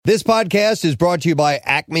This podcast is brought to you by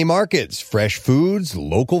Acme Markets, fresh foods,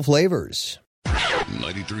 local flavors.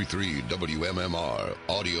 93.3 WMMR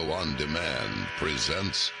Audio on Demand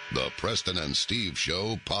presents the Preston and Steve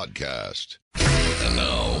Show podcast. And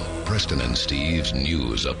now, Preston and Steve's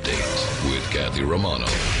News Update with Kathy Romano.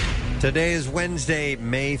 Today is Wednesday,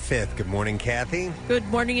 May 5th. Good morning, Kathy. Good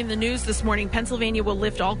morning. In the news this morning, Pennsylvania will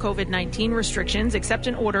lift all COVID-19 restrictions except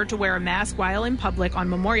an order to wear a mask while in public on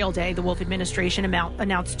Memorial Day, the Wolf administration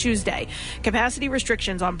announced Tuesday. Capacity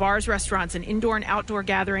restrictions on bars, restaurants, and indoor and outdoor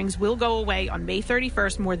gatherings will go away on May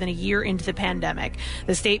 31st, more than a year into the pandemic.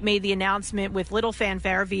 The state made the announcement with little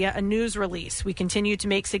fanfare via a news release. We continue to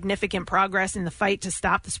make significant progress in the fight to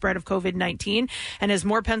stop the spread of COVID-19, and as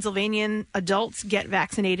more Pennsylvanian adults get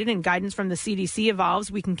vaccinated and guidance from the CDC evolves,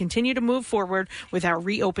 we can continue to move forward with our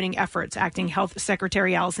reopening efforts, Acting Health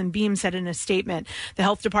Secretary Allison Beam said in a statement. The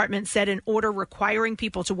health department said an order requiring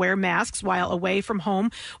people to wear masks while away from home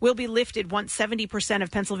will be lifted once 70%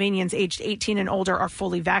 of Pennsylvanians aged 18 and older are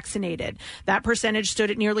fully vaccinated. That percentage stood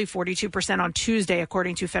at nearly 42% on Tuesday,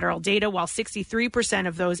 according to federal data, while 63%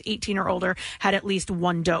 of those 18 or older had at least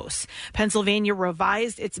one dose. Pennsylvania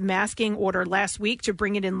revised its masking order last week to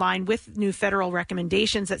bring it in line with new federal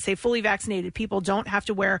recommendations that say fully vaccinated people don't have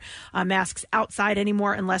to wear masks outside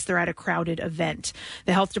anymore unless they're at a crowded event.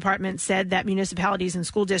 The health department said that municipalities and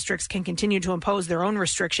school districts can continue to impose their own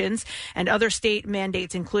restrictions, and other state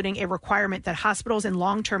mandates, including a requirement that hospitals and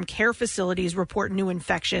long-term care facilities report new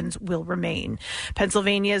infections, will remain.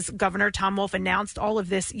 Pennsylvania's Governor Tom Wolf announced all of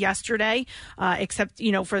this yesterday, except,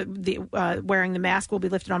 for the wearing the mask will be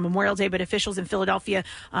lifted on Memorial Day, but officials in Philadelphia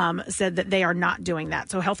said that they are not doing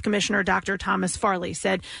that. So Health Commissioner Dr. Thomas Farley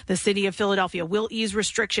said the city of Philadelphia will ease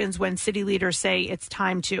restrictions when city leaders say it's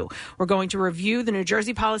time to. We're going to review the New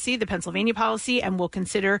Jersey policy, the Pennsylvania policy, and we'll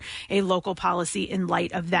consider a local policy in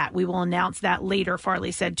light of that. We will announce that later,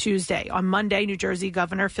 Farley said Tuesday. On Monday, New Jersey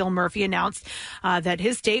Governor Phil Murphy announced that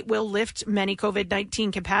his state will lift many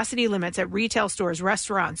COVID-19 capacity limits at retail stores,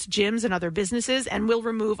 restaurants, gyms, and other businesses, and will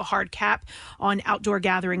remove a hard cap on outdoor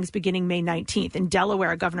gatherings beginning May 19th. In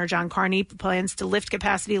Delaware, Governor John Carney plans to lift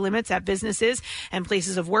capacity limits at businesses and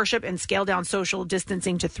places of worship and scale down social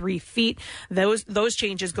distancing to 3 feet. Those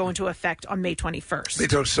changes go into effect on May 21st. They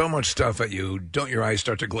throw so much stuff at you. Don't your eyes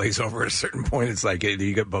start to glaze over at a certain point? It's like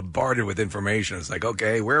you get bombarded with information. It's like,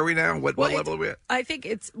 okay, where are we now? What level are we at? I think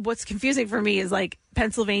what's confusing for me is like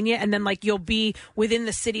Pennsylvania, and then like you'll be within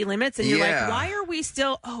the city limits, and you're like, why are we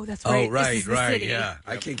still? Oh, that's right. Oh, right, this is the city. Yeah.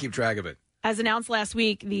 I can't keep track of it. As announced last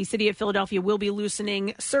week, the city of Philadelphia will be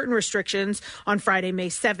loosening certain restrictions on Friday, May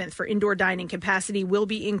 7th. For indoor dining, capacity will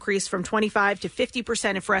be increased from 25 to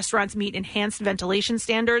 50% if restaurants meet enhanced ventilation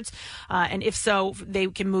standards. And if so, they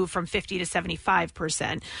can move from 50 to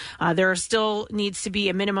 75%. There still needs to be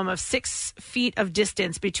a minimum of 6 feet of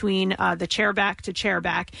distance between the chair back to chair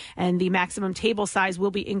back, and the maximum table size will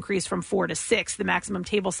be increased from 4 to 6. The maximum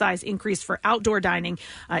table size increase for outdoor dining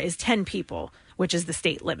is 10 people, which is the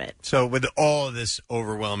state limit. So with all of this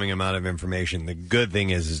overwhelming amount of information, the good thing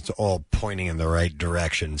is it's all pointing in the right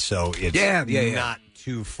direction. So it's not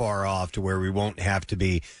too far off to where we won't have to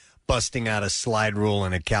be busting out a slide rule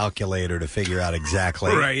and a calculator to figure out exactly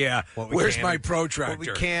Where's my protractor? What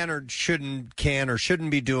we can or shouldn't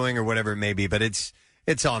be doing or whatever it may be. But it's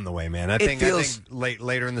on the way, man. I think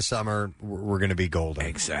later in the summer we're going to be golden.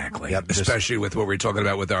 Exactly. Yep, especially with what we're talking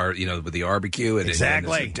about with our, with the barbecue and in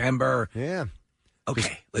September. Yeah.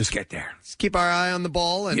 Okay, let's get there. Let's keep our eye on the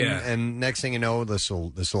ball, and next thing you know, this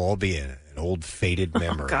will all be an old faded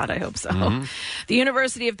memory. Oh, God, I hope so. Mm-hmm. The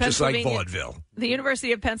University of Pennsylvania, just like vaudeville. The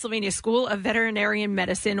University of Pennsylvania School of Veterinarian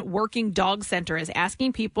Medicine Working Dog Center is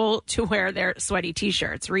asking people to wear their sweaty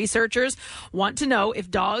T-shirts. Researchers want to know if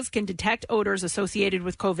dogs can detect odors associated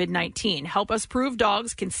with COVID-19. Help us prove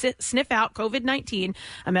dogs can sniff out COVID-19,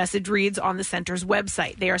 a message reads on the center's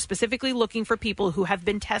website. They are specifically looking for people who have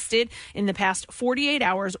been tested in the past 48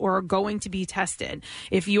 hours or are going to be tested.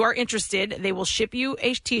 If you are interested, they will ship you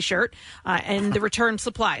a T-shirt and the return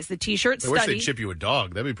supplies. The T-shirt study... I wish they'd ship you a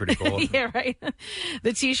dog. That'd be pretty cool. Yeah, right.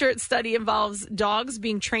 The T-shirt study involves dogs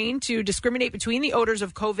being trained to discriminate between the odors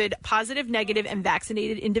of COVID positive, negative, and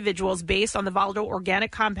vaccinated individuals based on the volatile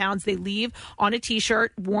organic compounds they leave on a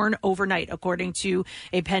T-shirt worn overnight, according to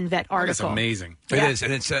a Penn Vet article. That's amazing. It is,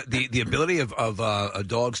 and it's the ability of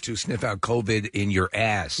dogs to sniff out COVID in your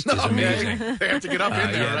ass is amazing. They have to get up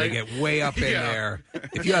in there, right? They get way up in there.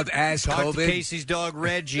 If you have ass Talk COVID... to Casey's dog,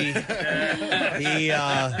 Reggie. He's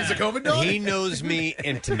a COVID dog? He knows me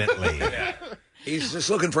intimately. He's just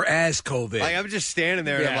looking for ass COVID. I'm just standing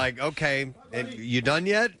there and I'm like, okay, And you done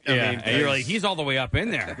yet? I mean, and you're like, he's all the way up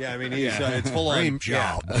in there. Yeah, I mean, it's full on dream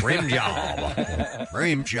job. Dream job.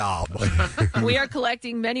 Dream job. We are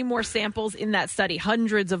collecting many more samples in that study,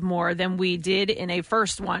 hundreds of more than we did in a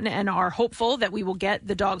first one, and are hopeful that we will get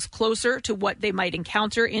the dogs closer to what they might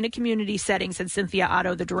encounter in a community setting, said Cynthia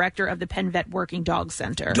Otto, the director of the Penn Vet Working Dog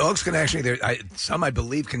Center. Dogs can actually, some I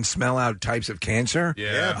believe can smell out types of cancer.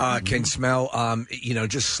 Yeah. Can smell,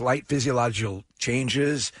 just slight physiological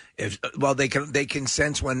changes. They can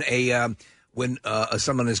sense when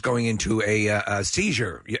someone is going into a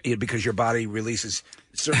seizure because your body releases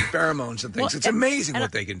certain pheromones and things. It's amazing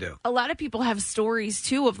what they can do. A lot of people have stories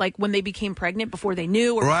too of like when they became pregnant before they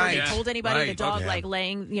knew or before they told anybody. The dog like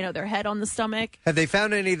laying their head on the stomach. Have they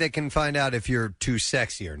found any that can find out if you're too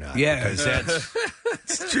sexy or not? Yeah, because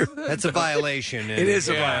that's true. That's a violation. It is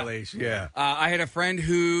a violation. Yeah. I had a friend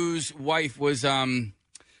whose wife was having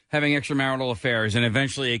extramarital affairs, and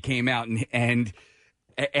eventually it came out, and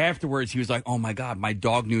afterwards he was like, oh my God, my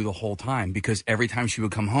dog knew the whole time, because every time she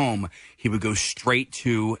would come home, he would go straight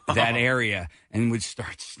to that area and would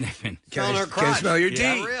start sniffing. Can smell your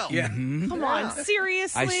teeth. Yeah. Mm-hmm. Come on,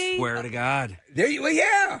 seriously? I swear to God.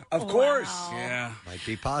 Of course. Yeah. Might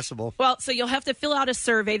be possible. Well, so you'll have to fill out a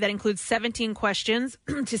survey that includes 17 questions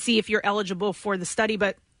to see if you're eligible for the study,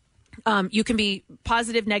 but you can be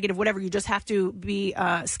positive, negative, whatever. You just have to be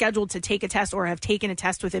scheduled to take a test or have taken a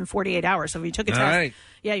test within 48 hours. So if you took a test,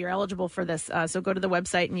 you're eligible for this. So go to the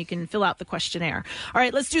website and you can fill out the questionnaire. All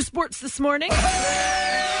right, let's do sports this morning. Ball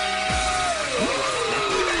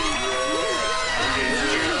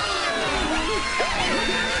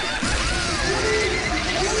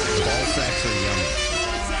sacks are yummy.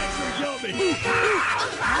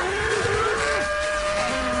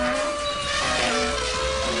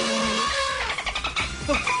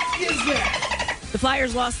 The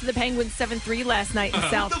Flyers lost to the Penguins 7-3 last night in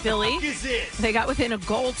South Philly. They got within a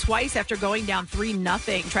goal twice after going down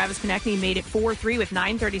 3-0. Travis Konechny made it 4-3 with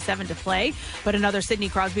 9:37 to play, but another Sidney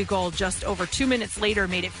Crosby goal just over 2 minutes later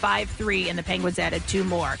made it 5-3, and the Penguins added 2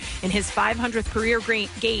 more. In his 500th career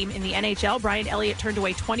game in the NHL, Brian Elliott turned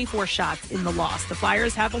away 24 shots in the loss. The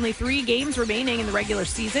Flyers have only 3 games remaining in the regular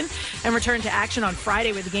season and return to action on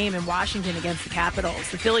Friday with a game in Washington against the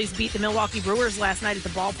Capitals. The Phillies beat the Milwaukee Brewers last night at the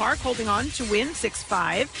ballpark, holding on to win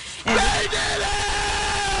 6-5. And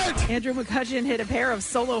Andrew McCutcheon hit a pair of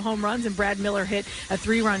solo home runs, and Brad Miller hit a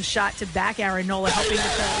 3-run shot to back Aaron Nola, helping the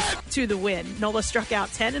Phillies to the win. Nola struck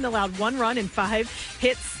out 10 and allowed 1 run and 5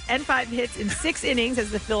 hits in 6 innings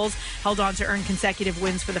as the Phils held on to earn consecutive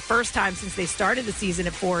wins for the first time since they started the season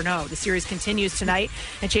at 4-0. The series continues tonight,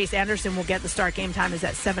 and Chase Anderson will get the start. Game time is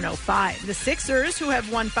at 7:05. The Sixers, who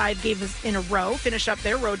have won 5 games in a row, finish up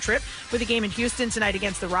their road trip with a game in Houston tonight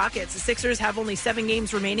against the Rockets. The Sixers have only 7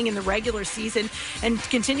 games remaining in the regular season and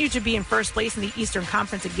continue to be in first place in the Eastern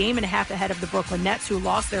Conference, a game and a half ahead of the Brooklyn Nets, who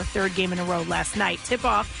lost their 3rd game in a row last night.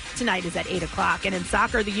 Tip-off tonight is at 8 o'clock. And in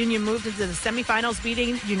soccer, the Union moved into the semifinals,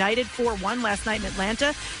 beating United 4-1 last night in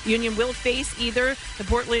Atlanta. The Union will face either the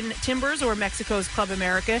Portland Timbers or Mexico's Club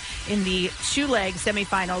America in the 2-leg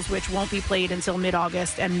semifinals, which won't be played until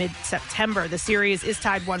mid-August and mid-September. The series is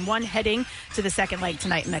tied 1-1 heading to the second leg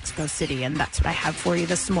tonight in Mexico City, and that's what I have for you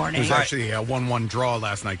this morning. It was actually a 1-1 draw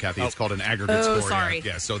last night, Kathy. It's called an aggregate score. Sorry.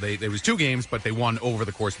 Yeah, so there was 2 games, but they won over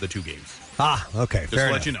the course of the 2 games. Okay. Just fair to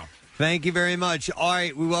enough. let you know. Thank you very much. All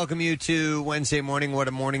right, we welcome you to Wednesday morning. What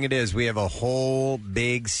a morning it is. We have a whole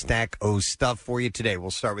big stack of stuff for you today. We'll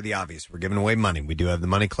start with the obvious. We're giving away money. We do have the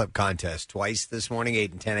Money Clip contest twice this morning,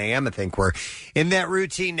 8 and 10 a.m. I think we're in that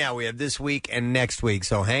routine now. We have this week and next week,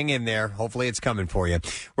 so hang in there. Hopefully it's coming for you.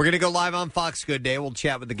 We're going to go live on Fox Good Day. We'll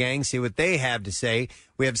chat with the gang, see what they have to say.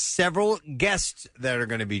 We have several guests that are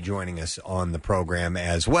going to be joining us on the program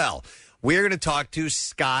as well. We're going to talk to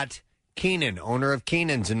Scott Keenan, owner of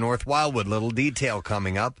Keenan's in North Wildwood. Little detail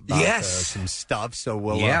coming up about some stuff. So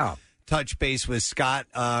we'll touch base with Scott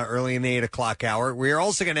early in the 8 o'clock hour. We are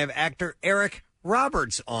also going to have actor Eric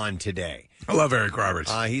Roberts on today. I love Eric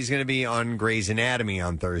Roberts. He's going to be on Grey's Anatomy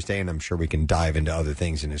on Thursday, and I'm sure we can dive into other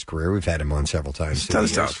things in his career. We've had him on several times. Ton of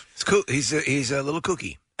stuff. It's cool. He's a little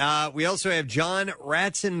kooky. We also have John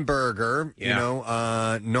Ratzenberger,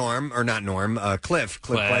 Cliff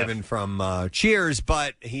Clavin from Cheers,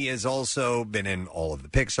 but he has also been in all of the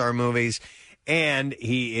Pixar movies, and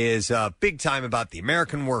he is big time about the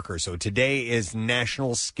American worker. So today is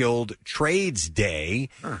National Skilled Trades Day,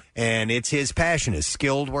 and it's his passion is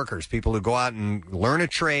skilled workers, people who go out and learn a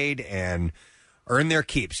trade and earn their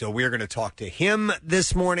keep. So we're going to talk to him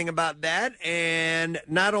this morning about that, and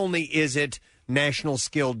not only is it National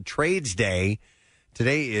Skilled Trades Day,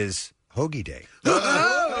 today is Hoagie Day.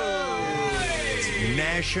 It's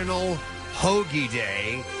National Hoagie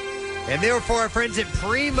Day. And therefore, our friends at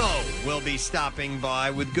Primo will be stopping by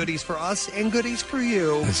with goodies for us and goodies for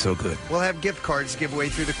you. That's so good. We'll have gift cards to give away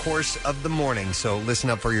through the course of the morning, so listen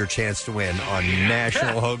up for your chance to win on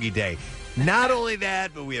National Hoagie Day. Not only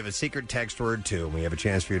that, but we have a secret text word, too. We have a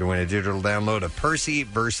chance for you to win a digital download of Percy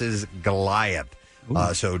versus Goliath.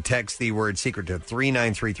 So text the word secret to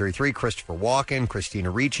 39333. Christopher Walken, Christina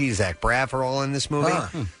Ricci, Zach Braff are all in this movie.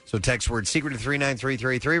 So text word secret to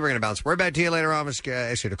 39333. We're going to bounce word back to you later on. We'll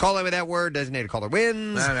ask you to call in with that word. Designated caller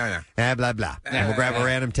wins. No. Blah, blah, blah. And we'll grab a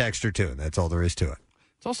random text or two. That's all there is to it.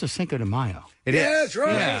 It's also Cinco de Mayo. It is. That's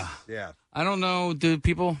right. Yeah. I don't know. Do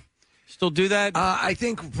people still do that? I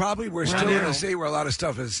think probably we're still going to see where a lot of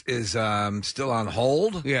stuff is still on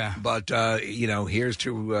hold. Yeah. But, here's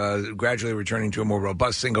to gradually returning to a more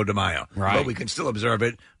robust Cinco de Mayo. Right. But we can still observe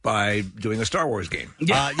it by doing a Star Wars game.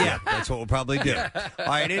 Yeah, that's what we'll probably do. All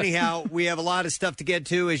right, anyhow, we have a lot of stuff to get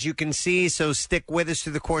to, as you can see, so stick with us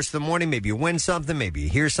through the course of the morning. Maybe you win something, maybe you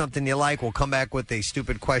hear something you like. We'll come back with a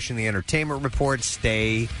stupid question, the entertainment report.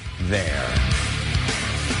 Stay there.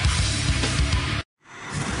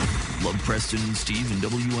 Love Preston and Steve and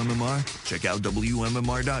WMMR? Check out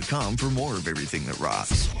WMMR.com for more of everything that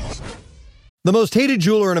rocks. The most hated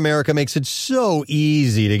jeweler in America makes it so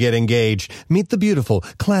easy to get engaged. Meet the beautiful,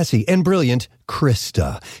 classy, and brilliant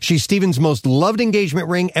Krista. She's Steven's most loved engagement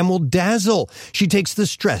ring and will dazzle. She takes the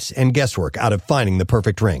stress and guesswork out of finding the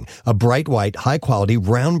perfect ring. A bright white, high-quality,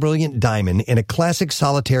 round brilliant diamond in a classic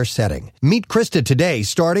solitaire setting. Meet Krista today,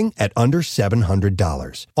 starting at under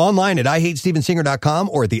 $700. Online at IHateStevenSinger.com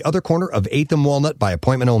or at the other corner of 8th and Walnut by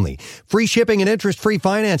appointment only. Free shipping and interest-free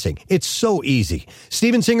financing. It's so easy.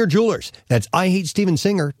 Steven Singer Jewelers. That's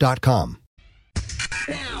IHateStevenSinger.com.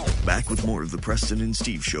 Back with more of the Preston and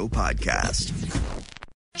Steve Show podcast.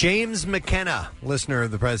 James McKenna, listener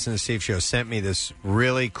of the Preston and Steve Show, sent me this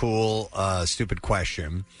really cool, stupid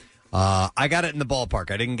question. I got it in the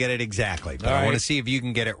ballpark. I didn't get it exactly, but I want to see if you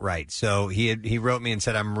can get it right. So he wrote me and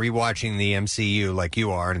said, I'm rewatching the MCU like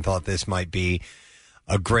you are and thought this might be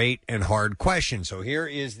a great and hard question. So here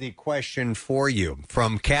is the question for you.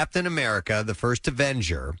 From Captain America, the First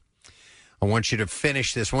Avenger, I want you to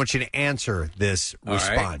finish this. I want you to answer this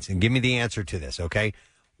response and give me the answer to this, okay?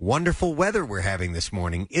 Wonderful weather we're having this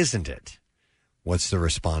morning, isn't it? What's the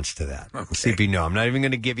response to that? Okay. See if you know. I'm not even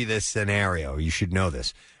going to give you this scenario. You should know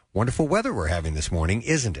this. Wonderful weather we're having this morning,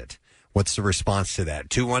 isn't it? What's the response to that?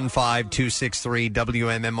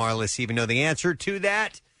 215-263-WMMR. Let's see if you know the answer to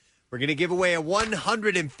that. We're going to give away a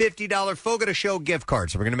 $150 Fogo Show gift card,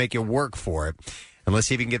 so we're going to make you work for it. And let's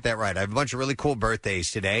see if you can get that right. I have a bunch of really cool birthdays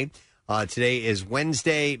today. Today is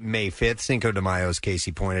Wednesday, May 5th, Cinco de Mayo, as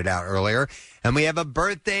Casey pointed out earlier. And we have a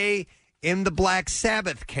birthday in the Black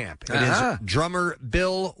Sabbath camp. It is drummer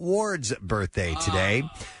Bill Ward's birthday today.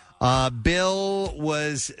 Bill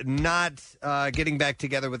was not getting back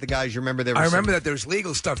together with the guys. You remember there was I remember that there was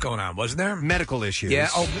legal stuff going on, wasn't there? Medical issues. Yeah,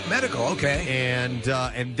 medical, okay.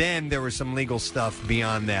 And then there was some legal stuff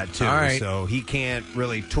beyond that, too. All right. So he can't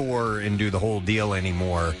really tour and do the whole deal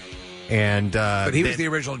anymore. And but he was the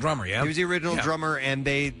original drummer, yeah? He was the original drummer, and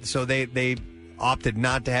they opted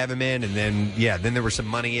not to have him in, and then there were some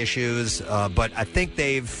money issues. But I think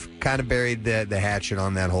they've kind of buried the hatchet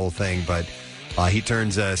on that whole thing. But he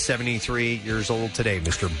turns 73 years old today,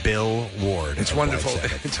 Mr. Bill Ward. It's wonderful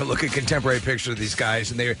to look at contemporary pictures of these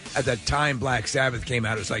guys, and they at that time Black Sabbath came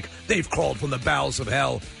out. It was like they've crawled from the bowels of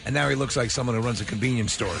hell, and now he looks like someone who runs a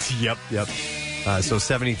convenience store. Yep. So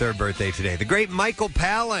 73rd birthday today. The great Michael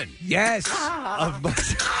Palin. Yes.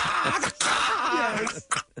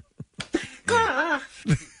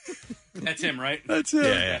 That's him, right? That's it.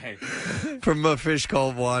 Yeah. From A Fish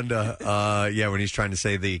Called Wanda. When he's trying to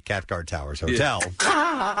say the Cathcart Towers Hotel.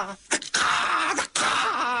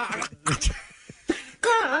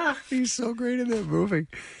 He's so great in that movie.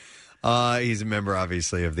 He's a member,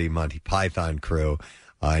 obviously, of the Monty Python crew,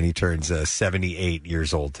 and he turns 78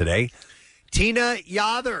 years old today. Tina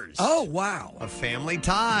Yothers. Oh, wow. Of Family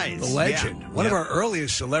Ties. The legend. One of our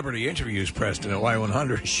earliest celebrity interviews, Preston, at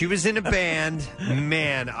Y100. She was in a band.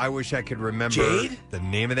 Man, I wish I could remember Jade? the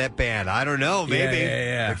name of that band. I don't know, maybe.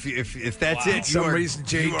 Yeah. If that's it, For some reason,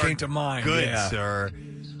 Jade came to mind. Good, sir.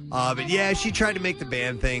 But she tried to make the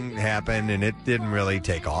band thing happen, and it didn't really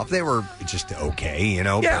take off. They were just okay, you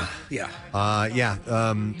know. Yeah.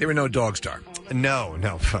 They were no dog star. No.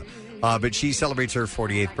 But she celebrates her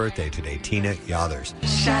 48th birthday today, Tina Yothers.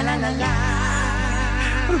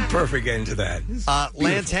 Perfect end to that.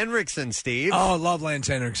 Lance Henriksen, Steve. Oh, love Lance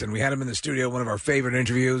Henriksen. We had him in the studio, one of our favorite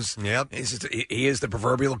interviews. Yep. He is the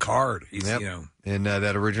proverbial card. He's, yep. In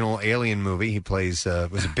that original Alien movie, he plays,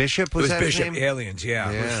 was it Bishop? Was that Bishop, his name? Aliens,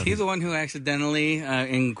 yeah. Was he the one who accidentally,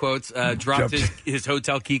 in quotes, dropped his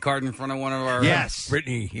hotel key card in front of one of our... Yes.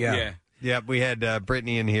 Brittany, yeah. Yeah, we had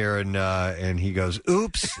Brittany in here, and he goes,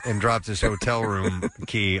 oops, and dropped his hotel room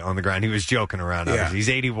key on the ground. He was joking around. Yeah. He's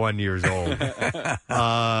 81 years old.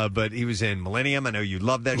 But he was in Millennium. I know you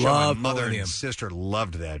love that show. My mother Millennium. and sister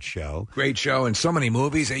loved that show. Great show, and so many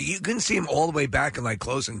movies. You can see him all the way back in, like,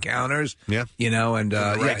 Close Encounters. Yeah. And,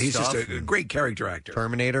 Great he's stuff. just a great character actor.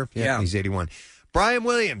 Terminator. Yeah, he's 81. Brian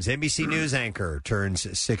Williams, NBC News anchor, turns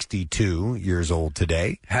 62 years old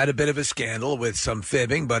today. Had a bit of a scandal with some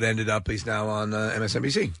fibbing, but ended up he's now on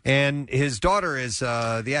MSNBC. And his daughter is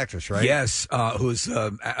the actress, right? Yes, who's she's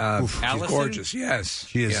Allison? gorgeous. Yes,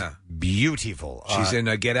 She is beautiful. She's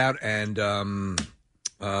in Get Out and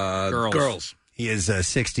Girls. He is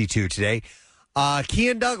 62 today.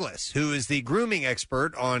 Kean Douglas, who is the grooming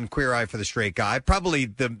expert on Queer Eye for the Straight Guy, probably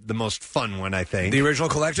the most fun one, I think. The Original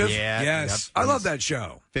Collective? Yeah. Yes. Yep. I love that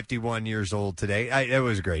show. 51 years old today. It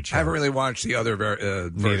was a great show. I haven't really watched the other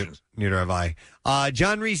versions. Neither have I.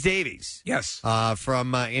 John Rhys Davies. Yes.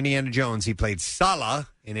 From Indiana Jones. He played Salah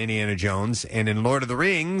in Indiana Jones, and in Lord of the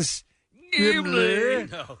Rings, Gimli.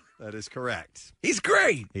 No. That is correct. He's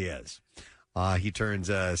great. He is. He turns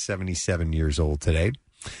 77 years old today.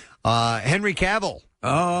 Henry Cavill.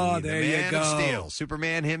 Oh, the there Man you go. of Steel,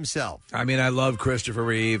 Superman himself. I mean, I love Christopher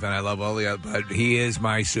Reeve, and I love all the other, but he is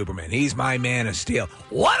my Superman. He's my Man of Steel.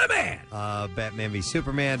 What a man! Batman v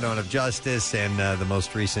Superman, Dawn of Justice, and the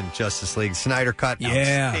most recent Justice League Snyder Cut.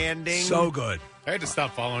 Yeah, outstanding. so good. I had to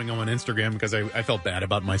stop following him on Instagram because I felt bad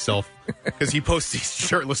about myself because he posts these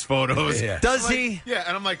shirtless photos. Yeah. Does he? Yeah,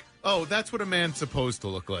 and I'm like, oh, that's what a man's supposed to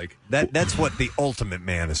look like. That's what the ultimate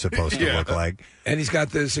man is supposed to look like. And he's got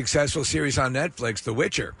the successful series on Netflix, The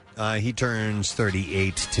Witcher. He turns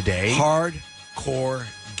 38 today. Hardcore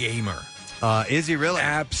gamer. Is he really?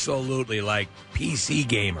 Absolutely, like PC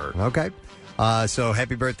gamer. Okay. So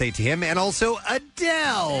happy birthday to him. And also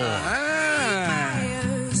Adele.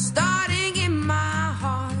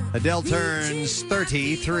 Adele turns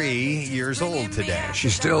 33 years old today.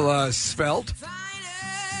 She's still svelte.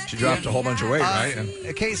 She dropped a whole bunch of weight,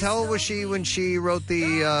 right? Case, how old was she when she wrote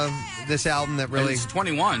the this album that really... It's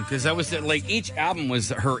 21, because that was, like, each album was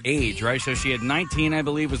her age, right? So she had 19, I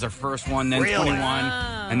believe, was her first one, then Really? 21,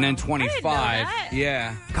 and then 25.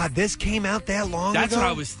 Yeah. God, this came out that long That's ago? what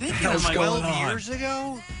I was thinking. That I'm was like, 12 hold on. years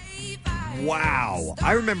ago? Wow.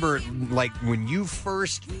 I remember, like, when you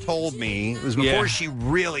first told me, it was before she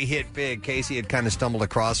really hit big. Casey had kind of stumbled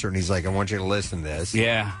across her, and he's like, I want you to listen to this.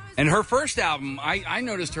 Yeah. And her first album, I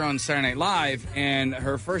noticed her on Saturday Night Live, and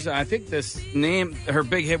her first, I think her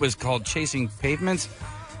big hit was called Chasing Pavements,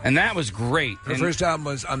 and that was great. Her first album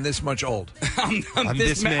was I'm This Much Old. I'm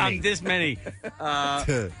this many.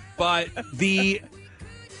 But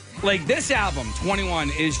this album,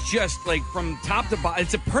 21, is just, like, from top to bottom,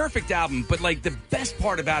 it's a perfect album, but, like, the best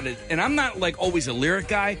part about it, and I'm not, like, always a lyric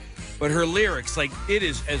guy, but her lyrics, like, it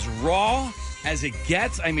is as raw as it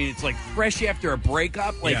gets. I mean, it's, like, fresh after a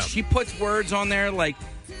breakup. Like, she puts words on there, like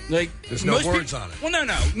there's no words on it. Well,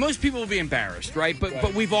 no. Most people will be embarrassed, right?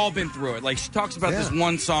 But we've all been through it. Like, she talks about this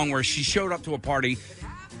one song where she showed up to a party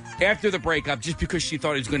after the breakup just because she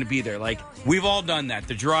thought he was going to be there. Like, we've all done that.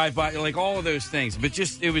 The drive-by, like, all of those things. But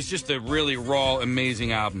it was just a really raw,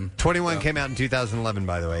 amazing album. 21 came out in 2011,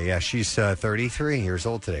 by the way. Yeah, she's 33 years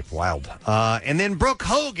old today. Wild. And then Brooke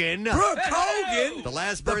Hogan. The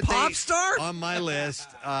last the birthday pop star on my list.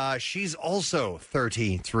 She's also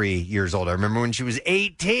 33 years old. I remember when she was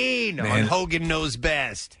 18 on Hogan Knows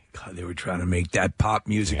Best. God, they were trying to make that pop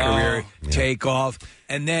music career take off.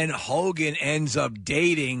 And then Hogan ends up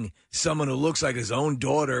dating someone who looks like his own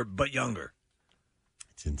daughter, but younger.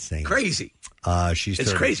 It's insane. Crazy.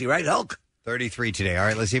 It's crazy, right, Hulk? 33 today. All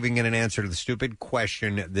right, let's see if we can get an answer to the stupid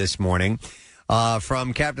question this morning.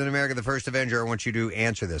 From Captain America, the First Avenger, I want you to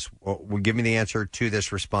answer this. Give me the answer to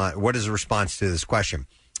this response. What is the response to this question?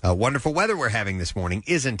 Wonderful weather we're having this morning,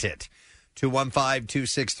 isn't it?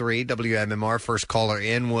 215-263 WMMR. First caller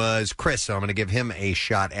in was Chris, so I'm going to give him a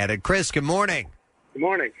shot at it. Chris, good morning. Good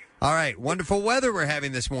morning. All right, wonderful weather we're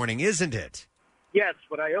having this morning, isn't it? Yes,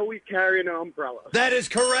 but I always carry an umbrella. That is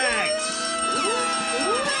correct.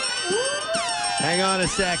 Hang on a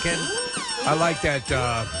second. I like that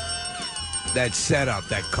that setup,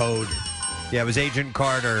 that code. Yeah, it was Agent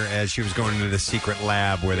Carter as she was going into the secret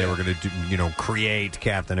lab where they were going to, create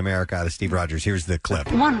Captain America out of Steve Rogers. Here's the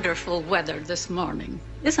clip. Wonderful weather this morning,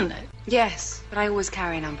 isn't it? Yes, but I always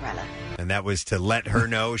carry an umbrella. And that was to let her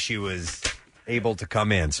know she was able to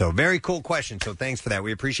come in. So very cool question. So thanks for that.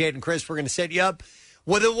 We appreciate it. And Chris, we're going to set you up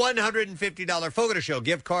with a $150 Fogo de Show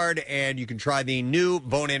gift card, and you can try the new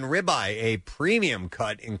bone-in ribeye, a premium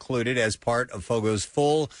cut included as part of Fogo's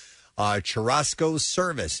full churrasco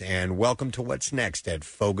service. And welcome to What's Next at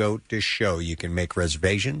Fogo de Show. You can make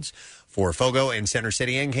reservations for Fogo in Center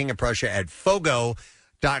City and King of Prussia at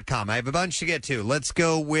Fogo.com. I have a bunch to get to. Let's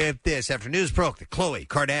go with this. After news broke that Khloe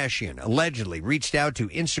Kardashian allegedly reached out to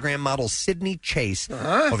Instagram model Sydney Chase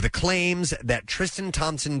over the claims that Tristan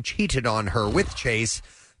Thompson cheated on her with Chase,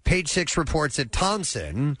 Page Six reports that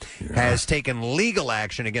Thompson has taken legal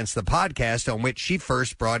action against the podcast on which she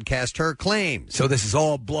first broadcast her claims. So this is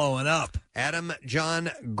all blowing up. Adam John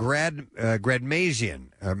Gradmazian,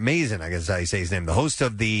 Mazin, I guess I say his name, the host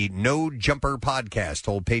of the No Jumper podcast,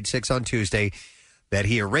 told Page Six on Tuesday that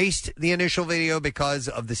he erased the initial video because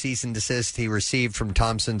of the cease and desist he received from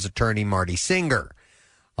Thompson's attorney, Marty Singer.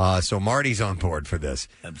 So Marty's on board for this.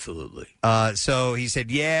 Absolutely. So he said,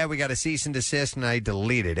 yeah, we got a cease and desist, and I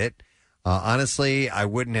deleted it. Honestly, I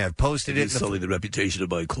wouldn't have posted it. Sully the reputation of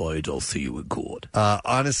my client. I'll see you in court.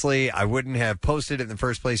 Honestly, I wouldn't have posted it in the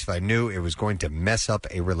first place if I knew it was going to mess up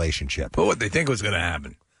a relationship. But what they think was going to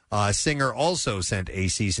happen. Singer also sent a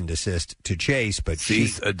cease and desist to Chase, but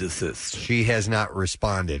cease and desist. She has not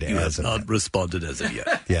responded responded as of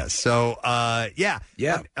yet. Yes. So, yeah.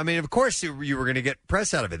 I mean, of course you were going to get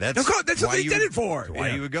press out of it. That's what they did it for. Why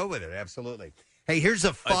you would go with it. Absolutely. Hey, here's a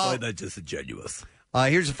I find that disingenuous.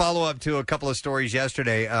 Here's a follow-up to a couple of stories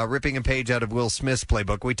yesterday. Ripping a page out of Will Smith's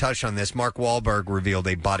playbook. We touched on this. Mark Wahlberg revealed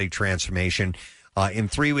a body transformation. In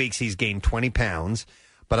 3 weeks, he's gained 20 pounds.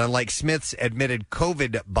 But unlike Smith's admitted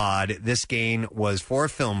COVID bod, this gain was for a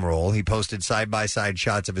film role. He posted side-by-side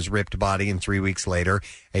shots of his ripped body, and 3 weeks later,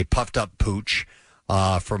 a puffed-up pooch.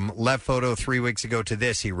 From left photo 3 weeks ago to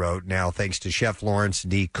this, he wrote, now thanks to Chef Lawrence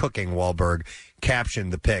D. Cooking, Wahlberg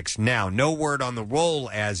captioned the pics. Now, no word on the role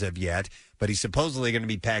as of yet, but he's supposedly going to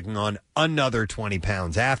be packing on another 20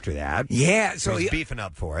 pounds after that. Yeah, so he's beefing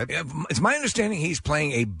up for it. It's my understanding he's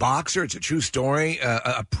playing a boxer. It's a true story.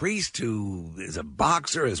 A priest who is a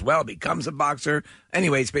boxer as well, becomes a boxer.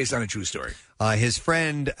 Anyway, it's based on a true story. His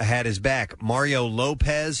friend had his back. Mario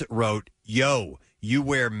Lopez wrote, yo, you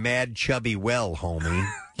wear mad chubby well,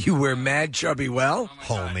 homie. You wear mad chubby well?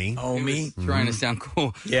 Homie. Homie. Trying to sound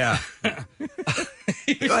cool. Yeah.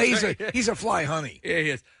 He's a fly honey. Yeah, he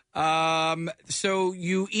is. So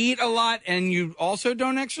you eat a lot and you also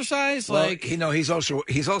don't exercise? Well, he's also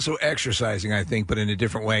exercising, I think, but in a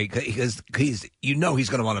different way because he's going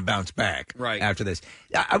to want to bounce back after this.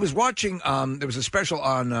 I was watching. There was a special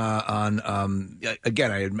on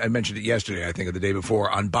again. I mentioned it yesterday, I think, or the day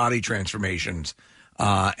before, on body transformations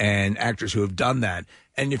and actors who have done that.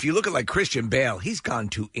 And if you look at like Christian Bale, he's gone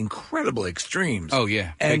to incredible extremes. Oh,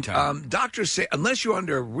 yeah. And big time. doctors say, unless you're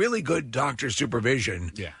under really good doctor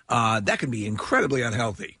supervision, that can be incredibly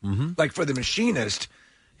unhealthy. Mm-hmm. Like for the machinist,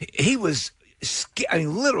 he was,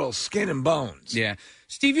 literal skin and bones. Yeah.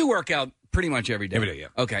 Steve, you work out pretty much every day. Every day, yeah.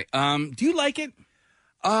 Okay. Do you like it?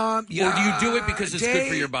 Yeah. Or do you do it because it's good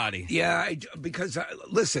for your body? Yeah, because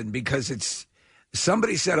it's...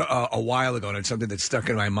 Somebody said a while ago, and it's something that's stuck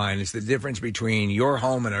in my mind. It's the difference between your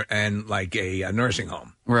home and like a nursing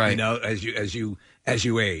home, right? You know, as you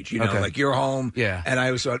age, you know, like your home. Yeah. And I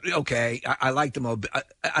always thought, okay, I like the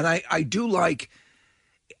and I do like.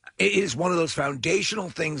 It is one of those foundational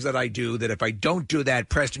things that I do. That if I don't do that,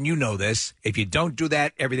 Preston, you know this. If you don't do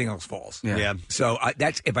that, everything else falls. Yeah. So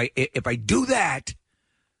that's if I do that,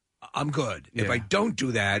 I'm good. Yeah. If I don't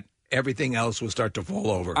do that, everything else will start to fall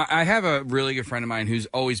over. I have a really good friend of mine who's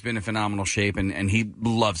always been in phenomenal shape, and he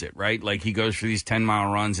loves it, right? Like, he goes for these 10-mile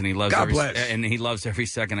runs, and he loves and he loves every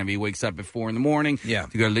second of it. He wakes up at 4 in the morning to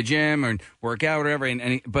go to the gym or work out or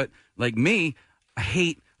whatever. But, like me,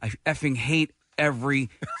 I effing hate every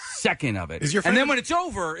second of it. And then when it's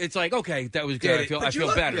over, it's like, okay, that was good. I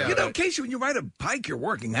feel better. You know, Casey, when you ride a bike, you're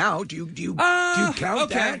working out. Do you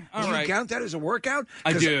count that? All right. You count that as a workout?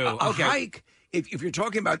 I do. A hike... If you're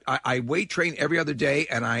talking about, I weight train every other day,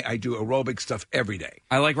 and I do aerobic stuff every day.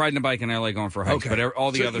 I like riding a bike, and I like going for hikes, but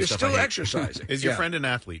all the other you're stuff still I hate. exercising. Is your friend an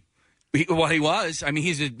athlete? He was. I mean,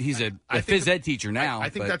 he's a phys ed teacher now. I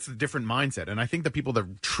think that's a different mindset, and I think the people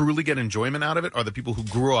that truly get enjoyment out of it are the people who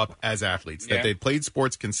grew up as athletes. That they played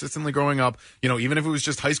sports consistently growing up. You know, even if it was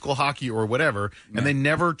just high school hockey or whatever, and they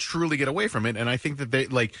never truly get away from it. And I think that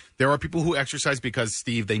there are people who exercise because,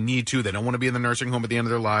 Steve, they need to. They don't want to be in the nursing home at the end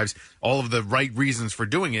of their lives. All of the right reasons for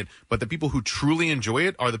doing it, but the people who truly enjoy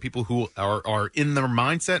it are the people who are in their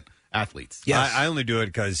mindset. Athletes. Yes. I only do it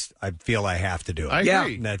because I feel I have to do it. I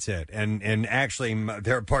agree. That's it. And actually,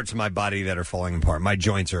 there are parts of my body that are falling apart. My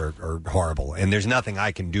joints are horrible, and there's nothing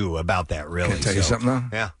I can do about that, really. Can I tell you something, though?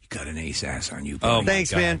 Yeah. You got an ace ass on you. Oh,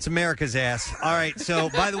 thanks, man. It's America's ass. All right. So,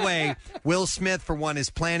 by the way, Will Smith, for one, is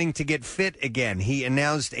planning to get fit again. He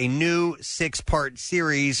announced a new 6-part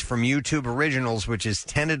series from YouTube Originals, which is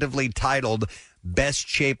tentatively titled Best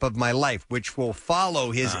Shape of My Life, which will follow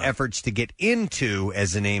his efforts to get into,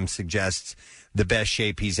 as the name suggests, the best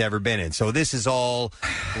shape he's ever been in. So this is all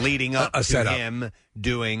leading up to setup. him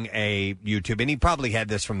doing a YouTube. And he probably had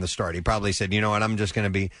this from the start. He probably said, you know what, I'm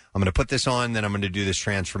going to put this on, then I'm going to do this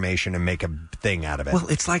transformation and make a thing out of it. Well,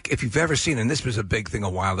 it's like if you've ever seen, and this was a big thing a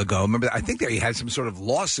while ago. Remember, I think that he had some sort of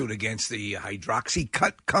lawsuit against the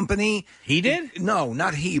Hydroxycut company. He did? No,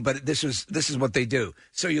 not he, but this is what they do.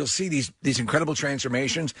 So you'll see these incredible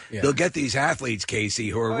transformations. Yeah. They'll get these athletes, Casey,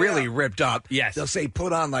 who are really ripped up. Yes. They'll say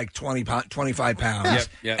put on like 25 pounds.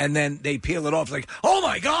 Yep. And then they peel it off like, oh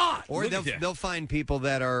my God. Or they'll find people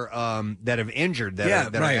that are that have injured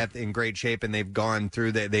that are in great shape, and they've gone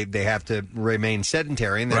through they have to remain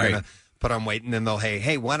sedentary, and they're going to put on weight, and then they'll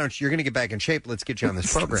hey, why don't you're going to get back in shape? Let's get you on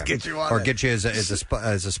this program, get you on or get you as a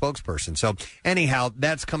spokesperson. So anyhow,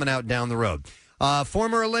 that's coming out down the road.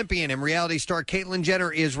 Former Olympian and reality star Caitlyn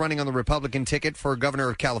Jenner is running on the Republican ticket for governor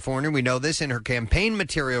of California. We know this in her campaign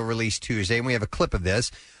material released Tuesday, and we have a clip of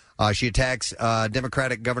this. She attacks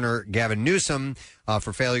Democratic Governor Gavin Newsom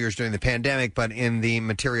for failures during the pandemic, but in the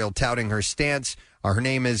material touting her stance, her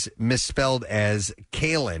name is misspelled as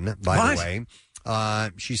Kaylin, by the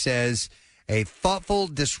way. She says a thoughtful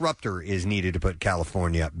disruptor is needed to put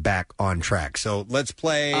California back on track. So let's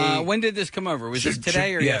play. When did this come over? Was this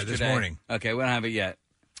today or yesterday? Yeah, this morning. Okay, we don't have it yet.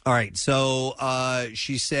 All right, so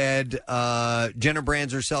she said Jenner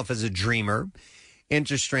brands herself as a dreamer.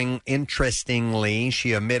 Interestingly,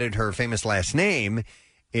 she omitted her famous last name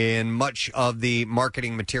in much of the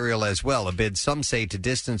marketing material as well, a bid some say to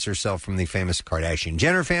distance herself from the famous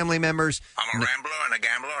Kardashian-Jenner family members. I'm a rambler and a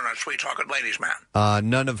gambler and a sweet-talking ladies' man.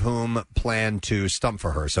 None of whom plan to stump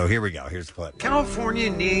for her. So here we go. Here's the clip. California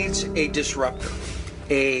needs a disruptor,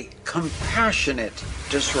 a compassionate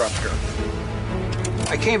disruptor.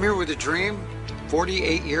 I came here with a dream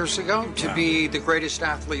 48 years ago to be the greatest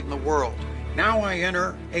athlete in the world. Now I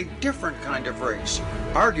enter a different kind of race,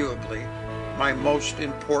 arguably my most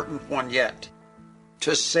important one yet,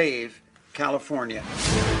 to save California.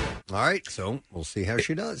 All right, so we'll see how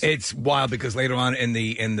she does. It's wild because later on in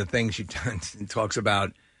the thing she talks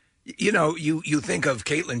about, you think of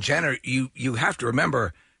Caitlyn Jenner, you have to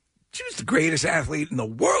remember she was the greatest athlete in the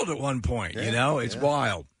world at one point. Yeah, it's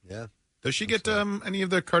wild. Yeah. Does she get any of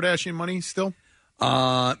the Kardashian money still?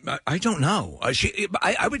 I don't know.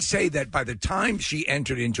 I would say that by the time she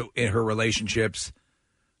entered into her relationships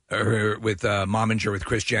with Mominger, with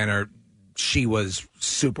Kris Jenner, she was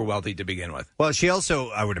super wealthy to begin with. Well, she also,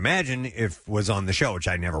 I would imagine, was on the show, which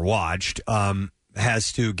I never watched,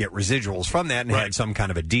 has to get residuals from that and had some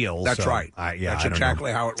kind of a deal. That's right. That's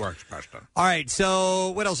exactly how it works, Preston. All right, so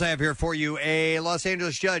what else I have here for you? A Los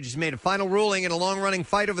Angeles judge has made a final ruling in a long-running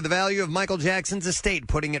fight over the value of Michael Jackson's estate,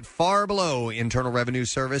 putting it far below Internal Revenue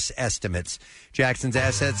Service estimates. Jackson's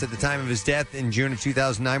assets at the time of his death in June of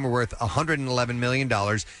 2009 were worth $111 million,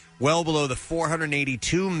 well below the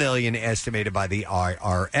 $482 million estimated by the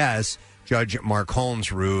IRS. Judge Mark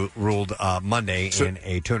Holmes ruled Monday in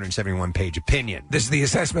a 271-page opinion. This is the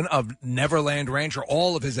assessment of Neverland Ranch, or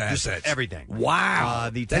all of his assets? Just everything. Wow.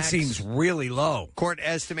 That seems really low. Court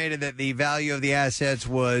estimated that the value of the assets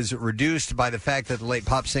was reduced by the fact that the late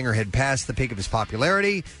pop singer had passed the peak of his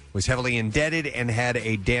popularity, was heavily indebted, and had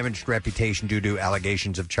a damaged reputation due to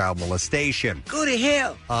allegations of child molestation. Go to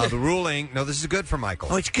hell. The ruling... No, this is good for Michael.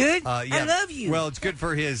 Oh, it's good? Yeah. I love you. Well, it's good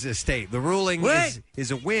for his estate. The ruling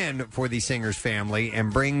is a win for the singer's family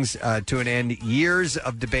and brings to an end years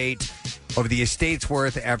of debate over the estate's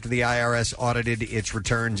worth after the IRS audited its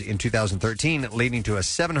returns in 2013, leading to a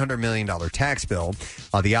 $700 million tax bill.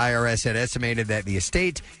 The IRS had estimated that the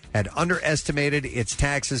estate had underestimated its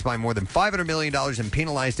taxes by more than $500 million and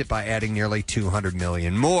penalized it by adding nearly $200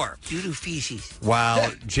 million more. Doodoo feces.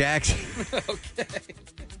 While Jackson...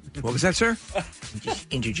 What was that, sir?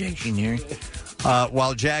 Just interjection here.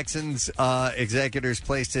 While Jackson's executors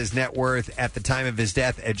placed his net worth at the time of his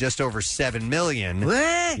death at just over $7 million.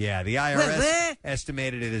 What? Yeah, the IRS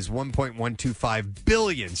estimated it as $1.125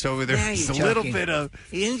 billion. So there's a little bit of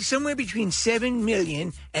somewhere between $7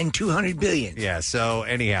 million and $200 billion. Yeah. So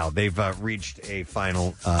anyhow, they've reached a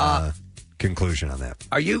final conclusion on that.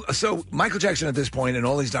 So Michael Jackson at this point and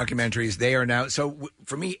all these documentaries, they are now. So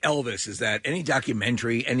for me, Elvis is that any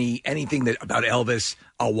documentary, anything that about Elvis,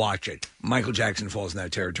 I'll watch it. Michael Jackson falls in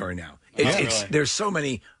that territory now. There's so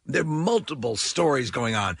many. There are multiple stories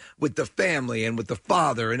going on with the family and with the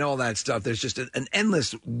father and all that stuff. There's just an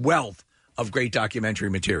endless wealth of great documentary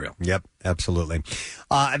material. Yep, absolutely.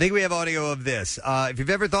 I think we have audio of this. If you've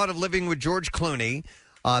ever thought of living with George Clooney,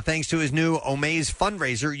 thanks to his new Omaze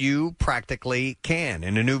fundraiser, you practically can.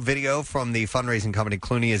 In a new video from the fundraising company,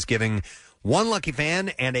 Clooney is giving one lucky fan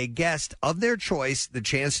and a guest of their choice the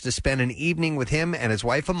chance to spend an evening with him and his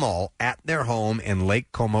wife Amal at their home in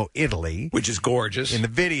Lake Como, Italy. Which is gorgeous. In the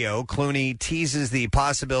video, Clooney teases the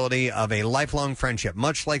possibility of a lifelong friendship,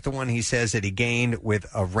 much like the one he says that he gained with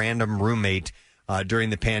a random roommate during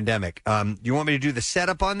the pandemic. You want me to do the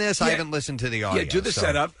setup on this? Yeah. I haven't listened to the audio. Yeah, do the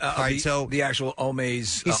setup. All right, so the actual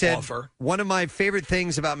Omaze he said, offer. One of my favorite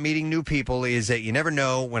things about meeting new people is that you never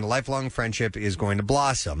know when a lifelong friendship is going to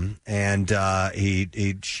blossom. And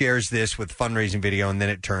he shares this with fundraising video, and then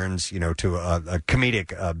it turns, to a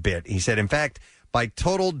comedic bit. He said, in fact, by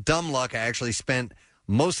total dumb luck, I actually spent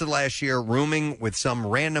most of last year rooming with some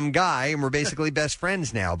random guy, and we're basically best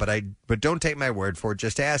friends now. But don't take my word for it.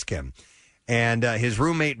 Just ask him. And his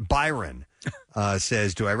roommate, Byron,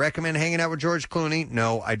 says, do I recommend hanging out with George Clooney?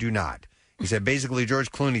 No, I do not. He said, basically,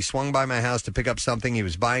 George Clooney swung by my house to pick up something he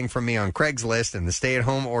was buying from me on Craigslist, and the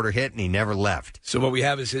stay-at-home order hit, and he never left. So what we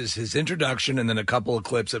have is his introduction and then a couple of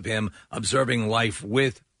clips of him observing life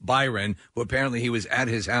with Byron, who apparently he was at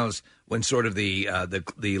his house when sort of the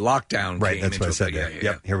lockdown Right, came that's into what I said effect. there.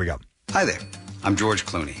 Yep, here we go. Hi there. I'm George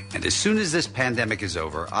Clooney, and as soon as this pandemic is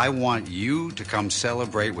over, I want you to come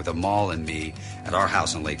celebrate with Amal and me at our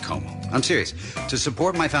house in Lake Como. I'm serious. To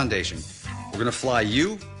support my foundation, we're going to fly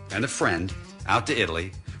you and a friend out to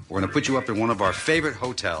Italy. We're going to put you up in one of our favorite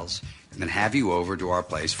hotels and then have you over to our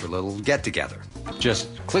place for a little get-together. Just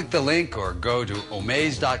click the link or go to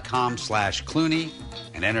omaze.com/Clooney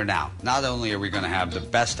and enter now. Not only are we going to have the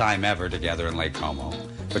best time ever together in Lake Como,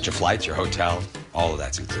 but your flights, your hotel, all of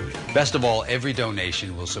that's included. Best of all, every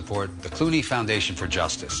donation will support the Clooney Foundation for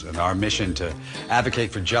Justice and our mission to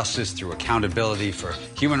advocate for justice through accountability for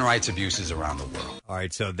human rights abuses around the world. All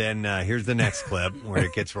right, so then here's the next clip where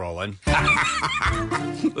it gets rolling.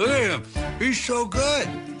 Look at him. He's so good.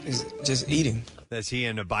 He's just eating. That's he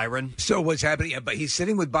and Byron. So what's happening? But he's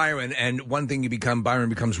sitting with Byron, and one thing Byron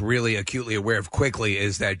becomes really acutely aware of quickly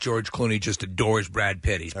is that George Clooney just adores Brad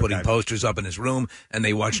Pitt. He's putting posters up in his room, and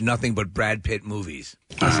they watch nothing but Brad Pitt movies.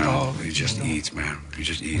 I know. He just eats, man. He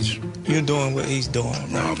just eats. You're doing what he's doing. Right?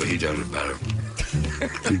 No, but he does it better.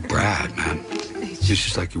 He's Brad, man. It's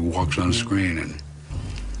just like he walks on the screen and...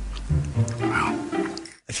 Wow.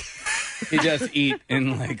 He does eat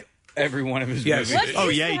in like every one of his movies. Oh,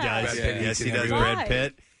 yeah, he does. Yes, he does. Brad Brad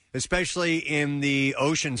Pitt. Especially in the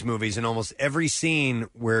Ocean's movies, in almost every scene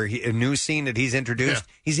where a new scene that he's introduced,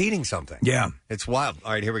 he's eating something. Yeah. It's wild.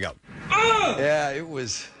 All right, here we go. Yeah, it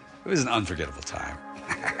was an unforgettable time.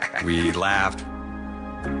 We laughed,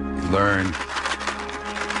 learned,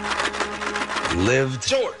 lived.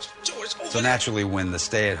 George. So naturally, when the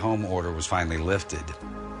stay-at-home order was finally lifted,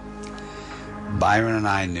 Byron and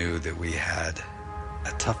I knew that we had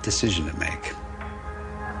a tough decision to make.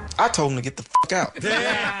 I told him to get the fuck out.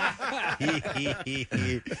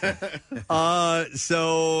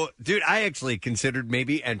 So, dude, I actually considered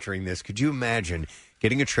maybe entering this. Could you imagine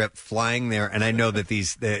getting a trip, flying there? And I know that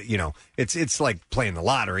it's like playing the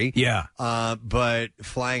lottery. Yeah. But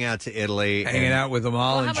flying out to Italy. Hanging out with them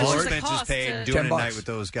all. Well, and how much does it expenses cost paid, to- doing a $10. night with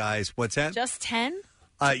those guys. What's that? Just 10?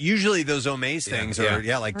 Usually those Omaze things are,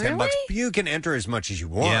 like $10. Really? You can enter as much as you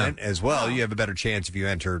want as well. You have a better chance if you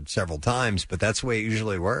enter several times, but that's the way it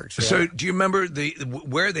usually works. Yeah. So do you remember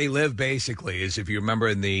where they live basically is if you remember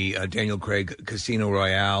in the Daniel Craig Casino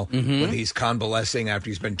Royale when he's convalescing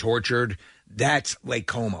after he's been tortured, that's Lake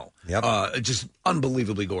Como. Yep. Just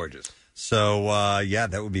unbelievably gorgeous. So,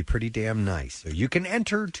 that would be pretty damn nice. So you can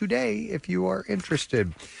enter today if you are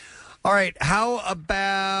interested. All right, how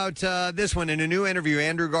about this one? In a new interview,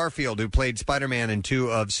 Andrew Garfield, who played Spider-Man in 2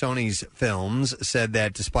 of Sony's films, said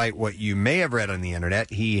that despite what you may have read on the internet,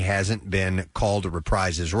 he hasn't been called to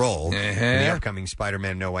reprise his role in the upcoming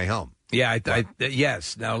Spider-Man No Way Home. Yeah,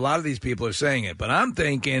 yes. Now, a lot of these people are saying it, but I'm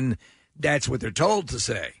thinking that's what they're told to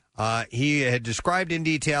say. He had described in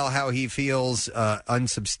detail how he feels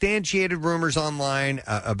unsubstantiated rumors online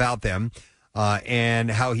about them.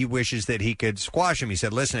 And how he wishes that he could squash them. He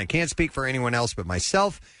said, listen, I can't speak for anyone else but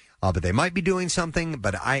myself, but they might be doing something,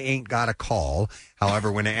 but I ain't got a call.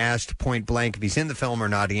 However, when asked point blank if he's in the film or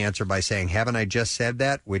not, he answered by saying, haven't I just said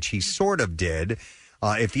that? Which he sort of did.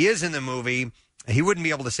 If he is in the movie, he wouldn't be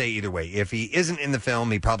able to say either way. If he isn't in the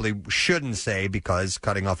film, he probably shouldn't say, because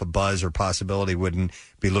cutting off a buzz or possibility wouldn't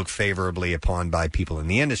be looked favorably upon by people in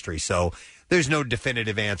the industry. So there's no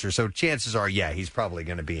definitive answer. So chances are, yeah, he's probably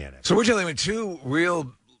going to be in it. So we're dealing with two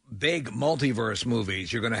real big multiverse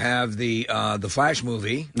movies. You're going to have the Flash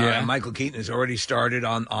movie. Yeah. Michael Keaton has already started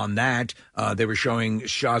on that. They were showing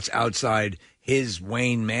shots outside his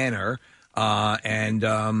Wayne Manor. All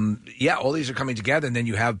these are coming together. And then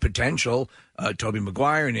you have potential Tobey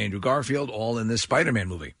Maguire and Andrew Garfield all in this Spider-Man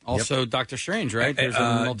movie. Also, Doctor Strange, right? There's a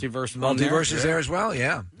multiverse. Multiverse is there as well,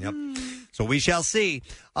 yeah. Yep. So we shall see.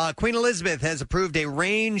 Queen Elizabeth has approved a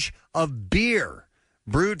range of beer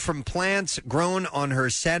brewed from plants grown on her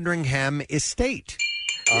Sandringham estate.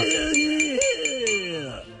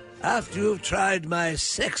 After you've tried my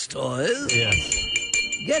sex toys,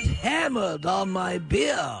 get hammered on my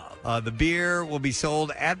beer. The beer will be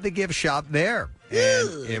sold at the gift shop there.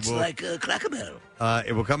 It's like a Cracker Barrel.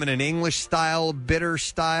 It will come in an English style, bitter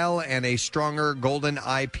style, and a stronger golden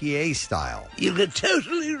IPA style. You'll get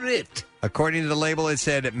totally ripped. According to the label, it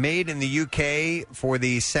said made in the UK for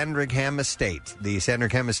the Sandringham Estate. The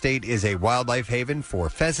Sandringham Estate is a wildlife haven for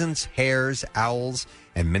pheasants, hares, owls,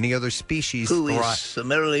 and many other species. Who we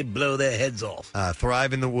summarily blow their heads off.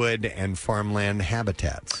 Thrive in the wood and farmland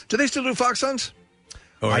habitats. Do they still do fox hunts?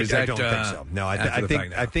 I don't think so. No,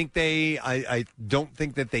 I think they. I don't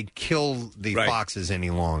think that they kill the foxes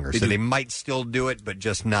any longer. So they might still do it, but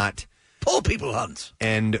just not. Poor people hunts.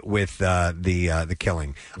 End with the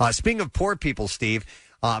killing. Speaking of poor people, Steve,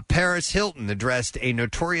 Paris Hilton addressed a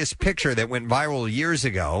notorious picture that went viral years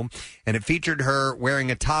ago, and it featured her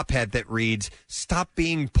wearing a top hat that reads, "Stop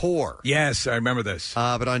being poor." Yes, I remember this.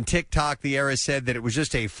 But on TikTok, the heiress said that it was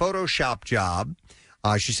just a Photoshop job.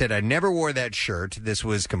 She said, I never wore that shirt. This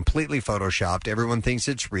was completely Photoshopped. Everyone thinks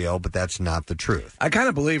it's real, but that's not the truth. I kind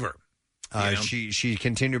of believe her. She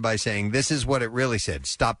continued by saying, this is what it really said.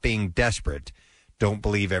 Stop being desperate. Don't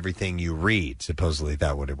believe everything you read. Supposedly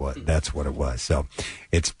that's what it was. So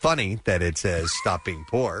it's funny that it says stop being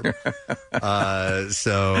poor.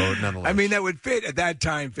 So nonetheless. I mean, that would fit at that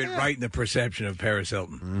time, right in the perception of Paris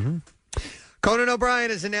Hilton. Mm-hmm. Conan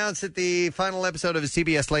O'Brien has announced that the final episode of his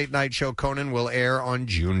CBS late night show Conan will air on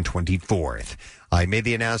June 24th. He made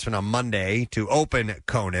the announcement on Monday to open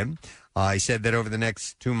Conan. He said that over the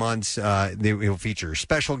next 2 months, he'll feature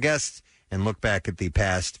special guests and look back at the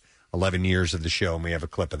past 11 years of the show, and we have a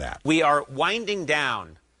clip of that. We are winding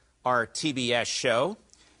down our TBS show.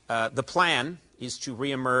 The plan is to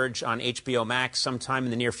reemerge on HBO Max sometime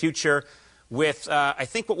in the near future with, I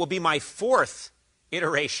think, what will be my fourth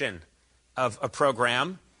iteration of a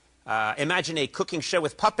program. Imagine a cooking show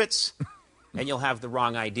with puppets, and you'll have the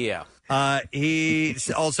wrong idea. He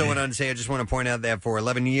also went on to say, I just want to point out that for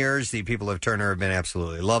 11 years, the people of Turner have been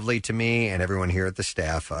absolutely lovely to me and everyone here at the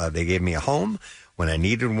staff. They gave me a home when I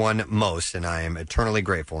needed one most, and I am eternally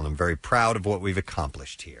grateful, and I'm very proud of what we've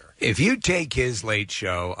accomplished here. If you take his late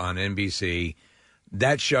show on NBC,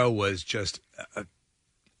 that show was just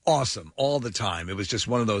awesome all the time. It was just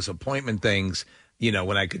one of those appointment things,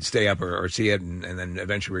 when I could stay up or see it and then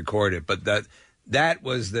eventually record it. But that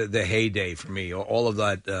was the heyday for me. All of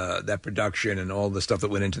that production and all the stuff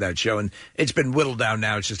that went into that show. And it's been whittled down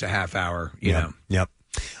now. It's just a half hour, you know. Yep.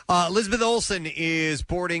 Elizabeth Olsen is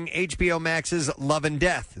boarding HBO Max's Love and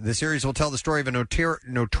Death. The series will tell the story of a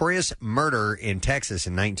notorious murder in Texas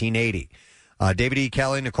in 1980. David E.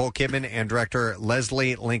 Kelley, Nicole Kidman, and director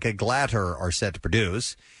Leslie Linka Glatter are set to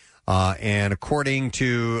produce. And according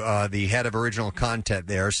to the head of original content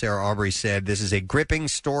there, Sarah Aubrey said, this is a gripping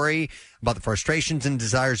story about the frustrations and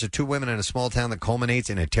desires of two women in a small town that culminates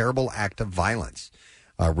in a terrible act of violence.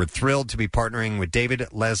 We're thrilled to be partnering with David,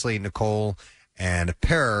 Leslie, Nicole, and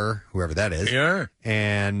Per, whoever that is. Yeah.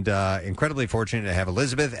 And incredibly fortunate to have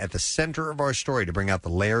Elizabeth at the center of our story to bring out the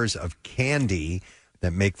layers of candy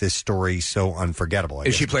that make this story so unforgettable.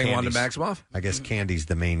 Is she playing Wanda Maximoff? I guess Candy's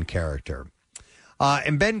the main character.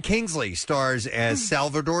 And Ben Kingsley stars as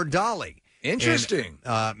Salvador Dali. Interesting.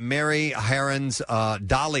 And, Mary Herron's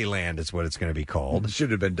Dollyland is what it's going to be called. It should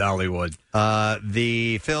have been Dollywood.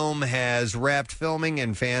 The film has wrapped filming,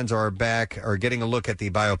 and fans are getting a look at the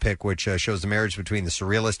biopic, which shows the marriage between the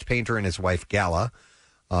surrealist painter and his wife, Gala.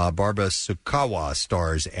 Barbara Sukawa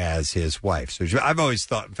stars as his wife. So I've always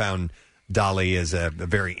found Dolly is a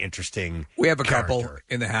very interesting. We have a couple character.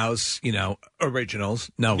 in the house,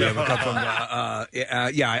 originals. No, we have a couple.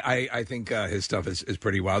 I think his stuff is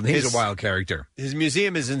pretty wild. He's a wild character. His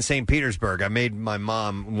museum is in St. Petersburg. I made my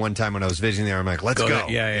mom one time when I was visiting there. I'm like, let's go.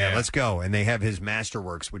 Yeah, let's go. And they have his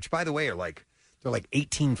masterworks, which, by the way, are they're like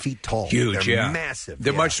 18 feet tall. Huge, They're massive.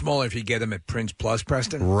 They're much smaller if you get them at Prince Plus,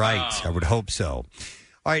 Preston. Right. I would hope so.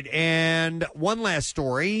 All right, and one last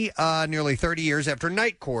story. Nearly 30 years after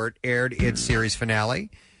Night Court aired its series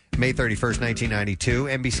finale, May 31st, 1992,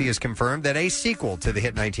 NBC has confirmed that a sequel to the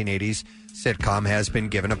hit 1980s sitcom has been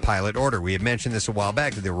given a pilot order. We had mentioned this a while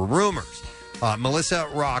back, that there were rumors. Melissa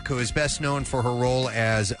Rock, who is best known for her role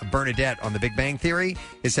as Bernadette on The Big Bang Theory,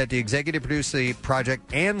 is set to executive produce the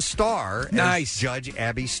project and star as Judge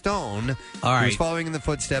Abby Stone, who's following in the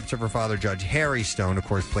footsteps of her father, Judge Harry Stone, of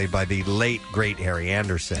course, played by the late, great Harry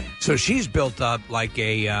Anderson. So she's built up like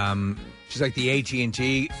she's like the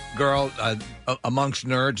AT&T girl amongst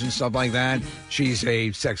nerds and stuff like that. She's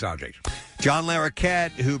a sex object. John Larroquette,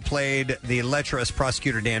 who played the lecherous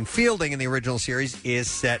prosecutor Dan Fielding in the original series, is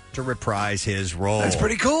set to reprise his role. That's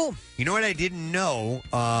pretty cool. You know what I didn't know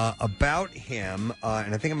about him,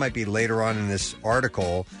 and I think it might be later on in this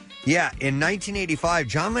article. Yeah, in 1985,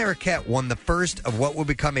 John Larroquette won the first of what would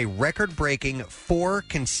become a record-breaking 4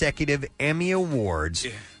 consecutive Emmy Awards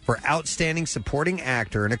for Outstanding Supporting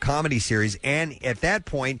Actor in a Comedy Series, and at that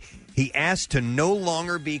point, he asked to no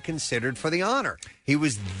longer be considered for the honor. He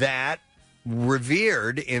was that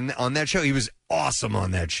revered on that show. He was awesome on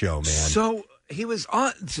that show, man. So he was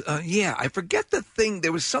on. I forget the thing.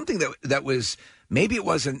 There was something that was maybe it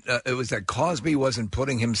wasn't. It was that Cosby wasn't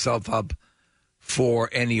putting himself up for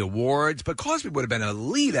any awards, but Cosby would have been a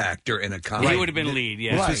lead actor in a comedy. He would have been lead.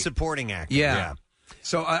 Yeah, This was supporting actor. Yeah.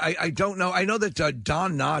 So I don't know. I know that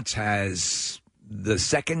Don Knotts has the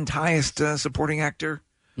second highest supporting actor.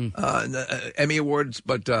 Emmy Awards,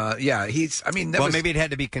 but he's. I mean, maybe it had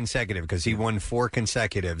to be consecutive because he won 4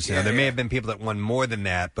 consecutives. Now, there may have been people that won more than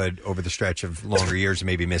that, but over the stretch of longer years,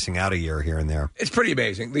 maybe missing out a year here and there. It's pretty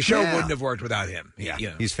amazing. The show wouldn't have worked without him.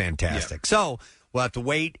 He's fantastic. So we'll have to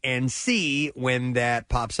wait and see when that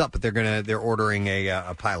pops up. But they're ordering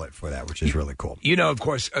a pilot for that, which is really cool. Of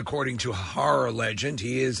course, according to horror legend,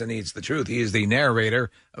 he is, and he's the truth. He is the narrator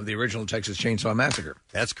of the original Texas Chainsaw Massacre.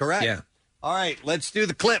 That's correct. Yeah. All right, let's do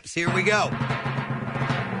the clips. Here we go.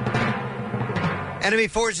 Enemy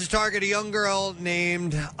forces target a young girl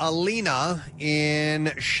named Alina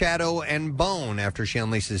in Shadow and Bone after she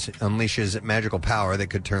unleashes magical power that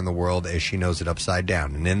could turn the world as she knows it upside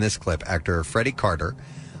down. And in this clip, actor Freddie Carter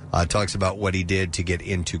talks about what he did to get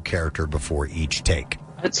into character before each take.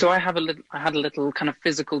 So I had a little kind of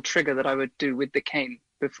physical trigger that I would do with the cane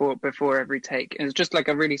before every take. It was just like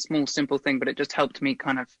a really small, simple thing, but it just helped me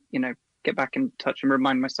kind of, get back in touch and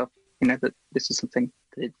remind myself, that this is something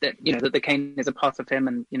that the cane is a part of him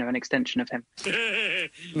and, an extension of him.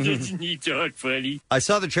 I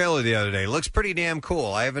saw the trailer the other day. Looks pretty damn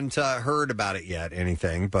cool. I haven't heard about it yet,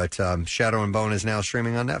 anything, but Shadow and Bone is now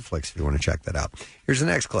streaming on Netflix if you want to check that out. Here's the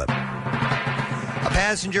next clip. A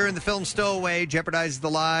passenger in the film Stowaway jeopardizes the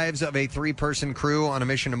lives of a 3-person crew on a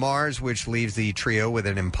mission to Mars, which leaves the trio with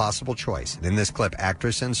an impossible choice. And in this clip,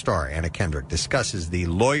 actress and star Anna Kendrick discusses the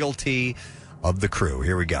loyalty of the crew.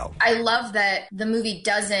 Here we go. I love that the movie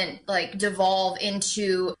doesn't devolve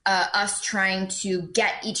into us trying to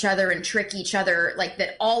get each other and trick each other. Like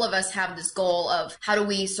that all of us have this goal of how do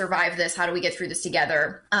we survive this? How do we get through this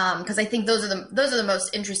together? Because I think those are the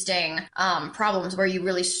most interesting problems where you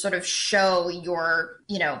really sort of show your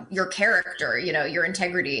character, your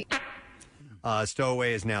integrity.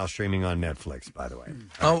 Stowaway is now streaming on Netflix, by the way.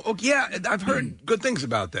 Oh yeah, I've heard good things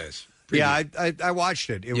about this. Yeah, I watched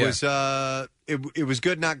it. It was it was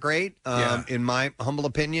good, not great, in my humble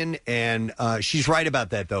opinion. And she's right about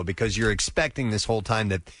that though, because you're expecting this whole time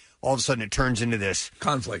that all of a sudden it turns into this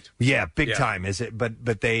conflict. Yeah, big time, is it? But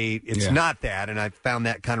it's not that, and I found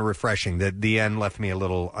that kind of refreshing. That the end left me a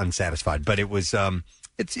little unsatisfied, but it was.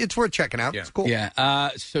 It's worth checking out. It's cool. Yeah.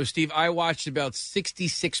 So, Steve, I watched about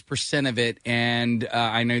 66% of it, and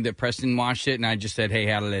I know that Preston watched it, and I just said, "Hey,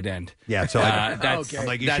 how did it end?" Yeah. So that's I'm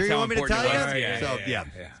like, you that's sure you how want me to important tell it you? was. Yeah.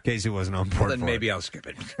 In case he wasn't on board. Then for maybe it. I'll skip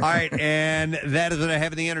it. All right, and that is what I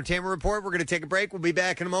have in the entertainment report. We're going to take a break. We'll be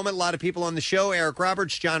back in a moment. A lot of people on the show: Eric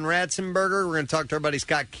Roberts, John Ratzenberger. We're going to talk to our buddy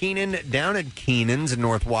Scott Keenan down at Keenan's in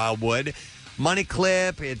North Wildwood. Money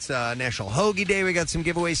Clip. It's National Hoagie Day. We got some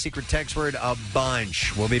giveaways, secret text word, a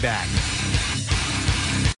bunch. We'll be back.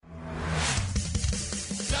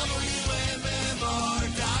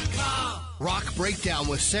 Rock Rock Breakdown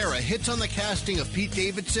with Sarah hits on the casting of Pete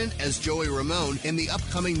Davidson as Joey Ramone in the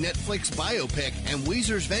upcoming Netflix biopic and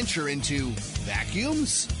Weezer's venture into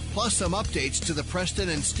vacuums. Plus some updates to the Preston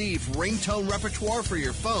and Steve ringtone repertoire for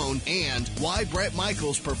your phone and why Bret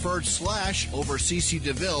Michaels preferred Slash over CeCe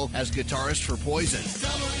DeVille as guitarist for Poison.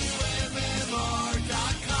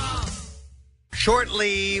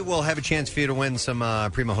 Shortly, we'll have a chance for you to win some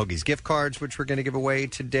Primo Hoagies gift cards, which we're going to give away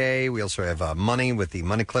today. We also have money with the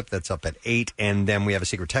money clip that's up at 8, and then we have a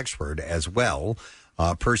secret text word as well.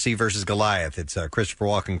 Percy versus Goliath. It's Christopher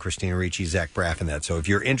Walken, Christina Ricci, Zach Braff, and that. So if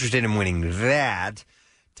you're interested in winning that,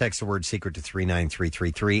 text the word secret to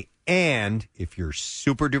 39333. And if you're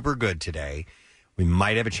super duper good today, we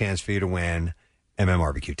might have a chance for you to win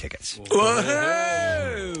MMRBQ tickets.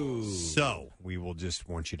 Whoa! So we will just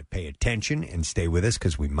want you to pay attention and stay with us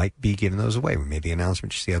because we might be giving those away. We made the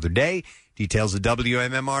announcement just the other day. Details at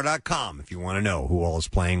WMMR.com if you want to know who all is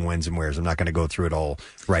playing, wins, and wheres. I'm not going to go through it all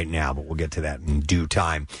right now, but we'll get to that in due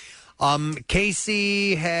time.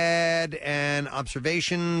 Casey had an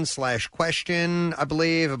observation/question, I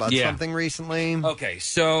believe, about something recently. Okay,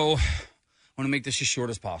 so I want to make this as short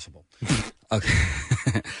as possible. Okay.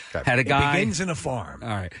 Had a guy. It begins in a farm. All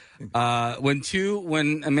right. When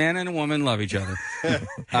a man and a woman love each other.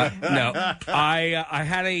 No. I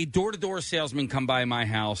had a door-to-door salesman come by my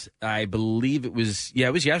house. I believe it was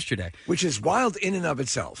yesterday. Which is wild in and of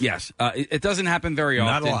itself. Yes. It doesn't happen very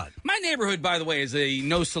often. Not a lot. My neighborhood, by the way, is a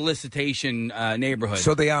no solicitation neighborhood.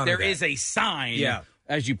 So they honor There that. is a sign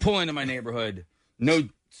as you pull into my neighborhood, no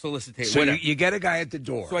solicitation. So you get a guy at the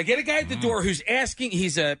door. So I get a guy at the door who's asking.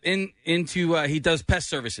 He's into he does pest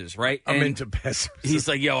services, right? I'm And into pest services. He's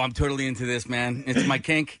like, yo, I'm totally into this, man. It's my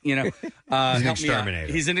kink, you know. He's an help me out.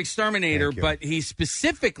 exterminator. He's an exterminator, Thank you. but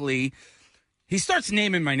he starts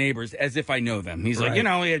naming my neighbors as if I know them. He's like, Right. you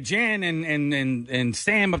know, we had Jan and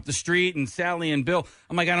Sam up the street and Sally and Bill.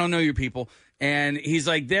 I'm like, I don't know you people. And he's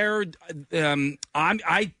like, I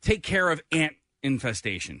take care of ant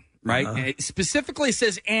infestation. Right? Uh-huh. And it specifically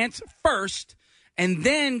says ants first and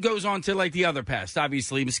then goes on to like the other pests,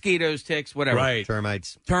 obviously mosquitoes, ticks, whatever. Right.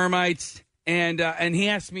 Termites. And he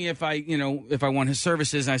asked me if I want his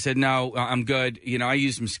services, and I said, no, I'm good. You know, I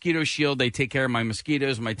use Mosquito Shield. They take care of my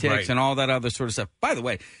mosquitoes, my ticks, Right. and all that other sort of stuff. By the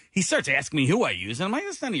way, he starts asking me who I use, and I'm like,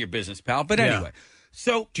 that's none of your business, pal. But Yeah. anyway,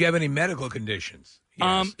 so do you have any medical conditions?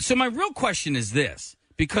 Yes. so my real question is this,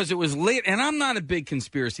 because it was late, and I'm not a big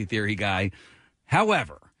conspiracy theory guy.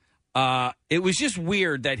 However, it was just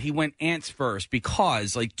weird that he went ants first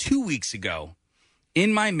because, like 2 weeks ago,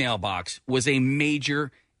 in my mailbox was a major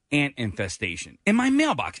ant infestation. In my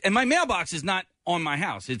mailbox, and my mailbox is not on my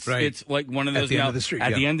house. It's it's like one of At those the end of the street,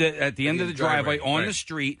 at yeah. the end of the driveway on the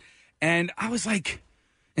street. And I was like,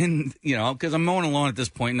 and you know, because I'm mowing a lawn at this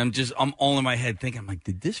point, and I'm all in my head thinking, I'm like,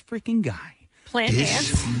 did this freaking guy plant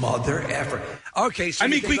ants? Mother effer. Okay, so I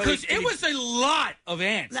mean, you think- because it was a lot of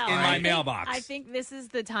ants No, in I my think- mailbox. I think this is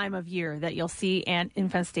the time of year that you'll see ant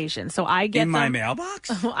infestation. So I get In my them- mailbox?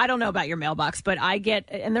 I don't know about your mailbox, but I get,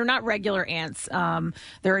 and they're not regular ants.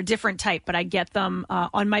 They're a different type, but I get them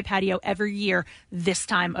on my patio every year this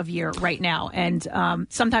time of year right now. And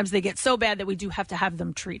sometimes they get so bad that we do have to have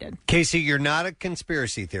them treated. Casey, you're not a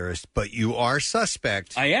conspiracy theorist, but you are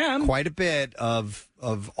suspect. I am. Quite a bit of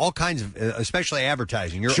all kinds of, especially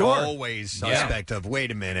advertising. You're Sure. always suspect of, wait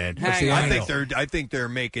a minute. What's the I angle? think they're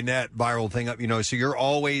making that viral thing up, you know, so you're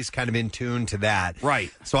always kind of in tune to that. Right.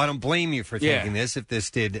 So I don't blame you for thinking this if this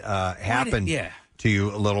did happen yeah. to you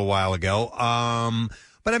a little while ago.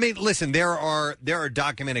 But I mean, listen, there are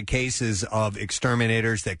documented cases of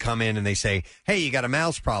exterminators that come in and they say, hey, you got a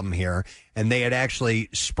mouse problem here. And they had actually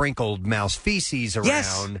sprinkled mouse feces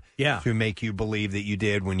around to make you believe that you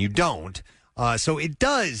did when you don't. So it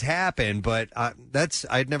does happen, but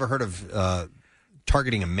I'd never heard of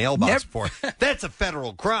targeting a mailbox before. That's a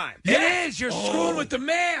federal crime. It is. You're screwing with the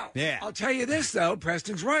mail. Yeah. I'll tell you this, though.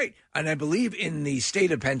 Preston's right. And I believe in the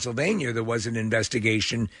state of Pennsylvania, there was an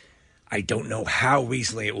investigation. I don't know how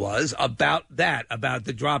recently it was about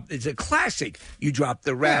the drop. It's a classic. You drop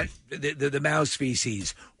the rat, the mouse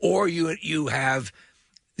feces, or you have,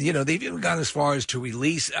 you know, they've even gone as far as to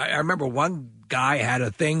release. I remember one guy had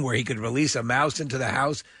a thing where he could release a mouse into the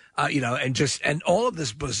house, and all of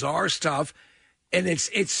this bizarre stuff. And it's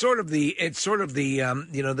sort of the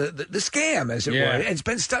scam, as it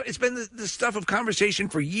were. It's been the stuff of conversation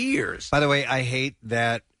for years. By the way, I hate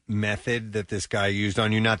that method that this guy used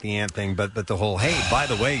on you, not the ant thing, but the whole, hey, by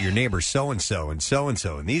the way, your neighbor's so-and-so and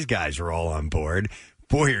so-and-so, and these guys are all on board.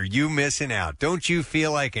 Boy, are you missing out. Don't you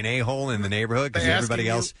feel like an a-hole in the neighborhood because everybody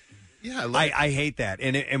else... Yeah, I hate that.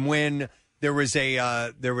 And when there was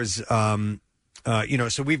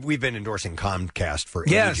so we've been endorsing Comcast for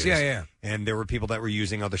Yes, ages. yeah. And there were people that were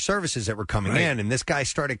using other services that were coming Right. in, and this guy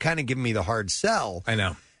started kind of giving me the hard sell. I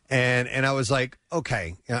know. And I was like,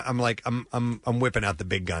 okay. I'm like, I'm whipping out the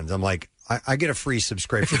big guns. I'm like, I get a free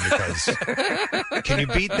subscription because can you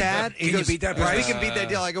beat that? He Can you goes, beat that "Well, we price?" can beat that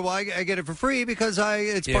deal. I go, well, I get it for free because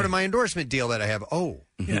it's part of my endorsement deal that I have. Oh,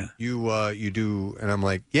 yeah. You do, and I'm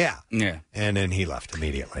like, yeah. And then he left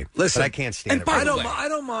immediately. Listen, but I can't stand it. I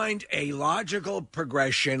don't mind a logical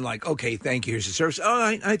progression. Like, okay, thank you. Here's the service.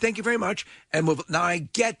 Oh, I thank you very much. And move. Now I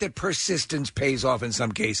get that persistence pays off in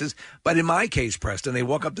some cases, but in my case, Preston, they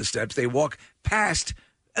walk up the steps. They walk past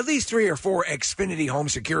at least 3 or 4 Xfinity home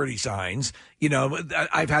security signs.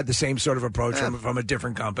 I've had the same sort of approach from a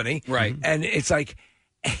different company. Right. And it's like,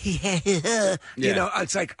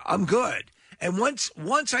 it's like, I'm good. And once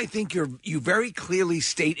I think you very clearly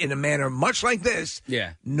state in a manner much like this,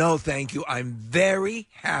 no, thank you. I'm very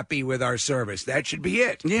happy with our service. That should be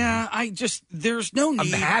it. Yeah, there's no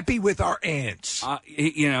need. I'm happy with our ants.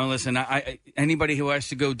 Listen, I anybody who has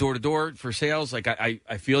to go door to door for sales, like I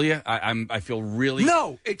feel you. I feel really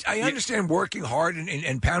I understand working hard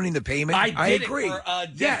and pounding the payment. I did agree. It for a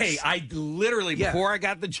day. Yes. I literally before I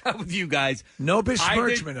got the job with you guys, no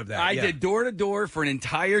besmirchment of that. I did door to door for an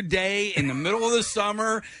entire day in the middle of the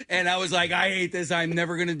summer, and I was like, I hate this. I'm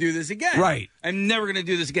never going to do this again. Right. I'm never going to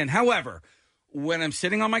do this again. However, when I'm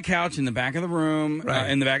sitting on my couch in the back of the room,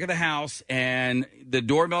 in the back of the house, and the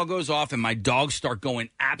doorbell goes off and my dogs start going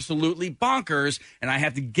absolutely bonkers, and I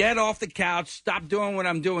have to get off the couch, stop doing what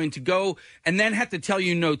I'm doing to go, and then have to tell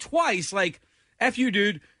you no twice, like, F you,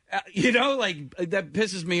 dude. That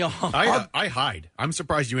pisses me off. I hide. I'm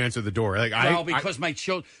surprised you answer the door. Because my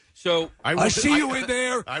children. So I see you in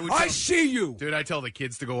there. I see you, dude. I tell the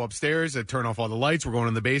kids to go upstairs and turn off all the lights. We're going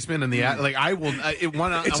in the basement, and I will.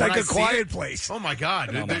 It's like a quiet place. Oh my god,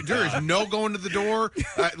 there is no going to the door.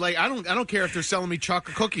 I don't care if they're selling me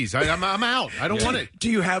chocolate cookies. I'm out. I don't want it.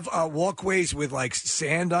 Do you have walkways with like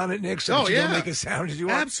sand on it, Nick? So that you don't make a sound as you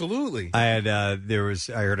walk? Absolutely. I had I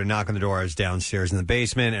heard a knock on the door. I was downstairs in the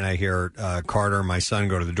basement, and I hear Carter, my son,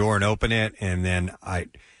 go to the door and open it, and then I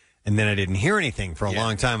didn't hear anything for a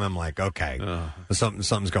long time. I'm like, okay,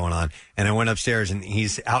 something's going on. And I went upstairs, and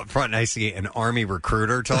he's out front, and I see an Army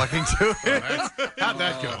recruiter talking to him. How'd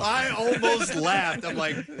that go? I almost laughed. I'm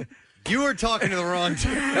like, you were talking to the wrong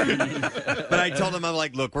dude. But I told him, I'm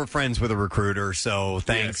like, look, we're friends with a recruiter, so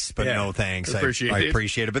thanks, but no thanks. I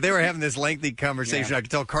appreciate it. But they were having this lengthy conversation. I could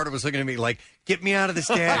tell Carter was looking at me like, get me out of this,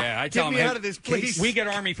 Dad. Yeah, I tell get him, me out of this, please. We get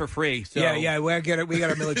Army for free. So. Yeah, we get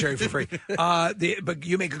our military for free. But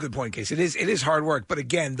you make a good point, Case. It is hard work. But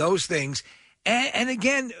again, those things. And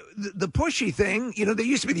again, the pushy thing, there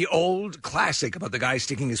used to be the old classic about the guy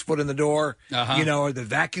sticking his foot in the door, or the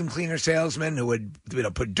vacuum cleaner salesman who would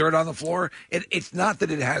put dirt on the floor. It's not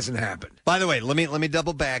that it hasn't happened. By the way, let me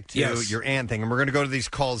double back to your aunt thing, and we're going to go to these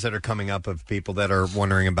calls that are coming up of people that are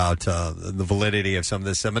wondering about the validity of some of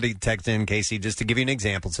this. Somebody texted in, Casey, just to give you an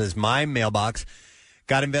example, says, my mailbox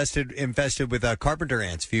got infested with carpenter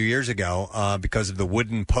ants a few years ago because of the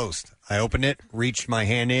wooden post. I opened it, reached my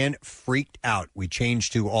hand in, freaked out. We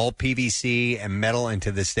changed to all PVC and metal, and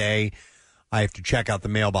to this day, I have to check out the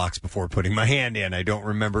mailbox before putting my hand in. I don't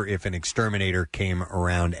remember if an exterminator came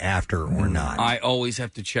around after or not. I always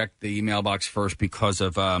have to check the mailbox first because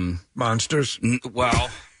of... monsters? Well...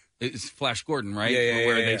 It's Flash Gordon, right?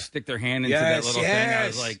 Where they stick their hand into that little thing. I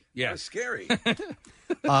was like, That's scary.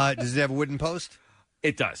 Does it have a wooden post?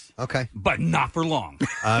 It does. Okay. But not for long.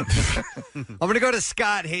 I'm going to go to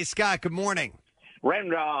Scott. Hey, Scott, good morning.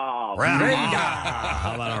 Remdal.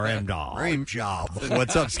 How about a Remdal?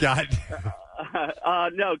 What's up, Scott?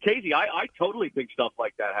 No, Casey, I totally think stuff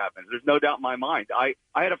like that happens. There's no doubt in my mind. I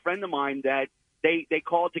had a friend of mine that they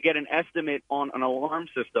called to get an estimate on an alarm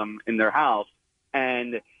system in their house,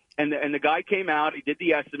 and the guy came out, he did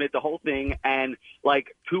the estimate, the whole thing, and like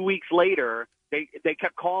 2 weeks later, they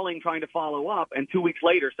kept calling, trying to follow up, and 2 weeks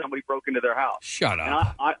later, somebody broke into their house. Shut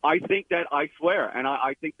up. And I think that, I swear, and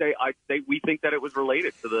I think we think that it was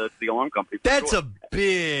related to the alarm company. That's a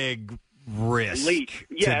big risk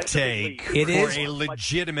to take It for is a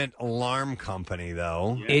legitimate alarm company,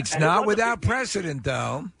 though. Yeah. It's not without precedent,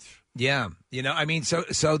 though. Yeah, I mean, so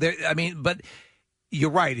there. I mean, but you're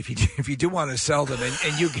right. If you do want to sell them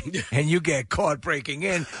and you get caught breaking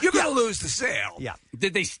in, you're going to lose the sale. Yeah.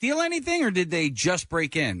 Did they steal anything, or did they just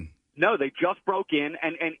break in? No, they just broke in,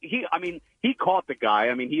 and he caught the guy.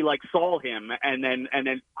 I mean, he like saw him and then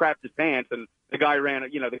crapped his pants, and the guy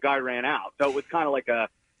ran out. So it was kind of like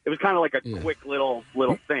it was kind of like a quick little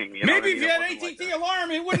thing. You know Maybe what I if mean? you had AT&T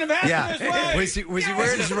alarm, it wouldn't have happened this way. Was he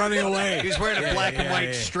wearing He's running away? He was wearing a black and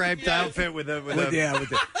white striped outfit with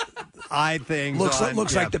the eye thing.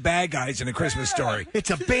 Looks like the bad guys in A Christmas Story. It's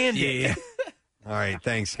a Band-Aid. Yeah. All right,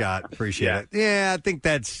 thanks, Scott. Appreciate it. Yeah, I think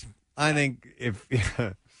if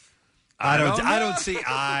I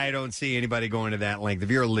don't see anybody going to that length. If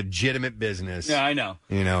you're a legitimate business, Yeah, I know.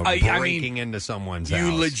 Breaking into someone's house.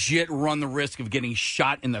 You legit run the risk of getting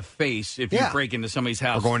shot in the face if you break into somebody's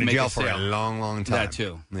house. Or going to make jail a for a sale. long, long time. That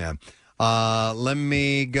too. Yeah. Let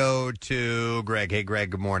me go to Greg. Hey, Greg,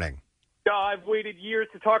 good morning. I've waited years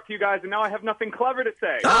to talk to you guys, and now I have nothing clever to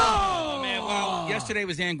say. Oh, man. Well, yesterday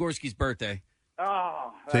was Ann Gorski's birthday.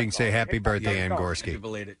 Oh, So you can say happy birthday, Ann Gorski. Happy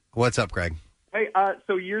belated. What's up, Greg? Hey,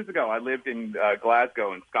 so years ago, I lived in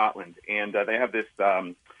Glasgow in Scotland, and they have this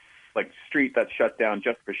street that's shut down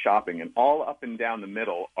just for shopping, and all up and down the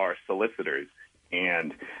middle are solicitors,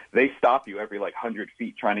 and they stop you every 100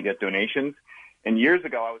 feet trying to get donations. And years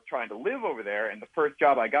ago, I was trying to live over there, and the first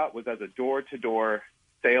job I got was as a door-to-door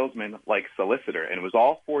salesman, solicitor, and it was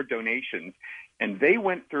all for donations. And they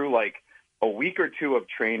went through a week or two of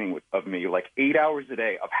training of me, 8 hours a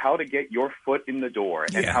day, of how to get your foot in the door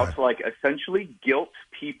and how to essentially guilt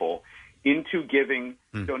people into giving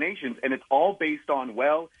donations. And it's all based on,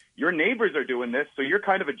 your neighbors are doing this, so you're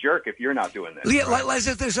kind of a jerk if you're not doing this. Yeah, as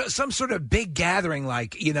if there's some sort of big gathering,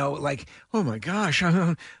 oh my gosh, I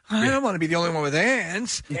don't want to be the only one with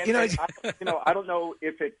ants. I don't know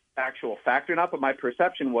if it's actual fact or not, but my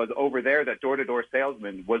perception was over there that door-to-door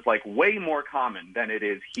salesman was way more common than it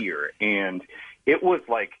is here, and it was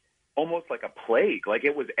almost like a plague.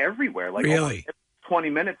 It was everywhere. Really? Every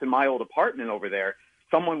 20 minutes in my old apartment over there,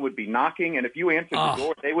 someone would be knocking, and if you answered the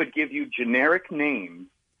door, they would give you generic names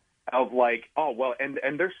of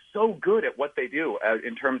and they're so good at what they do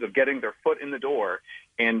in terms of getting their foot in the door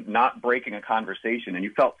and not breaking a conversation, and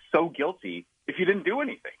you felt so guilty if you didn't do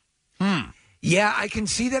anything. Yeah, I can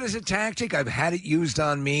see that as a tactic. I've had it used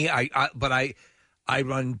on me. But I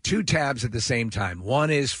run two tabs at the same time.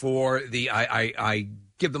 One is for I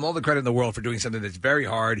give them all the credit in the world for doing something that's very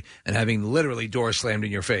hard and having literally doors slammed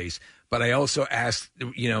in your face. But I also ask,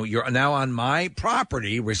 you're now on my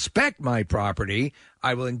property, respect my property.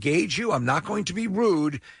 I will engage you. I'm not going to be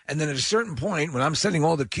rude. And then at a certain point, when I'm sending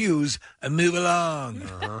all the cues, I move along.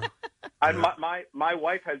 My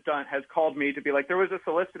wife has called me to be there was a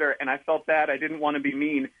solicitor, and I felt bad. I didn't want to be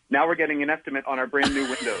mean. Now we're getting an estimate on our brand new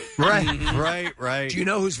windows. Right. Do you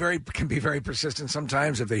know who's can be very persistent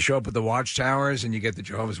sometimes if they show up at the watchtowers and you get the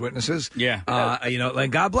Jehovah's Witnesses? Yeah.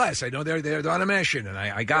 God bless. I know they're on a mission, and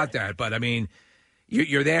I got that. But I mean,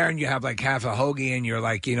 you're there and you have half a hoagie, and you're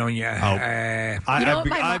I've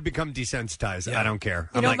become desensitized. I don't care.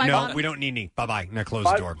 I'm no, we don't need any. Bye-bye. Now close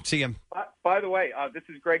the door. See him. By the way, this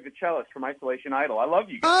is Greg the cellist from Isolation Idol. I love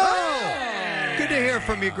you guys. Oh! Good to hear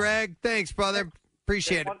from you, Greg. Thanks, brother.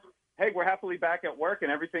 Appreciate it. Hey, we're happily back at work,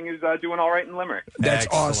 and everything is doing all right in Limerick. That's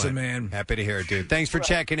Excellent. awesome, man. Happy to hear it, dude. Thanks for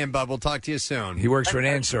checking in, bud. We'll talk to you soon. He works for an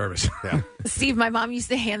ant service. Yeah. Steve, my mom used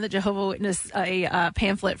to hand the Jehovah's Witness a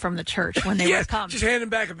pamphlet from the church when they would come. Just hand him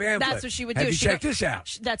back a pamphlet. That's what she would do. Have you check this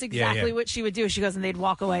out? That's exactly what she would do. She goes, and they'd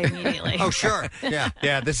walk away immediately. Oh, sure.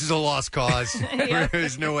 Yeah, this is a lost cause.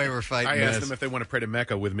 There's no way we're fighting I asked this. them if they want to pray to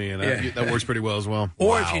Mecca with me, and that works pretty well as well.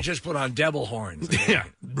 Or if you just put on devil horns. Yeah.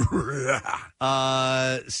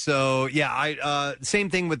 Same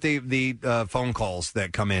thing with the phone calls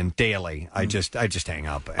that come in daily. I just hang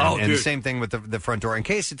up. And the same thing with the front door. In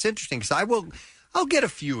case it's interesting, because I'll get a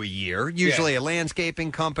few a year. Usually a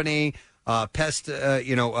landscaping company, pest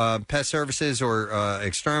services or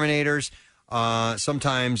exterminators.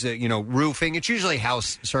 Sometimes roofing. It's usually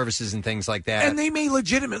house services and things like that. And they may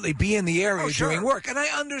legitimately be in the area doing work. And I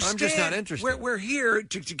understand. I'm just not interested. We're here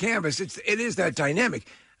to canvass. It is that dynamic.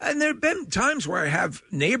 And there have been times where I have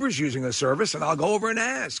neighbors using a service, and I'll go over and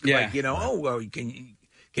ask, can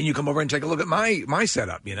you come over and take a look at my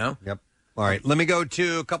setup? Yep. All right. Let me go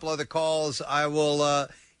to a couple other calls. I will. Let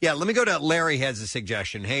me go to Larry. Has a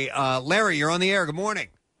suggestion. Hey, Larry, you're on the air. Good morning.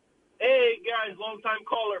 Hey guys, long time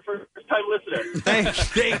caller, first time listener.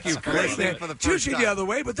 Thank you for listening for the first time. It's usually the other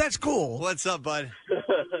way, but that's cool. What's up, bud?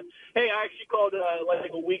 Hey, I actually called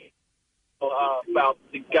a week about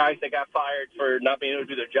the guys that got fired for not being able to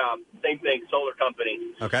do their job. Same thing, solar company.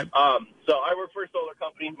 Okay. So I work for a solar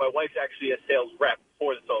company. My wife's actually a sales rep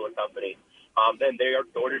for the solar company. And they are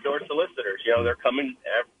door-to-door solicitors. They're coming,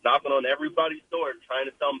 knocking on everybody's door trying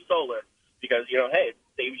to sell them solar because, hey, it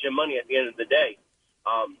saves you money at the end of the day.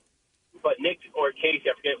 But Nick or Casey,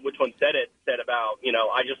 I forget which one said about,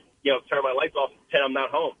 I just, turn my lights off and pretend I'm not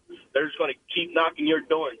home. They're just going to keep knocking your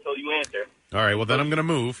door until you answer. All right, well, then I'm going to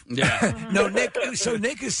move. Yeah. No, Nick. So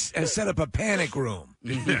Nick has set up a panic room.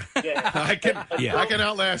 I can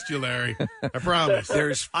outlast you, Larry. I promise.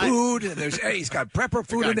 There's food, and he's got prepper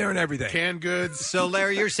food in there and everything. Canned goods. So,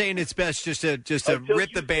 Larry, you're saying it's best just to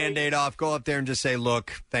rip the Band-Aid off, go up there and just say,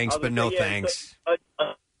 look, thanks, but no thanks.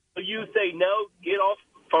 You say, no, get off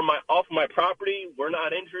my property. We're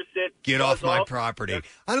not interested. Get off my property.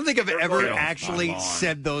 I don't think I've ever Get off actually my lawn.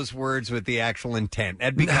 said those words with the actual intent.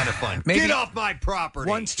 That'd be kind of fun. Maybe Get off my property.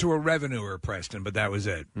 Once to a revenuer, Preston, but that was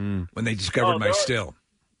it. When they discovered my still.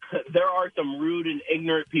 There are some rude and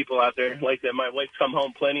ignorant people out there like that. My wife's come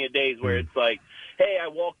home plenty of days where it's like, hey, I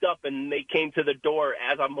walked up and they came to the door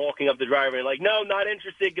as I'm walking up the driveway. Like, no, not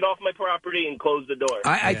interested. Get off my property and close the door.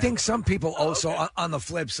 I think some people also, on the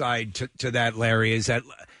flip side to that, Larry, is that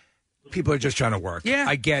people are just trying to work. Yeah.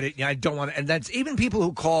 I get it. I don't want to. And that's even people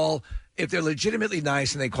who call, if they're legitimately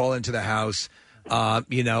nice and they call into the house,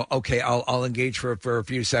 okay, I'll engage for a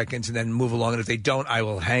few seconds and then move along. And if they don't, I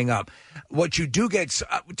will hang up. What you do get,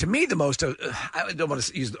 to me, the most, I don't want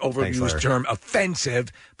to use the overused term, offensive,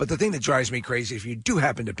 but the thing that drives me crazy, if you do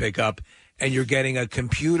happen to pick up and you're getting a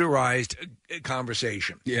computerized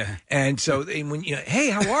conversation. Yeah. And so when hey,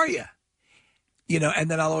 how are you?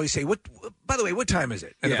 And then I'll always say, by the way, what time is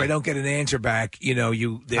it? And if I don't get an answer back, I don't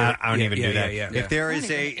even do that. Yeah. If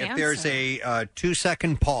there's a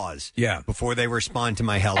 2-second pause before they respond to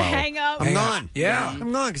my hello, hang up. I'm gone. Yeah.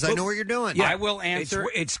 I'm gone because I know what you're doing. Yeah, I will answer.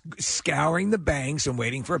 It's scouring the banks and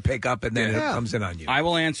waiting for a pickup, and then it comes in on you. I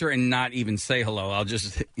will answer and not even say hello. I'll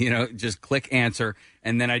just, just click answer,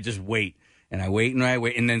 and then I just wait. And I wait and I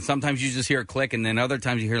wait. And then sometimes you just hear a click, and then other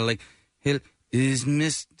times you hear like, hey, is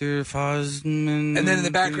Mr. Fosman? And then in the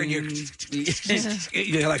background, you're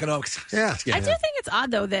like an oak. Yeah. I do think it's odd,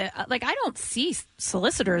 though, that I don't see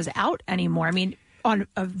solicitors out anymore. I mean, on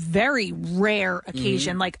a very rare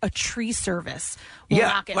occasion, like a tree service will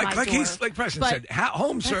knock at my door. Like Preston said,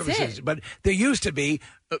 home services. it. But there used to be,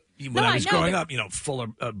 when I was growing up, full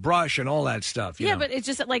of brush and all that stuff. Yeah, but it's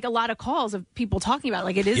just like a lot of calls of people talking about it.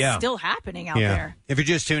 Like, it is still happening out there. If you're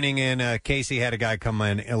just tuning in, Casey had a guy come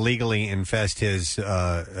in illegally infest his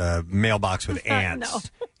mailbox with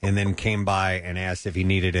ants. And then came by and asked if he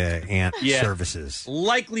needed ant services.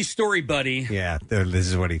 Likely story, buddy. Yeah, this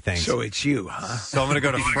is what he thinks. So it's you, huh? So I'm going to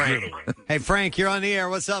go to Frank. Hey, Frank, you're on the air.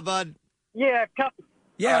 What's up, bud? Yeah, cup.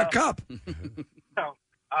 Yeah, a cup.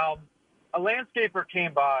 A landscaper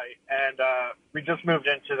came by, and we just moved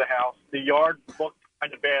into the house. The yard looked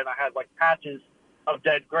kind of bad. I had, patches of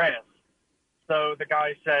dead grass. So the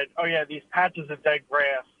guy said, oh, yeah, these patches of dead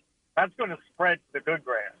grass, that's going to spread to the good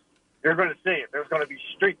grass. You're going to see it. There's going to be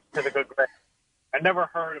streaks to the good grass. I never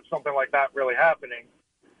heard of something like that really happening.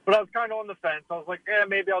 But I was kind of on the fence. I was like, yeah,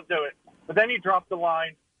 maybe I'll do it. But then he dropped the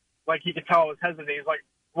line, like he could tell I was hesitant. He's like,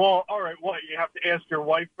 well, all right, what? You have to ask your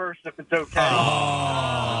wife first if it's okay.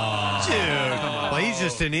 Oh, dude. Well, he's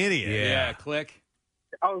just an idiot. Yeah, click.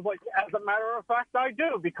 I was like, as a matter of fact, I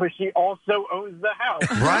do, because she also owns the house.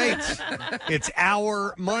 Right. It's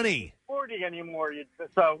our money. 40 anymore,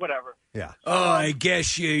 so whatever. Yeah. Oh, I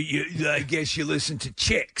guess you listen to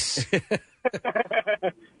chicks.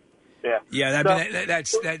 Yeah. Yeah,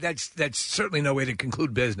 that's certainly no way to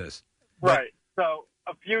conclude business. Right. So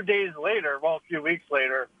a few weeks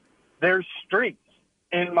later, there's streaks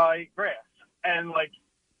in my grass, and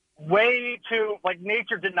way too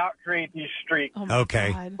nature did not create these streaks. Oh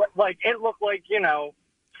okay. God. But it looked like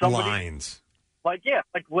somebody lines.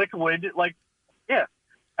 Liquid.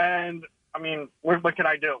 And I mean, what can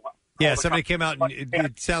I do? Yeah, somebody came out and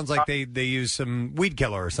it sounds like they use some weed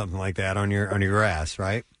killer or something like that on your grass,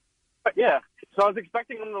 right? But yeah. So I was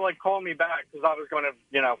expecting him to call me back because I was going to,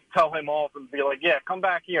 tell him off and be like, yeah, come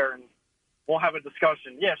back here and we'll have a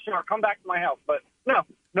discussion. Yeah, sure, come back to my house. But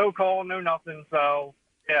no call, no nothing. So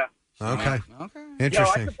yeah. Okay.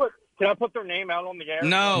 Interesting. Can I put their name out on the air?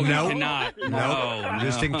 No, you cannot. No.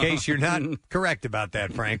 Just in case you're not correct about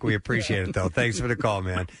that, Frank. We appreciate it, though. Thanks for the call,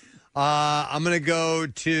 man. I'm going to go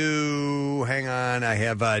to, hang on, I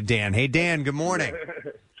have Dan. Hey, Dan, good morning.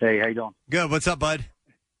 Hey, how you doing? Good. What's up, bud?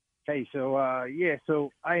 Hey, so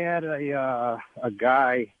I had a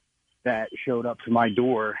guy that showed up to my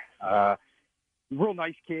door, real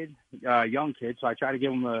nice kid, young kid, so I try to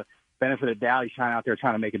give him the benefit of the doubt. He's out there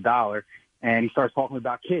trying to make a dollar. And he starts talking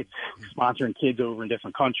about kids, sponsoring kids over in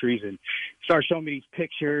different countries, and starts showing me these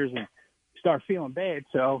pictures and start feeling bad.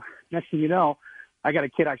 So next thing you know, I got a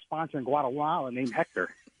kid I sponsor in Guatemala named Hector.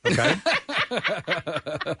 Okay.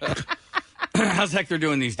 How's Hector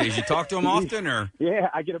doing these days? You talk to him often, or? Yeah,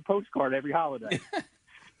 I get a postcard every holiday.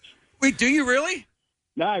 Wait, do you really?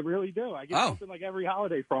 No, I really do. I get something every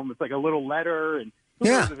holiday from him. It's like a little letter, and who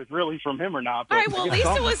knows if it's really from him or not. But All right, well, at least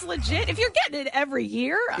it was legit. If you're getting it every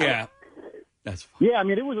year. That's fine. Yeah, I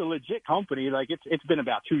mean, it was a legit company. Like, it's been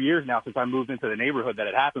about 2 years now since I moved into the neighborhood that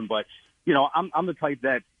it happened. But, you know, I'm the type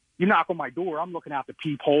that you knock on my door, I'm looking out the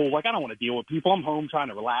peephole. Like, I don't want to deal with people. I'm home trying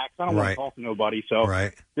to relax. I don't want to talk to nobody. So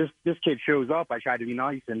this kid shows up. I try to be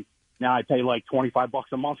nice, and now I pay like $25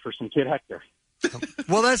 a month for some kid Hector.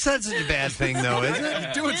 Well, that's not such a bad thing, though, is it?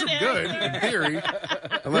 You're doing some good, in theory.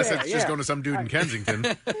 Unless it's just going to some dude in Kensington.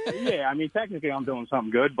 Yeah, I mean, technically I'm doing something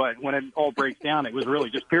good, but when it all breaks down, it was really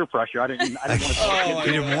just peer pressure. I didn't want to.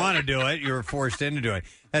 You didn't want to do it. You were forced into doing it.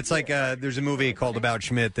 That's like there's a movie called About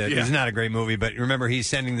Schmidt that is not a great movie, but remember he's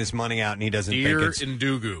sending this money out and he doesn't Dear think it's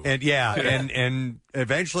Ndugu. And and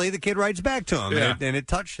eventually the kid writes back to him, and it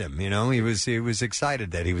touched him. You know, he was excited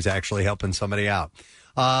that he was actually helping somebody out.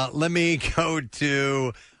 Let me go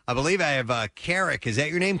to, I believe I have Carrick. Is that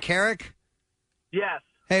your name, Carrick? Yes.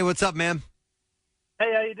 Hey, what's up, man?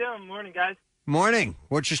 Hey, how you doing? Morning, guys. Morning.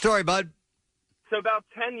 What's your story, bud? So about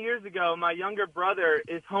 10 years ago, my younger brother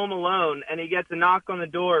is home alone, and he gets a knock on the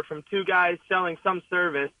door from two guys selling some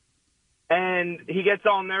service, and he gets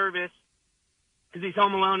all nervous because he's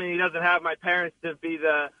home alone and he doesn't have my parents to be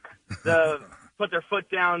the put their foot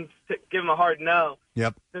down to give him a hard no.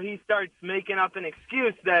 Yep. So he starts making up an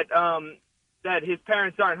excuse that that his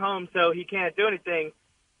parents aren't home, so he can't do anything.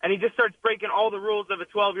 And he just starts breaking all the rules of a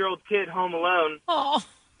 12-year-old kid home alone,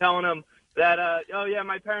 telling them that, oh, yeah,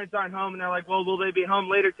 my parents aren't home. And they're like, well, will they be home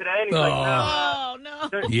later today? And he's like,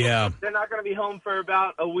 no. They're not going to be home for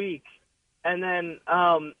about a week. And then...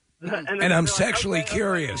 and I'm sexually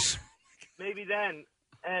curious. Maybe then.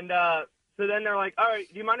 And so then they're like, all right,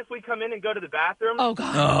 do you mind if we come in and go to the bathroom? Oh,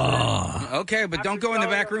 God. Okay, but don't go in the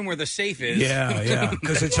back room where the safe is. Yeah,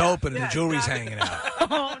 because it's open and the jewelry's hanging out.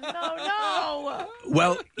 Oh, no.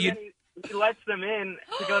 Well, he lets them in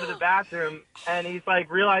to go to the bathroom, and he's like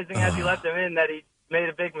realizing as he let them in that he made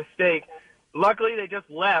a big mistake. Luckily, they just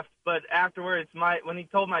left, but afterwards, when he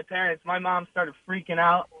told my parents, my mom started freaking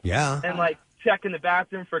out. Yeah. And like checking the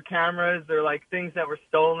bathroom for cameras or like things that were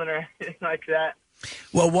stolen or anything like that.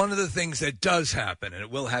 Well, one of the things that does happen, and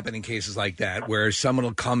it will happen in cases like that, where someone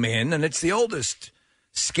will come in, and it's the oldest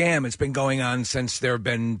scam. It's been going on since there have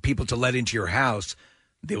been people to let into your house.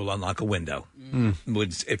 They will unlock a window.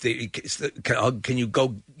 If they can you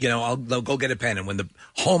go? You know, they'll go get a pen, and when the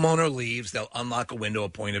homeowner leaves, they'll unlock a window, a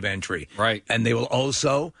point of entry. Right, and they will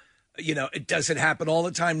also. You know, does it happen all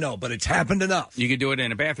the time? No, but it's happened enough. You could do it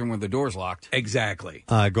in a bathroom where the door's locked. Exactly.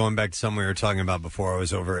 Going back to something we were talking about before, I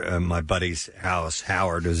was over at my buddy's house.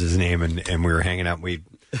 Howard was his name, and we were hanging out. We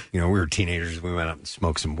were teenagers. We went out and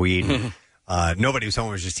smoked some weed. Nobody was home.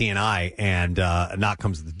 It was just he and I. And a knock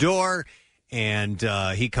comes at the door, and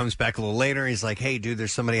he comes back a little later. And he's like, "Hey, dude,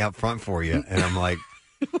 there's somebody out front for you." And I'm like,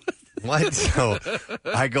 "What?" So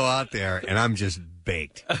I go out there, and I'm just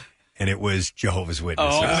baked. And it was Jehovah's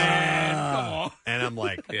Witnesses. Oh, man. Come on. And I'm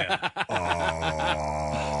like,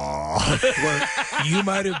 You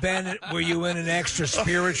might have been, were you in an extra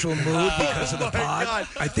spiritual mood because of the pot? God.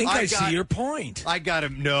 I think I see your point. I got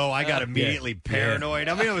immediately paranoid.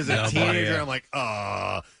 I mean, I was a teenager. I'm like,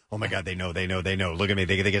 oh my God, they know. Look at me.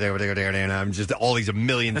 They get there. And I'm just, all these a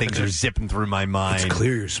million things are zipping through my mind. It's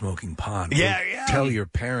clear you're smoking pot. Yeah. Tell your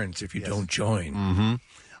parents if you don't join. Mm-hmm.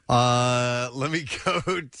 Let me go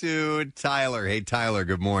to Tyler. Hey, Tyler,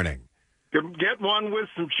 good morning. Get one with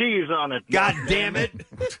some cheese on it. God damn it.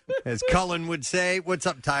 As Cullen would say. What's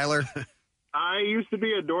up, Tyler? I used to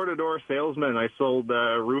be a door-to-door salesman. I sold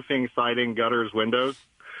roofing, siding, gutters, windows.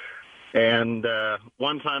 And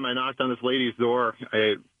one time I knocked on this lady's door.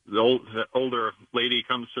 The older lady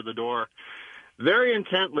comes to the door, very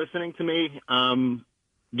intent listening to me.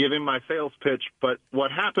 Giving my sales pitch, but what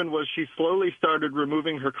happened was she slowly started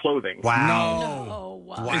removing her clothing. Wow. No.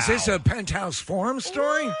 Wow. Is this a Penthouse Forum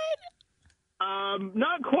story?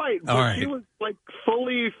 Not quite, but All right. she was like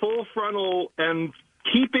full frontal and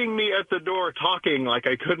keeping me at the door talking like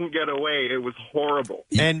I couldn't get away. It was horrible.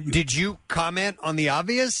 And did you comment on the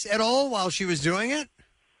obvious at all while she was doing it?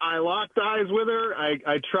 I locked eyes with her.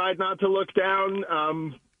 I tried not to look down.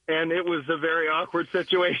 And it was a very awkward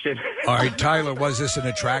situation. All right, Tyler, was this an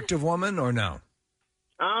attractive woman or no?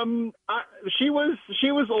 She was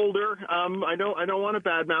older. I don't want to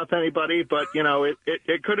badmouth anybody, but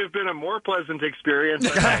it could have been a more pleasant experience.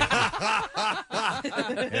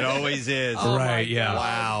 It always is. Right? Yeah.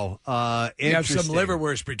 Wow. You have some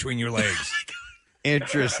liverwurst between your legs.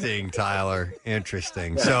 Interesting, Tyler.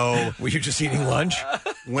 Interesting. So, were you just eating lunch?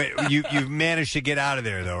 You managed to get out of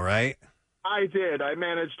there, though, right? I did. I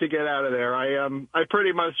managed to get out of there. I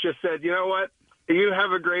pretty much just said, you know what? You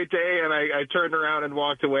have a great day. And I turned around and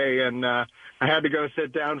walked away, and I had to go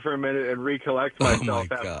sit down for a minute and recollect myself.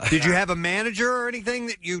 Did you have a manager or anything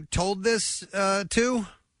that you told this to?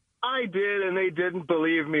 I did, and they didn't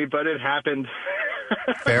believe me, but it happened.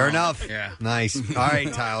 Fair enough. Yeah. Nice. All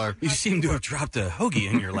right, Tyler. You seem to have dropped a hoagie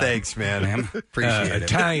in your lap. Thanks, man. Appreciate it.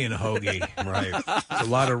 Italian hoagie. Right. There's a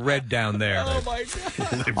lot of red down there. Oh, my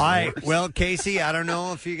God. All right. Well, Casey, I don't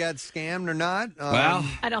know if you got scammed or not. Well,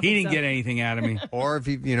 he didn't get anything out of me. Or if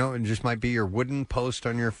it just might be your wooden post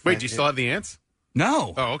on your... Wait, do you still have the ants?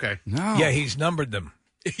 No. Oh, okay. No. Yeah, he's numbered them.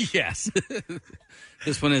 Yes.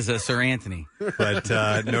 This one is Sir Anthony. But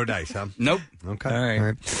no dice, huh? Nope. Okay. All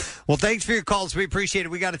right. Well, thanks for your calls. We appreciate it.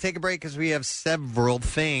 We got to take a break because we have several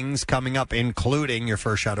things coming up, including your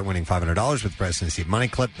first shot at winning $500 with Preston and Steve Money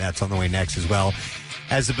Clip. That's on the way next, as well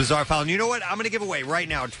as the Bizarre File. And you know what? I'm going to give away right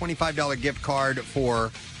now a $25 gift card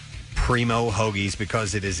for Primo Hoagies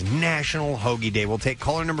because it is National Hoagie Day. We'll take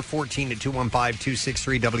caller number 14 at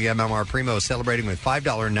 215-263-WMMR. Primo is celebrating with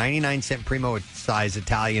 $5.99 Primo size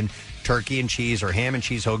Italian turkey and cheese or ham and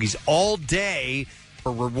cheese hoagies all day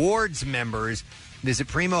for rewards members. Visit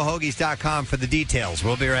PrimoHoagies.com for the details.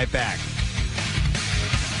 We'll be right back.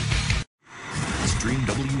 Stream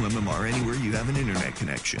WMMR anywhere you have an internet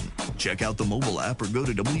connection. Check out the mobile app or go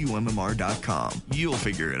to WMMR.com. You'll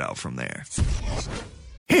figure it out from there.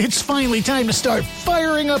 It's finally time to start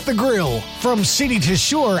firing up the grill. From city to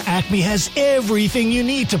shore, Acme has everything you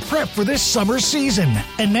need to prep for this summer season.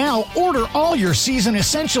 And now, order all your season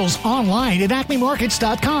essentials online at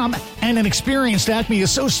acmemarkets.com, and an experienced Acme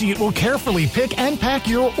associate will carefully pick and pack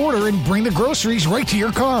your order and bring the groceries right to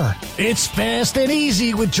your car. It's fast and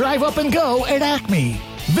easy with Drive Up and Go at Acme.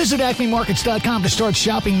 Visit acmemarkets.com to start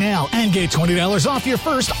shopping now and get $20 off your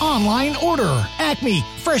first online order. Acme,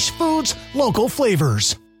 fresh foods, local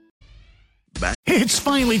flavors. It's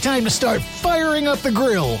finally time to start firing up the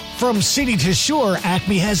grill. From city to shore,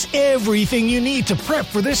 Acme has everything you need to prep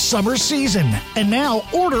for this summer season. And now,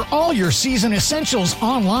 order all your season essentials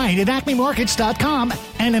online at acmemarkets.com,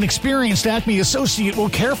 and an experienced Acme associate will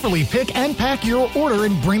carefully pick and pack your order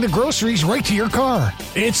and bring the groceries right to your car.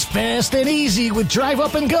 It's fast and easy with Drive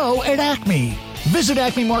Up and Go at Acme. Visit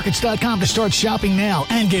acmemarkets.com to start shopping now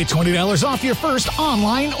and get $20 off your first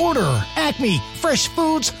online order. Acme, fresh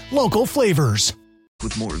foods, local flavors.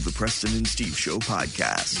 With more of the Preston and Steve Show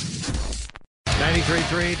podcast.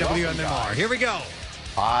 93.3 WMMR. Here we go.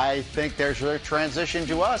 I think there's a transition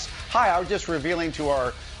to us. Hi, I was just revealing to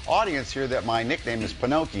our audience here that my nickname is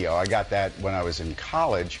Pinocchio. I got that when I was in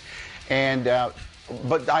college. And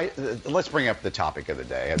let's bring up the topic of the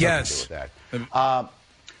day. It has nothing to do with that.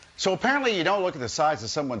 So apparently you don't look at the size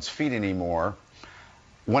of someone's feet anymore.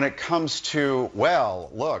 When it comes to,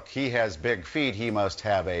 well, look, he has big feet, he must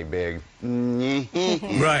have a big...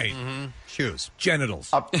 Right. Shoes.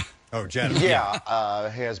 Genitals. Genitals.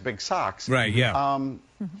 Yeah, he has big socks. Right, yeah.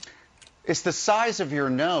 It's the size of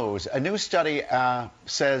your nose. A new study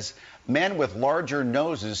says men with larger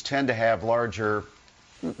noses tend to have larger,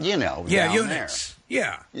 down units.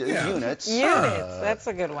 There. Units. That's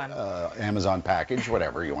a good one. Amazon package,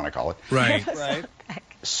 whatever you want to call it. Right. Right.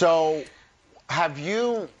 So, have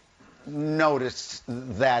you noticed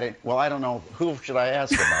that well, I don't know. Who should I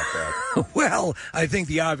ask about that? Well, I think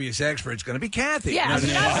the obvious expert's going to be Kathy. Yeah, I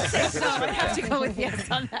would say so. I'd have to go with yes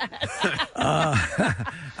on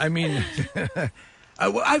that. I mean,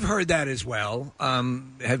 I've heard that as well.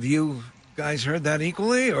 Have you guys heard that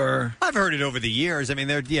equally, or? I've heard it over the years. I mean,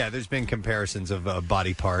 there's been comparisons of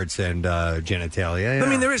body parts and genitalia. Yeah. I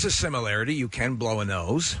mean, there is a similarity. You can blow a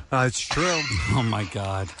nose. It's true. Oh, my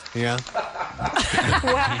God. Yeah.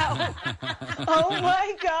 Wow. Oh,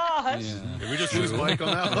 my gosh. Yeah. Did we just lose Mike on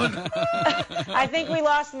that one? I think we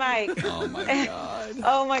lost Mike. Oh, my God.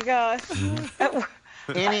 Oh, my gosh.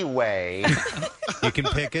 Anyway, you can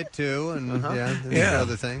pick it too, and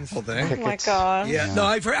other things. Oh my God! Yeah, no,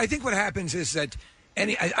 I've heard. I think what happens is that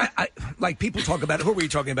I like people talk about. Who were you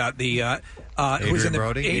talking about? The who's in the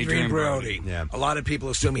Brody? Adrian Brody. Yeah. A lot of people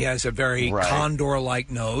assume he has a very condor-like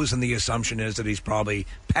nose, and the assumption is that he's probably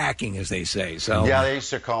packing, as they say. So yeah, they used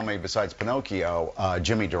to call me, besides Pinocchio,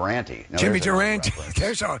 Jimmy Durante. Now, Jimmy Durante.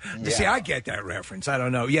 See, I get that reference. I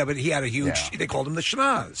don't know. Yeah, but he had a huge. They called him the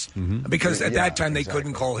schnoz because at that time they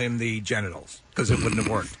couldn't call him the genitals because it wouldn't have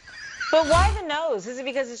worked. But why the nose? Is it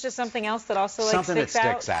because it's just something else that also sticks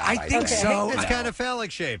out? I think so. It's kind of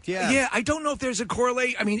phallic shaped. Yeah. Yeah, I don't know if there's a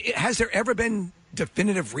correlate. I mean, has there ever been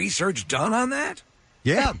definitive research done on that?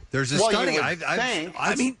 Yeah, there's a study.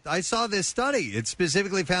 I saw this study. It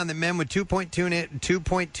specifically found that men with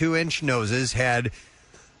 2.2 inch noses had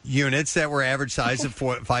units that were average size of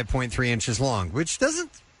 5.3 inches long, which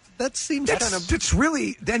doesn't that seems kind of. It's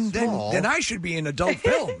really then I should be in adult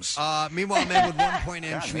films. Meanwhile, men with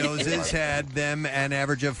 1.inch noses had them an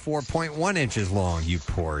average of 4.1 inches long. You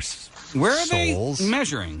poor Where are souls. they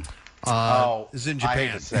measuring? This is in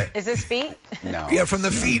Japan. Is this feet? No. Yeah, from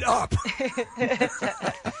the feet up.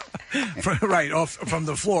 Right, off from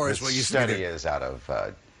the floor is what you said. Study is out of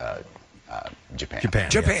Japan.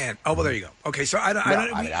 Japan. Oh, well, there you go. Okay, so I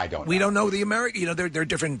don't. We don't know the American. You know, there are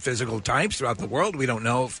different physical types throughout the world. We don't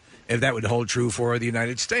know if that would hold true for the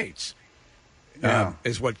United States.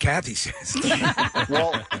 Is what Kathy says.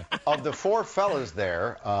 Well, of the four fellas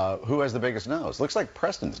there, who has the biggest nose? Looks like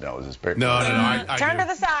Preston's nose is bigger. No. I Turn do. to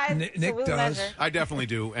the side. Nick we'll does. measure. I definitely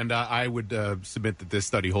do, and I would submit that this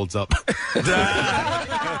study holds up.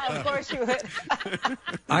 Of course you would.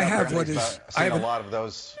 I have what is. I've seen a lot of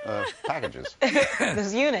those packages.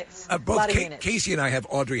 Those units. Both a lot of units. Casey and I have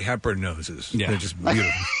Audrey Hepburn noses. Yeah. They're just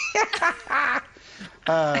beautiful.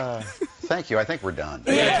 Thank you. I think we're done.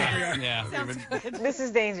 Yeah. Sounds good. This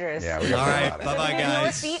is dangerous. Yeah, we All got right. a lot of Bye-bye, Your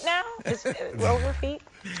guys. feet now? Just over feet?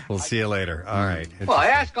 We'll see you later. All right. Well,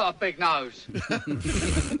 that's got a big nose.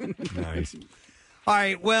 Nice. All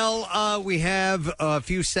right. Well, we have a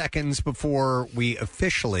few seconds before we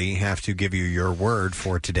officially have to give you your word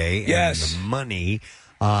for today. Yes. And the money.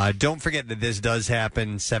 Don't forget that this does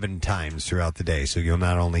happen 7 times throughout the day. So you'll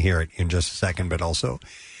not only hear it in just a second, but also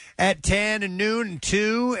at 10 and noon and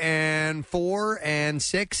 2 and 4 and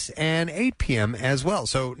 6 and 8 p.m. as well.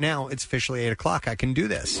 So now it's officially 8 o'clock. I can do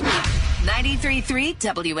this. 93.3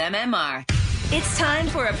 WMMR. It's time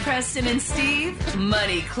for a Preston and Steve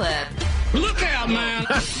Money Clip. Look out, man.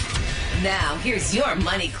 Now, here's your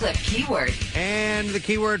Money Clip keyword. And the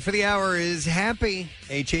keyword for the hour is happy,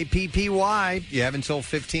 Happy. You have until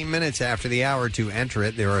 15 minutes after the hour to enter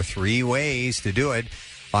it. There are 3 ways to do it.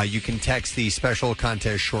 You can text the special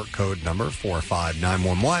contest short code number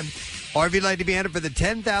 45911. Or if you'd like to be entered for the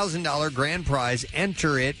 $10,000 grand prize,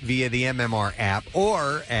 enter it via the MMR app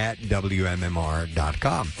or at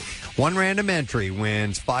WMMR.com. One random entry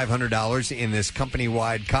wins $500 in this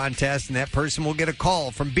company-wide contest, and that person will get a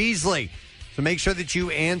call from Beasley. So make sure that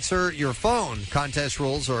you answer your phone. Contest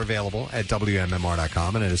rules are available at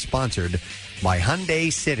WMMR.com, and it is sponsored by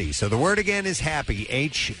Hyundai City. So the word again is happy,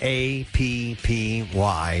 Happy.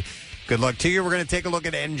 Good luck to you. We're going to take a look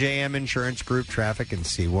at NJM Insurance Group traffic and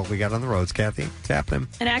see what we got on the roads. Kathy, what's happening?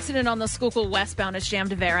 An accident on the Schuylkill westbound at Jam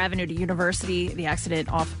Devere Avenue to University. The accident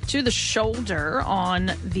off to the shoulder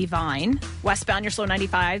on the Vine. Westbound, you're slow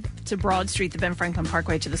 95 to Broad Street, the Ben Franklin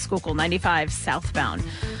Parkway to the Schuylkill. 95 southbound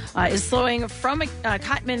is slowing from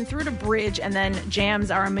Cotman through to Bridge and then jams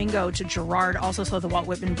Aramingo to Girard. Also slow the Walt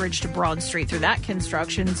Whitman Bridge to Broad Street through that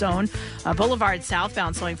construction zone. Boulevard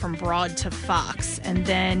southbound slowing from Broad to Fox. And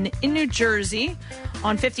then in New Jersey,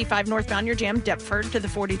 on 55 northbound, you're jammed Deptford to the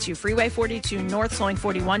 42 freeway, 42 north, slowing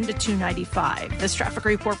 41 to 295. This traffic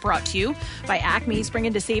report brought to you by Acme. Spring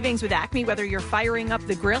into savings with Acme. Whether you're firing up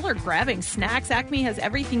the grill or grabbing snacks, Acme has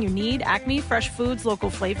everything you need. Acme, fresh foods, local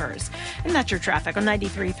flavors. And that's your traffic on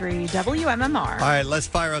 93.3 WMMR. All right, let's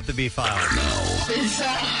fire up the B-File.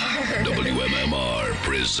 WMMR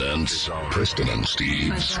presents Preston and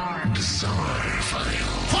Steve's Bizarre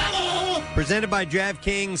File. Presented by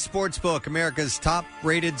DraftKings Sportsbook, America's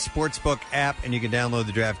top-rated sportsbook app, and you can download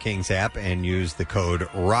the DraftKings app and use the code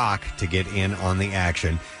ROCK to get in on the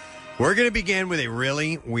action. We're going to begin with a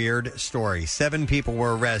really weird story. 7 people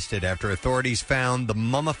were arrested after authorities found the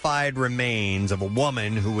mummified remains of a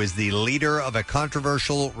woman who was the leader of a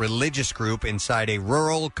controversial religious group inside a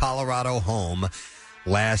rural Colorado home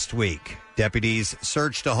last week. Deputies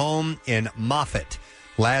searched a home in Moffett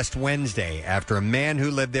last Wednesday after a man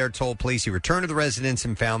who lived there told police he returned to the residence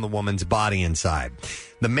and found the woman's body inside.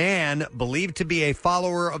 The man, believed to be a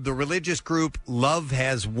follower of the religious group Love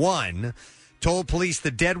Has Won, told police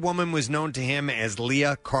the dead woman was known to him as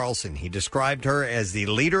Leah Carlson. He described her as the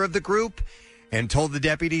leader of the group and told the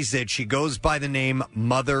deputies that she goes by the name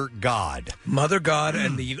Mother God. Mother God,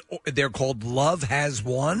 and they're called Love Has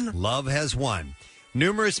Won? Love Has Won.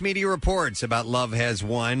 Numerous media reports about Love Has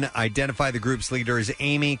Won identify the group's leader as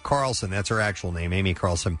Amy Carlson. That's her actual name, Amy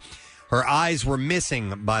Carlson. Her eyes were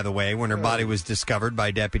missing, by the way, when her body was discovered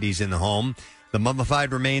by deputies in the home. The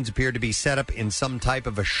mummified remains appeared to be set up in some type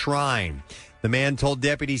of a shrine. The man told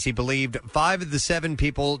deputies he believed 5 of the 7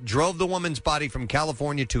 people drove the woman's body from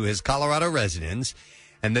California to his Colorado residence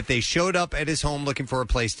and that they showed up at his home looking for a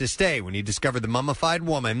place to stay. When he discovered the mummified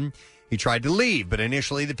woman, he tried to leave, but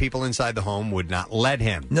initially the people inside the home would not let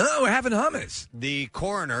him. No, we're having hummus. The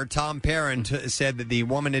coroner, Tom Parent, said that the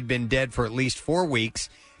woman had been dead for at least 4 weeks,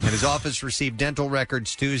 and his office received dental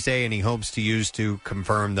records Tuesday, and he hopes to use to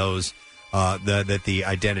confirm those that the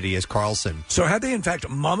identity is Carlson. So had they in fact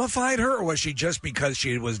mummified her, or was she just because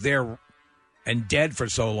she was there and dead for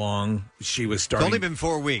so long, she was starting... It's only been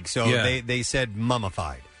 4 weeks, so they said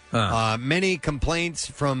mummified. Many complaints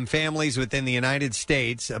from families within the United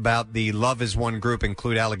States about the Love is One group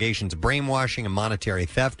include allegations of brainwashing and monetary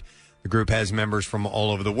theft. The group has members from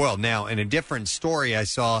all over the world. Now, in a different story, I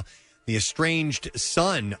saw the estranged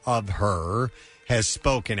son of her has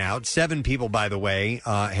spoken out. 7 people, by the way,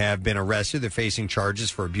 have been arrested. They're facing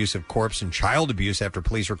charges for abuse of corpse and child abuse after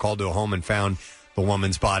police were called to a home and found the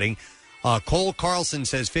woman's body. Cole Carlson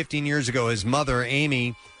says 15 years ago, his mother,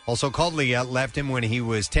 Amy, also called Leah, left him when he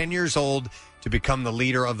was 10 years old to become the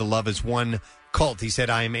leader of the Love is One cult. He said,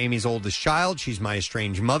 I am Amy's oldest child. She's my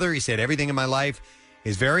estranged mother. He said, everything in my life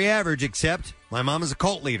is very average, except my mom is a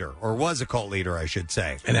cult leader, or was a cult leader, I should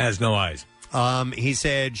say. And has no eyes. He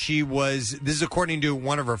said she was, this is according to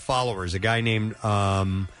one of her followers, a guy named,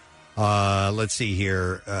 let's see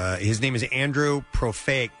here, his name is Andrew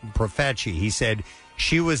Profaci. He said,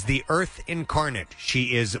 she was the earth incarnate.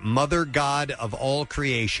 She is Mother God of all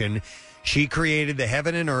creation. She created the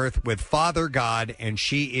heaven and earth with Father God, and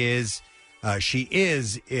she is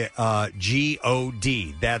G-O-D.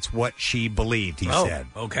 That's what she believed, he said.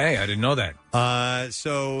 Okay, I didn't know that.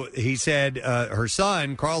 So he said her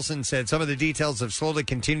son, Carlson, said some of the details have slowly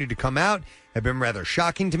continued to come out, have been rather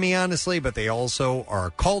shocking to me, honestly, but they also are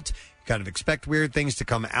a cult. Kind of expect weird things to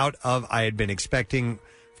come out of. I had been expecting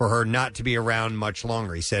for her not to be around much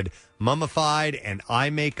longer. He said, mummified and eye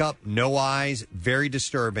makeup, no eyes, very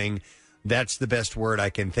disturbing. That's the best word I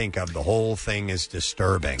can think of. The whole thing is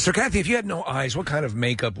disturbing. So, Kathy, if you had no eyes, what kind of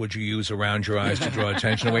makeup would you use around your eyes to draw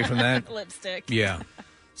attention away from that? Lipstick. Yeah.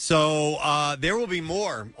 So there will be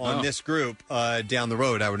more on this group down the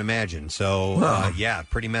road, I would imagine. So, yeah,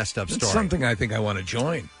 pretty messed up story. That's something I think I want to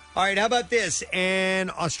join. All right, how about this? An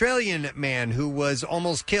Australian man who was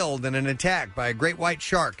almost killed in an attack by a great white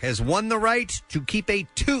shark has won the right to keep a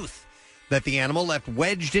tooth that the animal left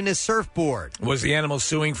wedged in his surfboard. Was the animal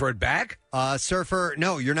suing for it back? Surfer,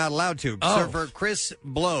 no, you're not allowed to. Oh. Surfer Chris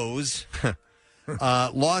Blows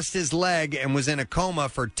lost his leg and was in a coma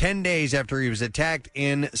for 10 days after he was attacked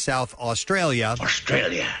in South Australia.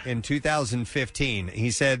 In 2015.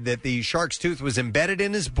 He said that the shark's tooth was embedded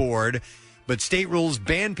in his board, but state rules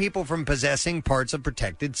ban people from possessing parts of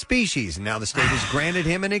protected species. Now the state has granted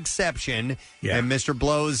him an exception, and Mr.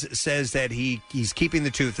 Blows says that he's keeping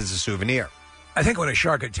the tooth as a souvenir. I think when a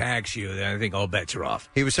shark attacks you, then I think all bets are off.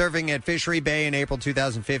 He was surfing at Fishery Bay in April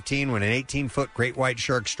 2015 when an 18-foot great white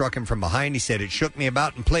shark struck him from behind. He said, it shook me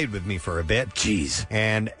about and played with me for a bit. Jeez.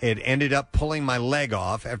 And it ended up pulling my leg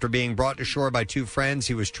off. After being brought to shore by 2 friends,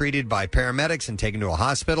 he was treated by paramedics and taken to a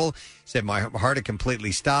hospital. He said, my heart had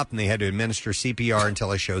completely stopped, and they had to administer CPR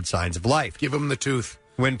until I showed signs of life. Give him the tooth.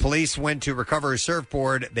 When police went to recover his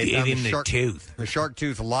surfboard, they Give found him the tooth. The shark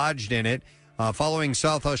tooth lodged in it. Following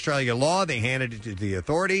South Australia law, they handed it to the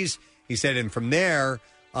authorities. He said, and from there,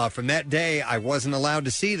 from that day, I wasn't allowed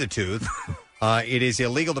to see the tooth. It is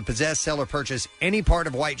illegal to possess, sell, or purchase any part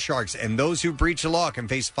of white sharks, and those who breach the law can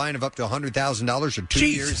face a fine of up to $100,000 or 2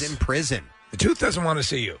 years in prison. The tooth doesn't want to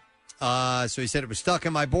see you. So he said, it was stuck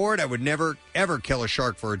in my board. I would never, ever kill a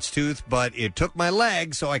shark for its tooth, but it took my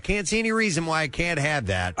leg, so I can't see any reason why I can't have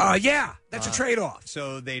that. Yeah, that's a trade-off.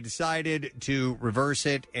 So they decided to reverse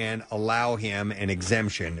it and allow him an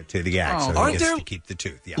exemption to the act. So he Aren't gets there to keep the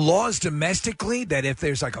tooth. Yeah. laws domestically that if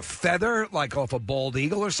there's like a feather, like off a bald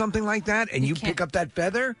eagle or something like that, and you pick up that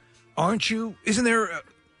feather, isn't there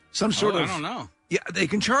some sort of... I don't know. Yeah, they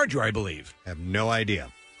can charge you, I believe. I have no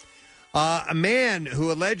idea. A man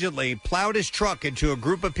who allegedly plowed his truck into a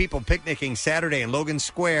group of people picnicking Saturday in Logan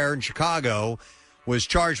Square in Chicago was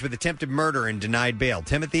charged with attempted murder and denied bail.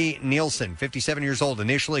 Timothy Nielsen, 57 years old,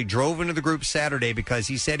 initially drove into the group Saturday because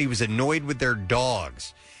he said he was annoyed with their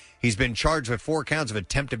dogs. He's been charged with 4 counts of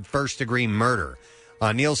attempted first-degree murder.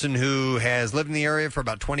 Nielsen, who has lived in the area for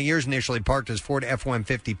about 20 years, initially parked his Ford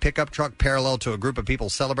F-150 pickup truck parallel to a group of people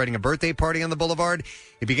celebrating a birthday party on the boulevard.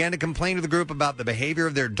 He began to complain to the group about the behavior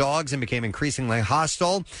of their dogs and became increasingly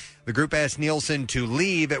hostile. The group asked Nielsen to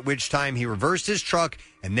leave, at which time he reversed his truck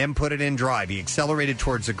and then put it in drive. He accelerated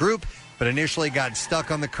towards the group, but initially got stuck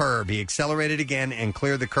on the curb. He accelerated again and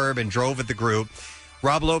cleared the curb and drove at the group.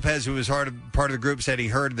 Rob Lopez, who was part of the group, said he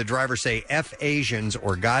heard the driver say F Asians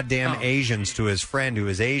or goddamn Asians to his friend who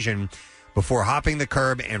is Asian before hopping the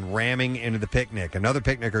curb and ramming into the picnic. Another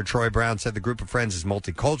picnicker, Troy Brown, said the group of friends is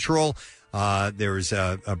multicultural. There's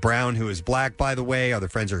a Brown who is black, by the way. Other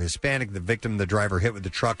friends are Hispanic. The victim the driver hit with the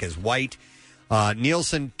truck is white.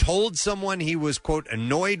 Nielsen told someone he was, quote,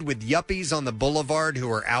 annoyed with yuppies on the boulevard who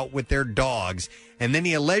were out with their dogs. And then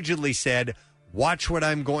he allegedly said, watch what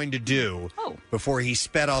I'm going to do, before he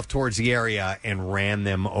sped off towards the area and ran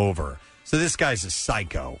them over. So this guy's a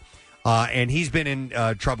psycho. And he's been in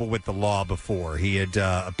trouble with the law before. He had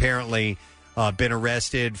apparently been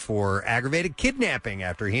arrested for aggravated kidnapping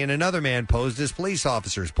after he and another man posed as police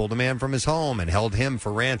officers, pulled a man from his home, and held him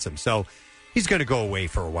for ransom. So he's going to go away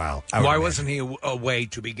for a while. Why wasn't he away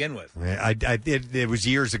to begin with? It was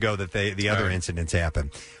years ago that the other incidents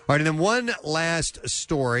happened. All right, and then one last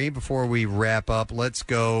story before we wrap up. Let's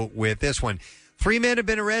go with this one. 3 men have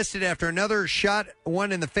been arrested after another shot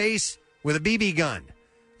one in the face with a BB gun.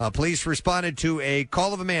 Police responded to a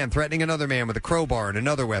call of a man threatening another man with a crowbar and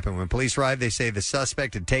another weapon. When police arrived, they say the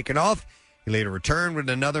suspect had taken off. He later returned with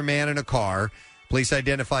another man in a car. Police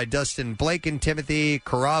identified Dustin Blake and Timothy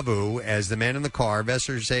Karavu as the men in the car.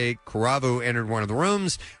 Investors say Karavu entered one of the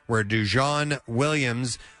rooms where Dujon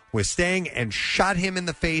Williams was staying and shot him in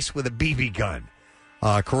the face with a BB gun.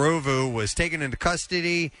 Karavu was taken into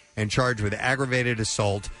custody and charged with aggravated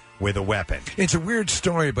assault with a weapon. It's a weird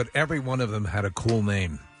story, but every one of them had a cool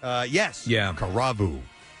name. Yes. Yeah. Karavu.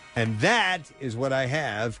 And that is what I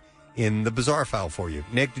have in the bizarre file for you.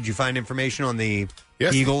 Nick, did you find information on the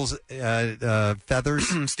eagle's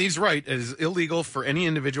feathers? Steve's right. It is illegal for any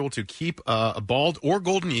individual to keep a bald or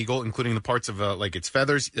golden eagle, including the parts of like its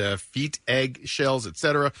feathers, feet, egg, shells,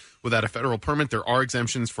 etc., without a federal permit. There are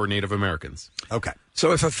exemptions for Native Americans. Okay.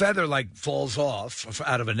 So if a feather falls off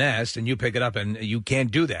out of a nest and you pick it up, and you can't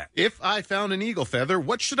do that. If I found an eagle feather,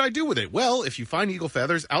 what should I do with it? Well, if you find eagle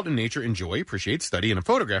feathers out in nature, enjoy, appreciate, study, and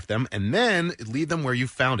photograph them, and then leave them where you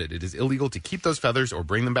found it. It is illegal to keep those feathers or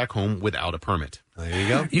bring them back home without a permit. There you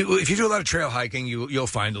go. If you do a lot of trail hiking, you'll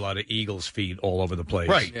find a lot of eagles' feet all over the place.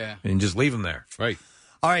 Right. Yeah. And just leave them there. Right.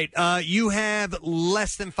 All right, you have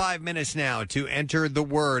less than 5 minutes now to enter the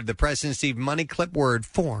word, the Preston Steve Money Clip word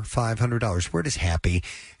for $500. Word is happy,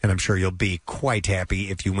 and I'm sure you'll be quite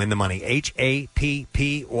happy if you win the money.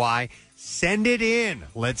 HAPPY. Send it in.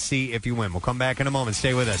 Let's see if you win. We'll come back in a moment.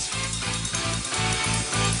 Stay with us.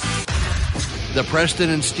 The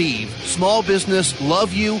Preston and Steve Small Business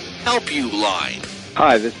Love You, Help You line.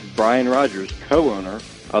 Hi, this is Brian Rogers, co-owner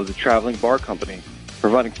of the Traveling Bar Company,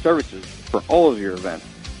 providing services for all of your events.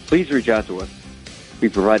 Please reach out to us. We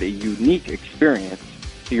provide a unique experience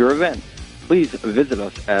to your event. Please visit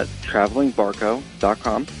us at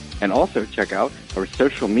travelingbarco.com and also check out our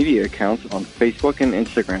social media accounts on Facebook and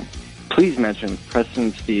Instagram. Please mention Preston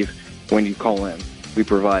and Steve when you call in. We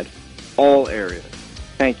provide all areas.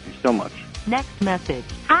 Thank you so much. Next message.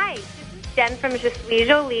 Hi, this is Jen from Je Suis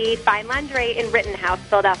Jolie Fine Lingerie in Rittenhouse,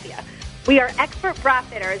 Philadelphia. We are expert bra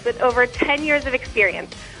fitters with over 10 years of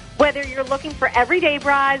experience. Whether you're looking for everyday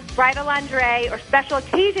bras, bridal lingerie, or special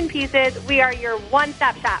occasion pieces, we are your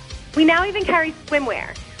one-stop shop. We now even carry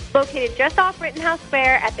swimwear. Located just off Rittenhouse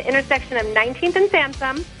Square at the intersection of 19th and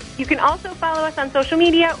Sansom. You can also follow us on social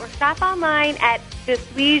media or shop online at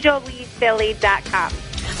JeSuisJoliePhilly.com.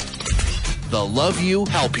 The Love You,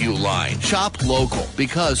 Help You line. Shop local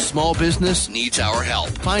because small business needs our help.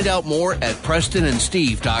 Find out more at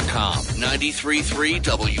PrestonandSteve.com. 93.3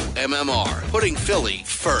 WMMR. Putting Philly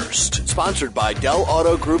first. Sponsored by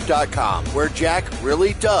DellAutoGroup.com, where Jack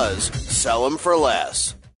really does sell them for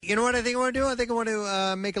less. You know what I think I want to do? I think I want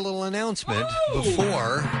to make a little announcement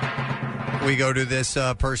before we go to this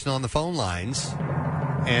person on the phone lines.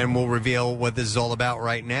 And we'll reveal what this is all about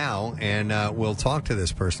right now, and we'll talk to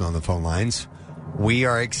this person on the phone lines. We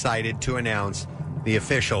are excited to announce the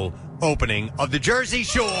official opening of the Jersey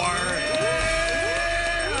Shore.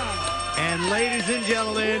 And ladies and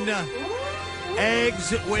gentlemen,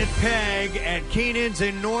 Eggs with Peg at Keenan's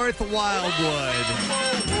in North Wildwood.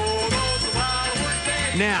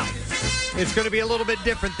 Now, it's going to be a little bit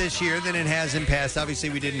different this year than it has in past. Obviously,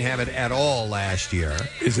 we didn't have it at all last year.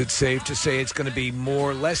 Is it safe to say it's going to be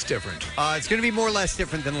more or less different? It's going to be more or less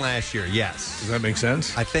different than last year, yes. Does that make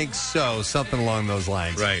sense? I think so, something along those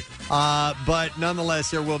lines. Right. But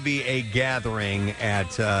nonetheless, there will be a gathering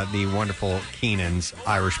at the wonderful Keenan's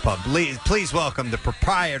Irish Pub. Please welcome the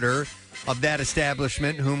proprietor of that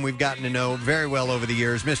establishment, whom we've gotten to know very well over the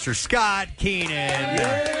years, Mr. Scott Keenan.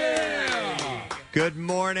 Yeah! Good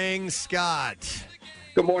morning, Scott.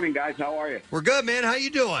 Good morning, guys. How are you? We're good, man. How you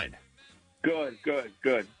doing? Good.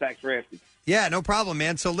 Thanks for asking. Yeah, no problem,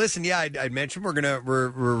 man. So listen, I mentioned we're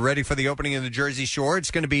ready for the opening of the Jersey Shore.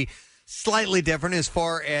 It's going to be slightly different as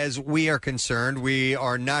far as we are concerned. We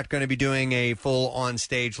are not going to be doing a full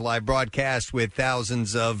on-stage live broadcast with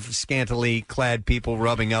thousands of scantily clad people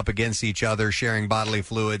rubbing up against each other, sharing bodily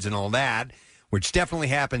fluids and all that. which definitely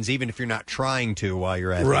happens even if you're not trying to while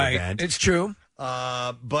you're at the event. It's true.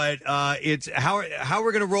 But it's how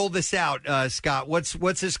we're going to roll this out, Scott. What's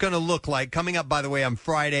this going to look like? Coming up, by the way, on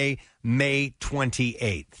Friday, May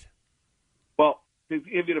 28th. Well, to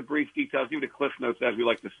give you the brief details, give you the cliff notes, as we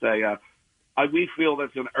like to say, we feel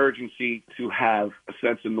there's an urgency to have a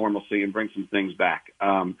sense of normalcy and bring some things back.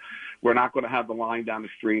 We're not going to have the line down the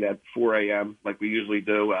street at 4 a.m. like we usually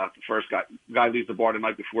do. The first guy leaves the bar the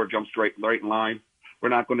night before, jumps right in line. We're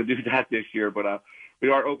not going to do that this year, but we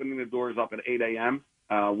are opening the doors up at 8 a.m.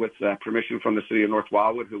 With permission from the city of North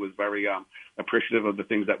Wildwood, who is very appreciative of the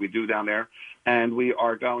things that we do down there. And we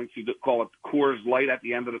are going to call it Coors Light at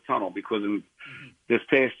the end of the tunnel, because in this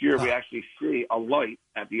past year we actually see a light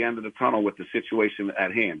at the end of the tunnel with the situation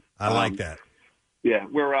at hand. I like that. Yeah,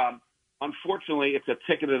 we're unfortunately it's a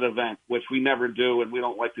ticketed event, which we never do, and we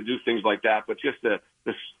don't like to do things like that. But just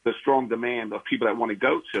the strong demand of people that want to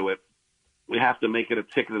go to it, we have to make it a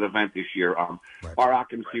ticketed event this year. Our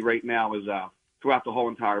occupancy right now is throughout the whole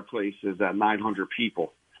entire place is 900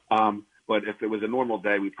 people. But if it was a normal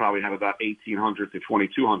day, we'd probably have about 1,800 to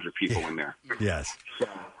 2,200 people in there. Yes.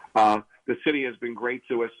 The city has been great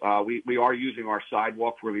to us. We are using our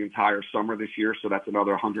sidewalk for the entire summer this year, so that's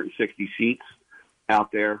another 160 seats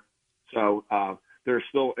out there. So they're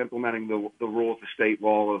still implementing the rules, the state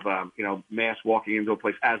law of mass walking into a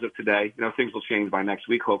place as of today. Things will change by next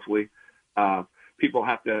week, hopefully. People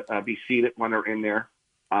have to be seated when they're in there.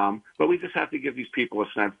 But we just have to give these people a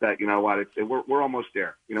sense that, we're almost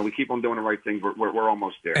there. We keep on doing the right things. We're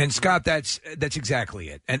almost there. And Scott, that's exactly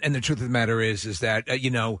it. And the truth of the matter is that,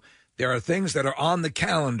 there are things that are on the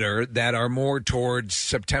calendar that are more towards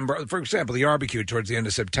September. For example, the barbecue towards the end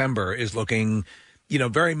of September is looking,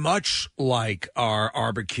 very much like our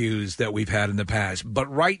barbecues that we've had in the past.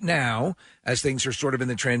 But right now, as things are sort of in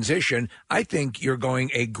the transition, I think you're going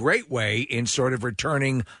a great way in sort of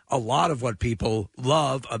returning a lot of what people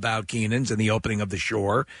love about Keenan's and the opening of the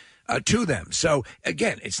Shore to them. So,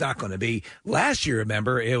 again, it's not going to be last year,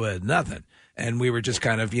 remember, it was nothing. And we were just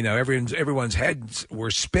kind of, everyone's heads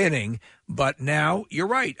were spinning. But now you're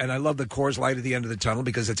right. And I love the Coors Light at the end of the tunnel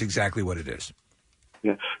because that's exactly what it is.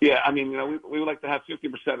 Yeah. I mean, we would like to have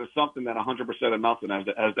 50% of something than 100% of nothing,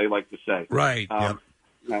 as they like to say. Right.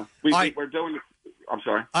 We're doing. I'm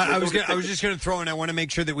sorry. I was just going to throw in. I want to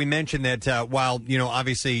make sure that we mention that while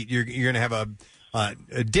obviously you're going to have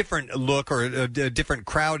a different look or a different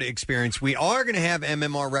crowd experience, we are going to have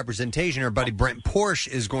MMR representation. Our buddy Brent Porsche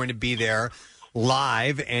is going to be there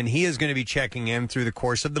live, and he is going to be checking in through the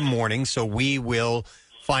course of the morning. So we will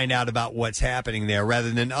find out about what's happening there rather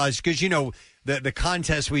than us, because the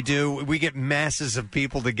contest we do, we get masses of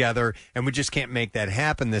people together, and we just can't make that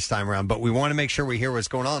happen this time around. But we want to make sure we hear what's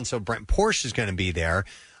going on. So Brent Porsche is going to be there,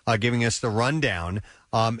 giving us the rundown.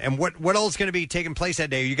 And what else is going to be taking place that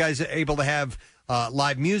day? Are you guys able to have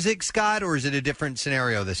live music, Scott, or is it a different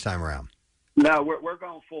scenario this time around? No, we're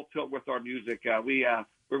going full tilt with our music.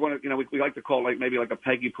 We're going to, we like to call maybe like a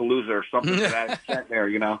Peggy Palooza or something to that extent there.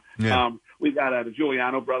 Yeah. We got the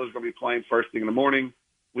Giuliano brothers going to be playing first thing in the morning.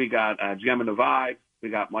 We got Gem and the Vibe. We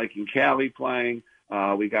got Mike and Callie playing.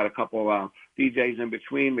 We got a couple DJs in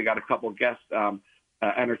between. We got a couple guest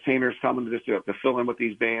entertainers coming just to fill in with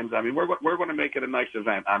these bands. I mean, we're going to make it a nice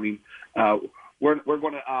event. I mean, we're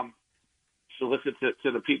going to solicit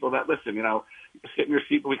to the people that listen. Sit in your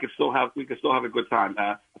seat, but we can still have a good time.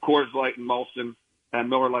 Coors Light and Molson and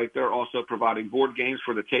Miller Lite, they're also providing board games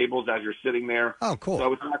for the tables as you're sitting there. Oh, cool!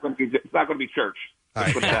 So it's not going to be church. All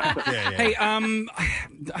right. Hey,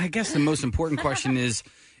 I guess the most important question is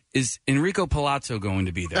Enrico Palazzo going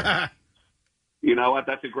to be there? You know what?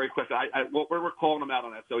 That's a great question. We're calling him out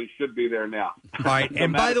on that, so he should be there now. All right.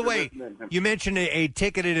 And by the way, you mentioned a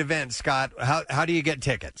ticketed event, Scott. How do you get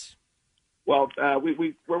tickets? Well,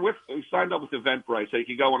 we signed up with Eventbrite, so you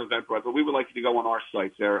can go on Eventbrite, but we would like you to go on our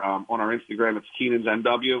sites there. On our Instagram, it's Keenan's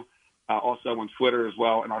NW. Also on Twitter as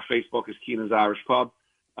well, and our Facebook is Keenan's Irish Pub.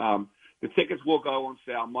 The tickets will go on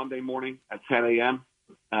sale Monday morning at 10 a.m.,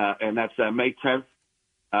 and that's May 10th.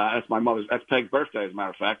 That's Peg's birthday, as a matter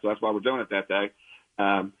of fact, so that's why we're doing it that day.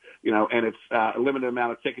 And it's a limited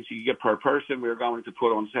amount of tickets you can get per person. We're going to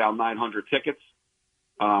put on sale 900 tickets.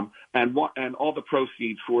 And all the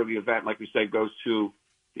proceeds for the event, like we said, goes to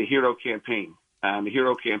the Hero Campaign. And the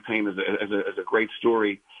Hero Campaign is a great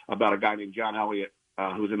story about a guy named John Elliott,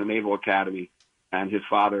 who was in the Naval Academy, and his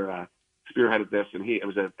father spearheaded this, and it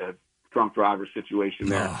was a drunk driver situation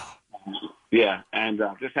there. Yeah, and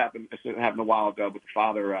this happened a while ago, but the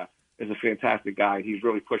father is a fantastic guy. He's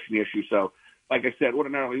really pushing the issue. So, like I said,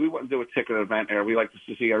 ordinarily we wouldn't do a ticket event there. We like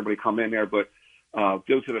to see everybody come in there, but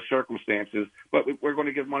due to the circumstances, but we're going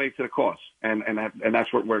to give money to the cause, and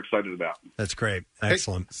that's what we're excited about. That's great.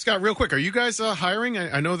 Excellent. Hey, Scott, real quick, are you guys hiring?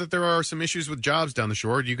 I know that there are some issues with jobs down the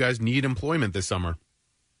shore. Do you guys need employment this summer?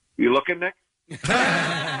 You looking, Nick?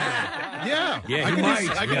 Yeah,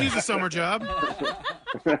 I could use a summer job.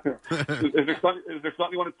 Is there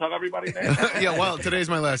something you want to tell everybody, Nick? Yeah, well, today's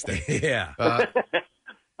my last day. Yeah.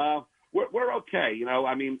 We're okay. You know,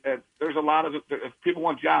 I mean, there's a lot of, if people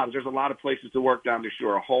want jobs, there's a lot of places to work down the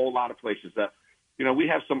shore, a whole lot of places that, you know, we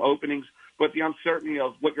have some openings, but the uncertainty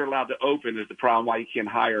of what you're allowed to open is the problem why you can't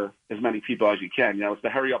hire as many people as you can. You know, it's the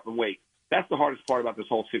hurry up and wait. That's the hardest part about this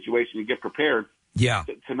whole situation. You get prepared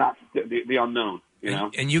to not the unknown, you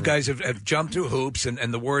know? And you guys have jumped through hoops,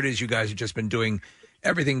 and the word is you guys have just been doing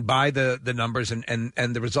everything by the numbers, and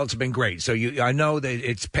the results have been great. So I know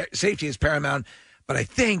that safety is paramount. But I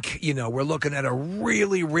think, you know, we're looking at a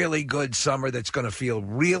really, really good summer that's going to feel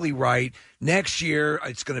really right. Next year,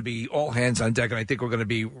 it's going to be all hands on deck, and I think we're going to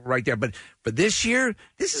be right there. But for this year,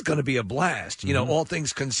 this is going to be a blast, you know, all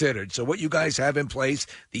things considered. So what you guys have in place,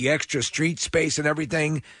 the extra street space and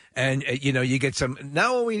everything, and, you know, you get some –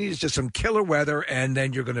 now all we need is just some killer weather, and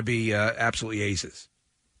then you're going to be absolutely aces.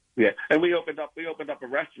 Yeah, and we opened up a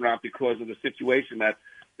restaurant because of the situation that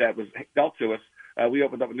was dealt to us. We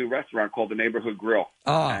opened up a new restaurant called the Neighborhood Grill.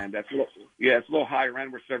 And it's a little higher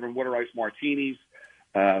end. We're serving water ice martinis.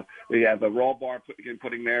 We have a raw bar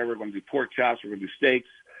putting there. We're going to do pork chops. We're going to do steaks.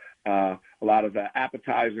 A lot of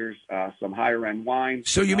appetizers, some higher end wine.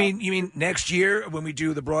 So you mean next year when we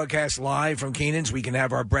do the broadcast live from Keenan's, we can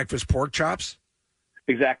have our breakfast pork chops?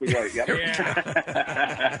 Exactly right. Yep.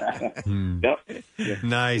 Yep. Yeah.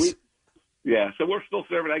 Nice. So we're still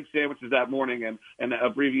serving egg sandwiches that morning and an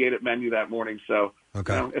abbreviated menu that morning. So you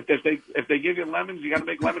know, if they give you lemons, you got to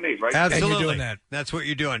make lemonade, right? Absolutely. And you're doing that. That's what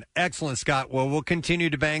you're doing. Excellent, Scott. Well, we'll continue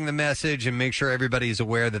to bang the message and make sure everybody's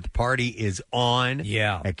aware that the party is on.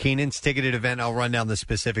 Yeah. At Keenan's ticketed event. I'll run down the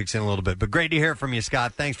specifics in a little bit. But great to hear from you,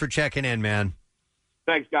 Scott. Thanks for checking in, man.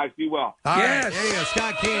 Thanks, guys. Be well. All right. There you go.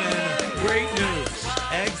 Scott Keenan. Great news.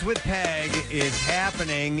 Eggs with Peg is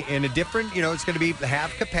happening in a different, you know, it's going to be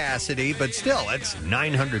half capacity, but still, it's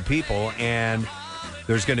 900 people, and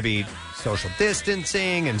there's going to be social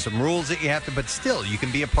distancing and some rules that you have to, but still, you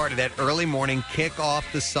can be a part of that early morning kick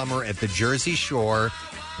off the summer at the Jersey Shore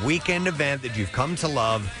weekend event that you've come to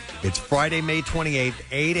love. It's Friday, May 28th,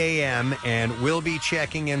 8 a.m., and we'll be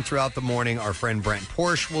checking in throughout the morning. Our friend Brent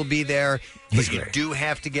Porsche will be there. But you do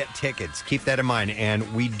have to get tickets. Keep that in mind.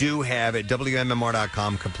 And we do have at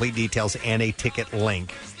WMMR.com complete details and a ticket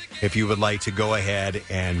link if you would like to go ahead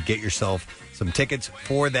and get yourself some tickets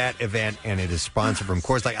for that event. And it is sponsored from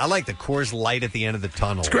Coors Light. I like the Coors Light at the end of the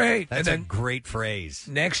tunnel. It's great. That's a great phrase.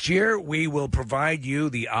 Next year, we will provide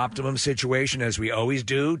you the optimum situation, as we always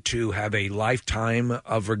do, to have a lifetime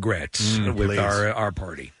of regrets with our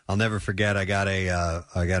party. I'll never forget. I got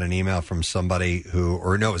an email from somebody it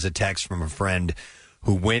was a text from a friend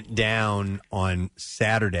who went down on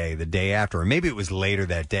Saturday, the day after, or maybe it was later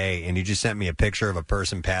that day, and he just sent me a picture of a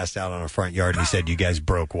person passed out on a front yard, and he said, "You guys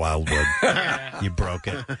broke Wildwood. You broke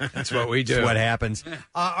it." That's what we do. That's what happens.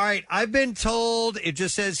 All right, I've been told. It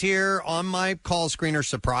just says here on my call screener,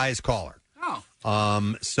 surprise caller.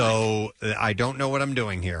 Oh. So I don't know what I'm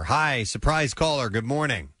doing here. Hi, surprise caller. Good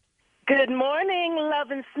morning. Good morning, love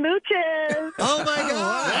and smooches. Oh, my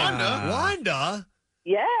God. Wanda?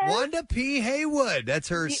 Yes. Wanda P. Haywood. That's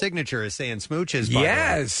her signature, is saying smooches. By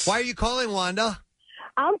yes. The way. Why are you calling, Wanda?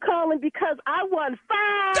 I'm calling because I won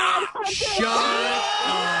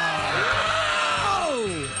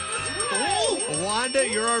 $500. Wanda,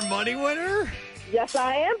 you're our money winner? Yes,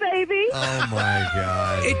 I am, baby. Oh, my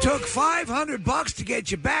God. It took $500 to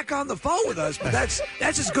get you back on the phone with us, but that's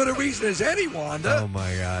as good a reason as any, Wanda. Oh,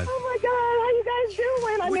 my God. Oh, my God. How you guys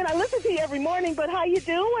doing? I mean, I listen to you every morning, but how you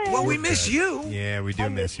doing? Well, we miss you. Yeah, we do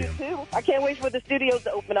miss you. Too. I can't wait for the studios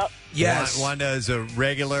to open up. Yes. Wanda is a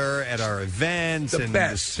regular at our events and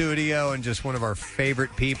the studio and just one of our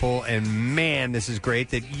favorite people. And, man, this is great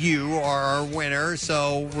that you are our winner.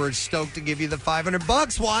 So we're stoked to give you the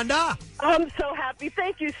 $500, Wanda. I'm so happy.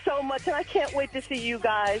 Thank you so much, and I can't wait to see you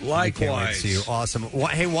guys. Likewise. Can't wait to see you. Awesome.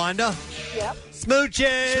 Hey, Wanda. Yep.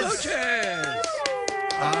 Smooches. Smooches.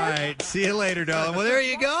 All right. See you later, darling. Well, there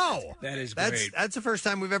you go. That is great. That's the first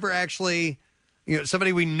time we've ever actually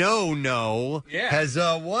somebody we know has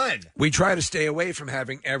won. We try to stay away from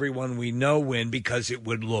having everyone we know win because it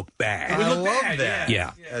would look bad. I love that.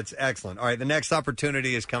 Yeah. That's excellent. All right, the next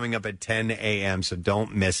opportunity is coming up at 10 a.m., so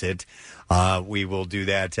don't miss it. We will do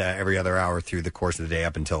that every other hour through the course of the day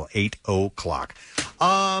up until 8 o'clock.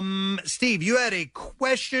 Steve, you had a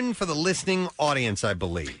question for the listening audience, I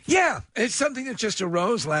believe. Yeah, it's something that just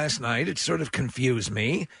arose last night. It sort of confused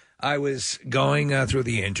me. I was going through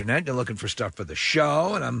the internet and looking for stuff for the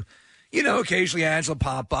show, and I'm, occasionally ads will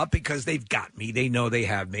pop up because they've got me. They know they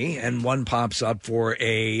have me, and one pops up for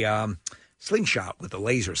a slingshot with a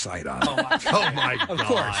laser sight on it. Oh, my God. Of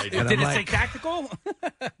course. And Did I'm it say tactical?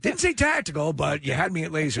 Didn't say tactical, but you had me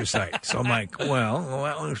at laser sight. So I'm like, well,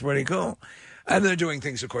 that looks pretty cool. And they're doing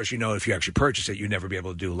things, of course, if you actually purchase it, you'd never be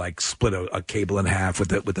able to do, like, split a cable in half with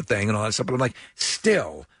the thing and all that stuff. But I'm like,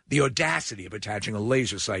 still, the audacity of attaching a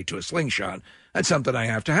laser sight to a slingshot, that's something I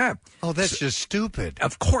have to have. Oh, that's just stupid.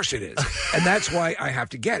 Of course it is. And that's why I have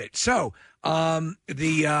to get it. So,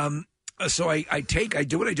 So I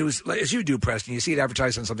do what I do is, as you do, Preston, you see it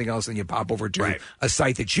advertised on something else and you pop over to a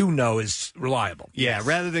site that you know is reliable. Yeah,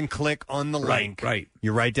 rather than click on the link,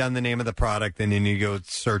 you write down the name of the product and then you go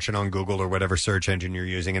search it on Google or whatever search engine you're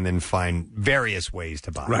using and then find various ways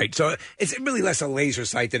to buy it. Right. So it's really less a laser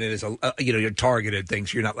site than it is your targeted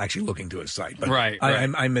things. You're not actually looking to a site. But Right.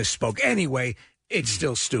 I misspoke. Anyway, it's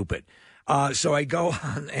still stupid. So I go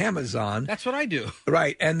on Amazon. That's what I do.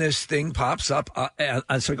 Right, and this thing pops up.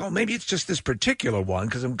 And so I go, maybe it's just this particular one,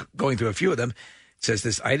 because I'm going through a few of them. It says,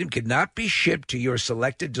 this item could not be shipped to your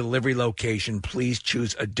selected delivery location. Please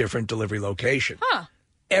choose a different delivery location. Huh.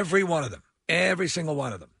 Every one of them. Every single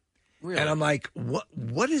one of them. Really? And I'm like,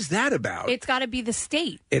 what is that about? It's got to be the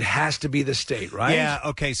state. It has to be the state, right? Yeah,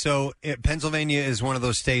 okay, so Pennsylvania is one of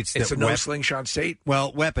those states that... It's a no-slingshot state?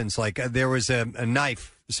 Well, weapons, like there was a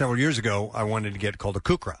knife several years ago I wanted to get called a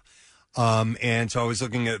kukra. And so I was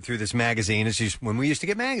looking through this magazine. It's just when we used to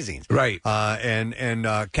get magazines. Right. And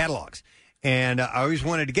catalogs. And I always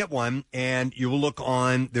wanted to get one, and you will look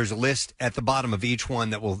on, there's a list at the bottom of each one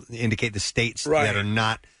that will indicate the states that are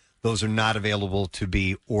not... Those are not available to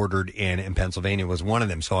be ordered in, and Pennsylvania was one of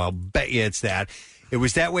them. So I'll bet you it's that. It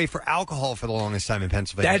was that way for alcohol for the longest time in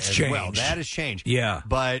Pennsylvania. That's as changed. well. That has changed. Yeah.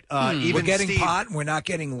 But even we're getting Steve, pot, and we're not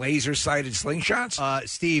getting laser-sighted slingshots?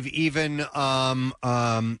 Steve, even like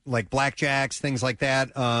blackjacks, things like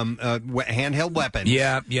that, handheld weapons.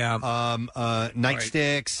 Yeah.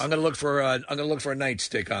 Nightsticks. I'm going to look for a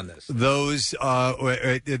nightstick on this. Those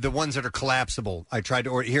the ones that are collapsible. I tried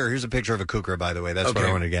to order. Here's a picture of a kukra, by the way. That's what I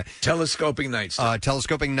wanted to get. Telescoping nightstick.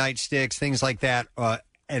 Telescoping nightsticks, things like that.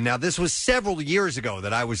 And now this was several years ago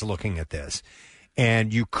that I was looking at this,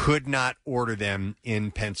 and you could not order them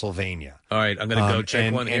in Pennsylvania. All right, I'm going to go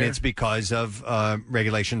check one here. And it's because of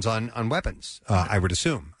regulations on weapons, I would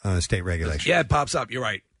assume, state regulations. Yeah, it pops up. You're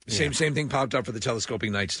right. Yeah. Same thing popped up for the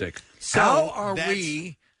telescoping nightstick. So how are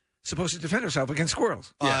we supposed to defend ourselves against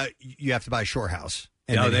squirrels? You have to buy a shore house.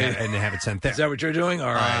 And, No, then have it sent there. Is that what you're doing?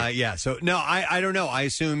 All right. Yeah. So no, I don't know. I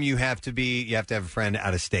assume you have to have a friend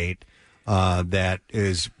out of state. That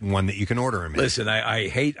is one that you can order them in. Listen,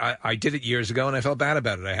 I did it years ago and I felt bad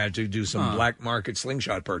about it. I had to do some black market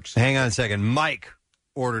slingshot purchase. Hang on a second. Mike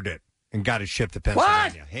ordered it and got it shipped to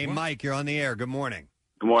Pennsylvania. Hey, Mike, you're on the air. Good morning.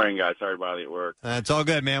 Good morning, guys. Sorry to bother you at work. It's all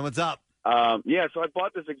good, man. What's up? So I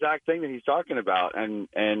bought this exact thing that he's talking about, and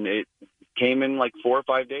it came in like 4 or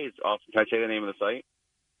 5 days off. Can I say the name of the site?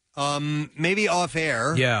 Maybe off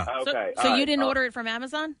air. Yeah. Okay. So you didn't order it from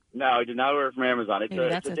Amazon? No, I did not order it from Amazon. It's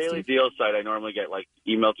Maybe a daily deal site. I normally get like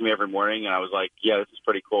emailed to me every morning, and I was like, yeah, this is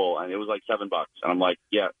pretty cool. And it was like $7, and I'm like,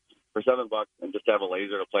 yeah, for $7 and just to have a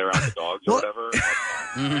laser to play around with the dogs or whatever.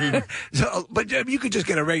 So, but you could just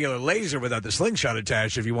get a regular laser without the slingshot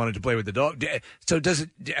attached if you wanted to play with the dog. So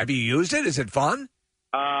have you used it? Is it fun?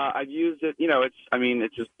 I've used it.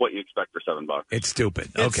 It's just what you expect for $7. It's stupid.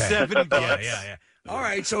 It's Okay. $70. Yeah. All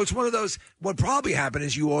right, so it's one of those. What probably happened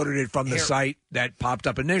is you ordered it from the site that popped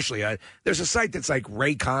up initially. There's a site that's like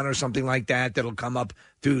Raycon or something like that that'll come up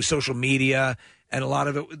through social media, and a lot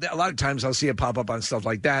of times I'll see it pop up on stuff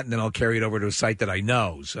like that, and then I'll carry it over to a site that I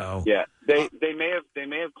know. So yeah, they may have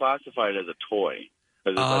classified it as a toy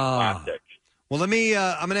because it's like plastic. Well, let me.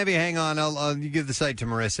 I'm gonna have you hang on. I'll you give the site to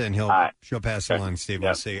Marissa, and she'll pass it along. Steve,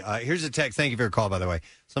 we'll see. Here's a text. Thank you for your call, by the way.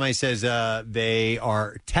 Somebody says they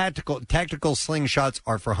are tactical slingshots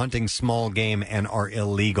are for hunting small game and are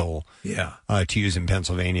illegal. Yeah. To use in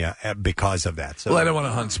Pennsylvania because of that. So well, I don't want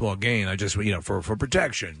to hunt small game. I just for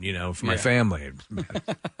protection. For my family.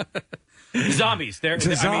 Zombies. They're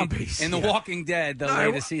zombies. in The Walking Dead, the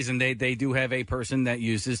latest season, they do have a person that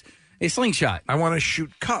uses A slingshot. I want to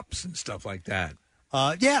shoot cups and stuff like that.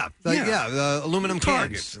 Aluminum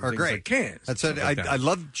Targets cans and are things great. like cans. That's stuff like that. I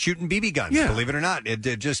love shooting BB guns. Yeah. Believe it or not, it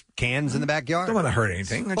just cans in the backyard. I don't want to hurt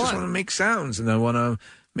anything. I just want to make sounds, and I want to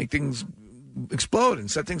make things explode and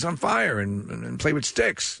set things on fire and play with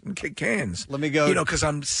sticks and kick cans. Let me go. Because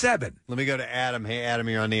I'm 7. Let me go to Adam. Hey, Adam,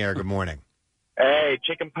 you're on the air. Good morning. Hey,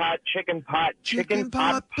 chicken pot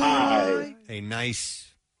pie. A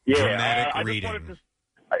nice Yeah, dramatic reading.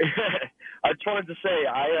 I just wanted to say,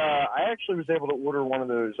 I actually was able to order one of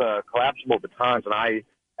those collapsible batons, and I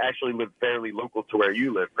actually live fairly local to where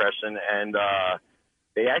you live, Preston, and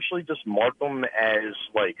they actually just mark them as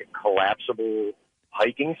like collapsible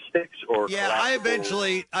hiking sticks or I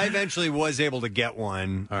eventually was able to get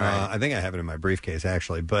one. I think I have it in my briefcase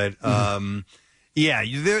actually, but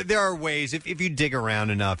there are ways if you dig around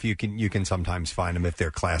enough, you can sometimes find them if they're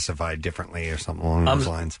classified differently or something along those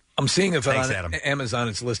lines. I'm seeing if Thanks, on Adam. Amazon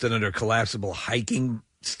it's listed under collapsible hiking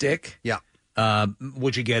stick. Yeah.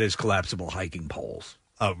 What you get is collapsible hiking poles.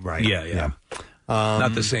 Oh, right. Yeah.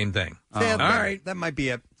 Not the same thing. All right, that might be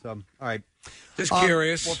it. So, all right. Just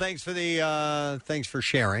curious. Well, thanks for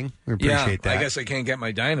sharing. We appreciate that. I guess I can't get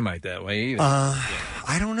my dynamite that way either.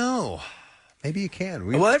 I don't know. Maybe you can.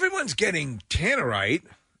 Well, everyone's getting tannerite.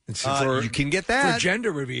 You can get that for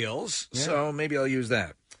gender reveals. Yeah. So maybe I'll use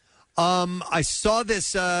that. I saw this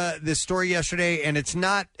story yesterday, and it's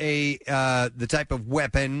not the type of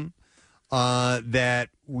weapon that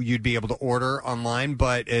you'd be able to order online,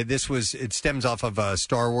 but it stems off of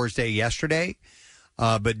Star Wars Day yesterday.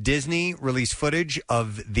 But Disney released footage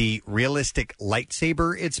of the realistic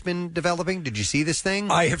lightsaber it's been developing. Did you see this thing?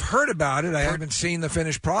 I have heard about it. I haven't seen the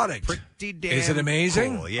finished product. Pretty damn Is it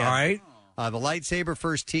amazing? cool, yeah. All right. The lightsaber,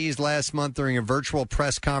 first teased last month during a virtual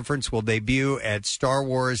press conference, will debut at Star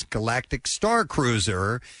Wars Galactic Star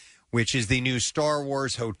Cruiser, which is the new Star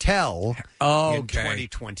Wars hotel in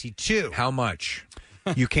 2022. How much?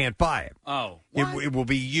 You can't buy it. Oh. It will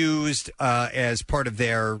be used as part of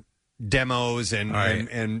their demos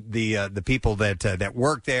and the people that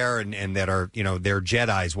work there and that are they're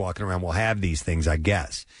Jedis walking around will have these things, I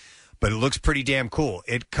guess. But it looks pretty damn cool.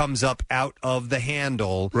 It comes up out of the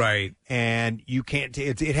handle, right? And you can't.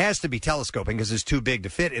 It has to be telescoping because it's too big to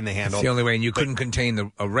fit in the handle. It's the only way, and you couldn't contain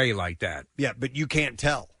the array like that. Yeah, but you can't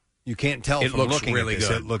tell. You can't tell. It from looks looking really at this.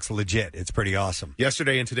 good. It looks legit. It's pretty awesome.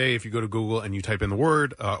 Yesterday and today, if you go to Google and you type in the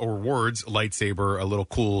word or words lightsaber, a little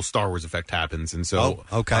cool Star Wars effect happens. And so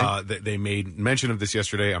they made mention of this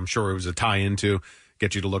yesterday. I'm sure it was a tie-in to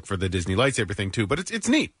get you to look for the Disney lightsaber thing too. But it's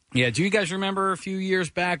neat. Yeah. Do you guys remember a few years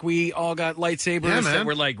back we all got lightsabers that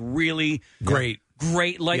were like really great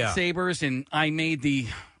lightsabers, and I made the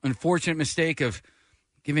unfortunate mistake of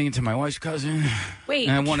giving it to my wife's cousin. Wait.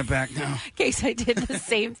 And I want it back now. Case I did the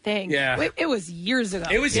same thing. Yeah. It was years ago.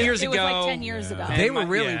 It was years ago. It was like 10 years ago. And They were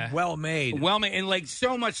really well made. Well made. And like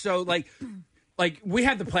so much so, like we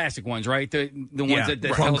had the plastic ones, right? The ones that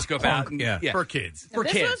telescope out. Yeah. For kids. For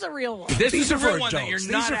this kids. was a real one. This These is are a for real one that adults.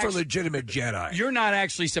 you're not These are for actually, legitimate Jedi. You're not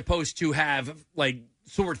actually supposed to have like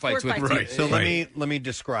sword fights with. Right. So let me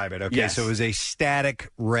describe it. Okay. Yes. So it was a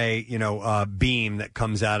static ray, beam that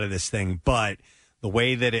comes out of this thing, but the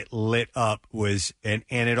way that it lit up was, and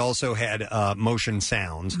it also had motion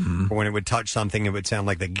sounds. For when it would touch something, it would sound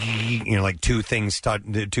like like two of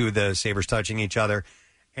the sabers touching each other,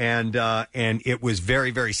 and it was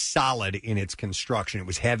very, very solid in its construction. It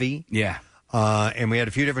was heavy, and we had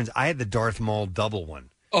a few different. I had the Darth Maul double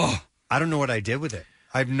one. Oh, I don't know what I did with it.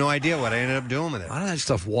 I have no idea what I ended up doing with it. A lot of that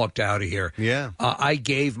stuff walked out of here. Yeah. I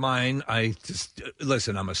gave mine. I just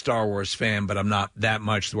listen. I'm a Star Wars fan, but I'm not that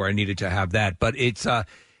much where I needed to have that. But it's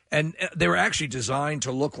and they were actually designed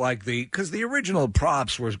to look like because the original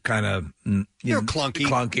props were kind of they're clunky.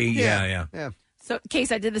 Clunky. Yeah. So,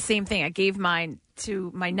 Case, I did the same thing. I gave mine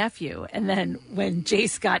to my nephew, and then when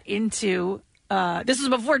Jace got into this was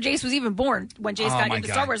before Jace was even born. When Jace got into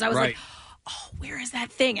Star Wars, I was like, oh, where is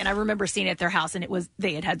that thing? And I remember seeing it at their house, and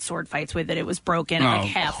they had sword fights with it. It was broken, like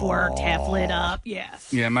half worked, half lit up.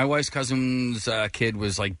 Yes. Yeah, my wife's cousin's kid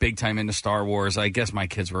was like big time into Star Wars. I guess my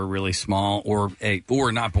kids were really small or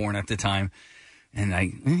not born at the time. And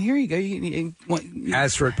here you go.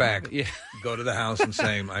 Ask for it back. Yeah. Go to the house and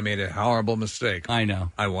say, I made a horrible mistake. I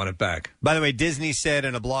know. I want it back. By the way, Disney said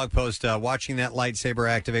in a blog post, watching that lightsaber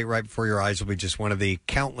activate right before your eyes will be just one of the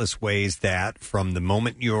countless ways that from the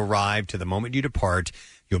moment you arrive to the moment you depart,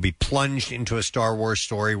 you'll be plunged into a Star Wars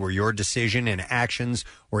story where your decision and actions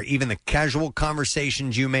or even the casual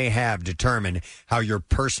conversations you may have determine how your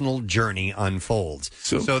personal journey unfolds.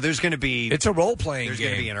 So there's going to be... It's a role-playing game. There's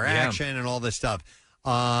going to be interaction and all this stuff.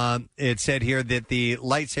 It said here that the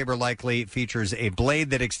lightsaber likely features a blade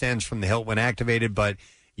that extends from the hilt when activated, but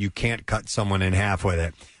you can't cut someone in half with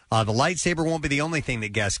it. The lightsaber won't be the only thing that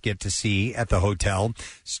guests get to see at the hotel.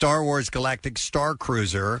 Star Wars Galactic Star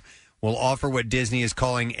Cruiser will offer what Disney is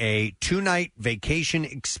calling a 2-night vacation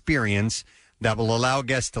experience that will allow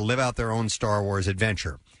guests to live out their own Star Wars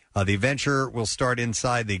adventure. The adventure will start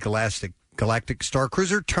inside the Galactic Star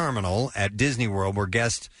Cruiser terminal at Disney World, where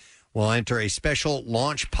guests will enter a special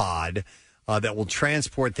launch pod that will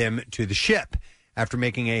transport them to the ship. After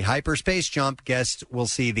making a hyperspace jump, guests will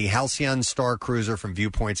see the Halcyon Star Cruiser from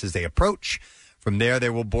viewpoints as they approach. From there, they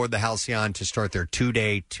will board the Halcyon to start their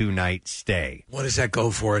 2-day, 2-night stay. What does that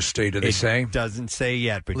go for a stay, do they say? It doesn't say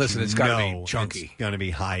yet, but listen, it's got to be chunky. It's going to be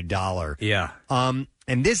high dollar. Yeah. And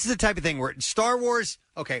this is the type of thing where Star Wars,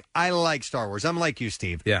 okay, I like Star Wars. I'm like you,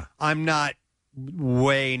 Steve. Yeah. I'm not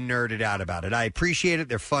way nerded out about it. I appreciate it.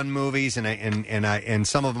 They're fun movies, and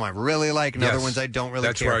some of them I really like, and other ones I don't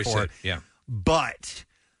really care for. Yeah. But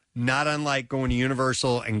not unlike going to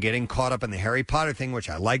Universal and getting caught up in the Harry Potter thing, which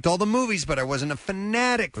I liked all the movies, but I wasn't a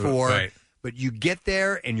fanatic for. Right. But you get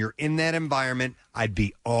there and you're in that environment, I'd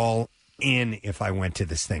be all in if I went to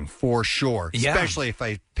this thing for sure. Yeah. Especially if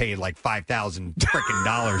I paid like $5,000 freaking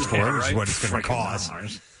dollars for it, which is what it's going to cost.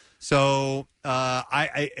 So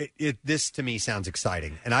this to me sounds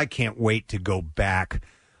exciting, and I can't wait to go back.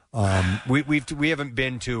 We haven't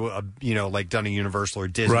been to done a Universal or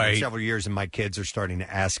Disney in several years, and my kids are starting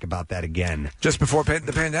to ask about that again. Just before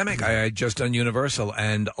the pandemic, I had just done Universal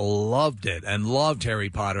and loved it, and loved Harry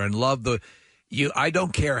Potter, and loved I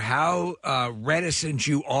don't care how reticent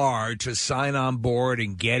you are to sign on board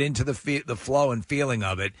and get into the flow and feeling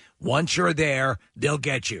of it. Once you're there, they'll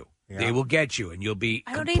get you. Yeah. They will get you, and you'll be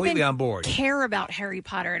completely on board. I don't even care about Harry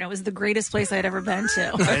Potter, and it was the greatest place I'd ever been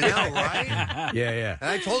to. I know, right? Yeah. And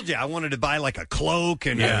I told you I wanted to buy like a cloak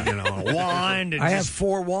and a wand. And I have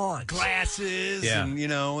 4 wands, glasses,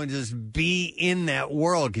 and just be in that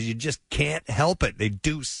world because you just can't help it. They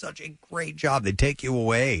do such a great job. They take you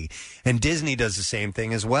away, and Disney does the same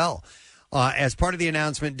thing as well. As part of the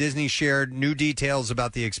announcement, Disney shared new details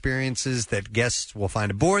about the experiences that guests will find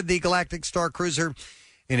aboard the Galactic Star Cruiser.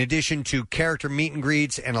 In addition to character meet and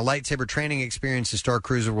greets and a lightsaber training experience, the Star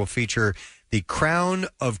Cruiser will feature the Crown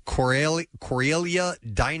of Corellia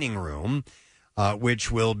dining room, which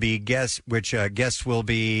guests will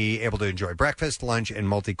be able to enjoy breakfast, lunch, and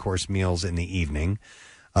multi-course meals in the evening.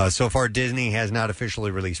 So far, Disney has not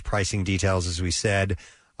officially released pricing details, as we said,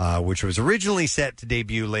 which was originally set to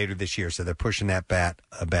debut later this year. So they're pushing that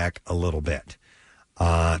back a little bit.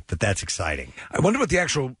 But that's exciting. I wonder what the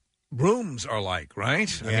actual rooms are like,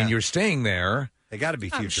 right? Yeah. I mean, you're staying there. They got to be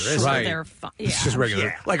futuristic. Sure right. they're fun. Yeah. It's just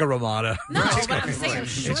regular, like a Ramada. No, but I'm saying I'm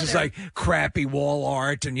sure it's just like crappy wall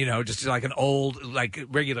art and, just like an old, like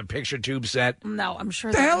regular picture tube set. No, I'm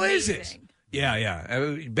sure the they're hell amazing. is it? Yeah.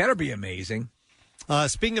 It better be amazing.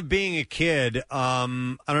 Speaking of being a kid, I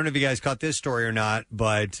don't know if you guys caught this story or not,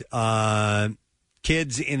 but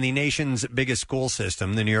kids in the nation's biggest school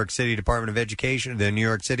system, the New York City Department of Education, the New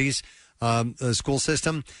York City's school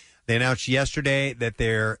system, they announced yesterday that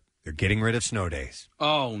they're getting rid of snow days.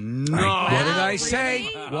 Oh, no. What did I say?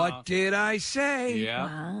 What did I say?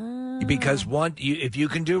 Yeah. Because if you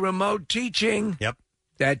can do remote teaching, yep,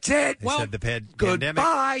 that's it. They said the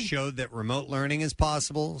pandemic showed that remote learning is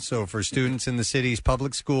possible. So for students in the city's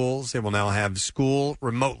public schools, they will now have school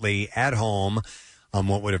remotely at home on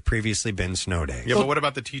what would have previously been snow days. Yeah, but what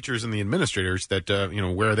about the teachers and the administrators that,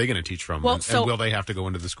 where are they going to teach from? Well, and will they have to go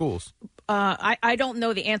into the schools? I don't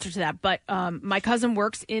know the answer to that, but my cousin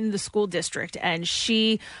works in the school district, and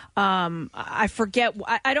she, I forget,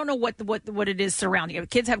 I don't know what it is surrounding it.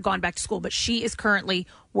 Kids have gone back to school, but she is currently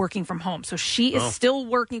working from home. So she is still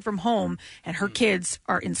working from home, and her kids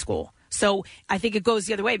are in school. So I think it goes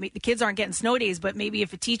the other way. The kids aren't getting snow days, but maybe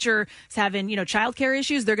if a teacher is having, childcare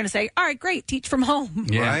issues, they're going to say, all right, great, teach from home.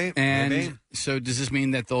 Yeah. Right? And maybe. So does this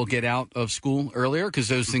mean that they'll get out of school earlier? Because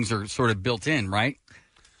those things are sort of built in, right?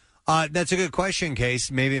 That's a good question,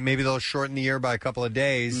 Case. Maybe they'll shorten the year by a couple of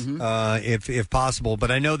days, if possible.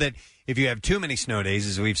 But I know that if you have too many snow days,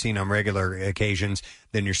 as we've seen on regular occasions,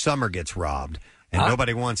 then your summer gets robbed, and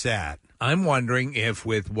nobody wants that. I'm wondering if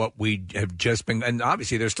with what we have just been, and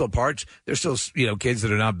obviously there's still kids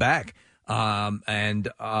that are not back, and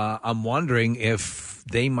I'm wondering if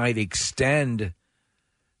they might extend,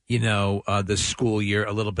 the school year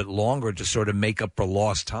a little bit longer to sort of make up for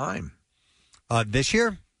lost time. This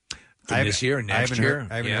year? This year, next year.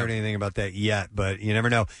 I haven't heard anything about that yet, but you never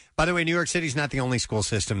know. By the way, New York City's not the only school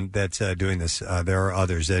system that's doing this. There are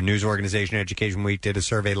others. The news organization Education Week did a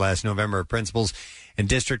survey last November of principals And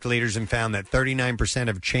district leaders have found that 39%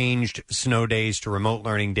 have changed snow days to remote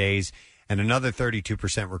learning days, and another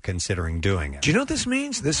 32% were considering doing it. Do you know what this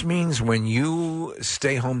means? This means when you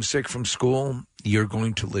stay home sick from school, you're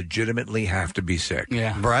going to legitimately have to be sick.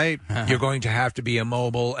 Yeah. Right. You're going to have to be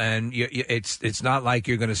immobile, and it's not like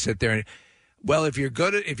you're going to sit there and. Well, if you're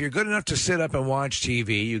good enough to sit up and watch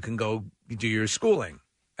TV, you can go do your schooling,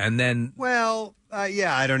 and then. Well,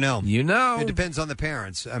 yeah, I don't know. You know, it depends on the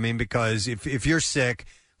parents. I mean, because if you're sick.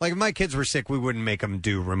 Like if my kids were sick, we wouldn't make them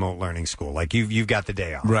do remote learning school. Like you've got the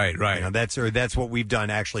day off, right? You know, that's what we've done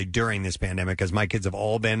actually during this pandemic, because my kids have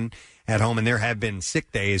all been at home, and there have been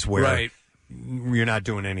sick days where you're not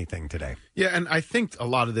doing anything today. Yeah, and I think a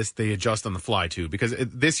lot of this they adjust on the fly too, because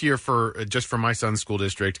this year for my son's school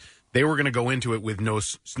district, they were going to go into it with no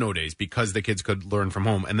snow days because the kids could learn from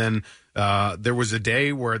home, and then there was a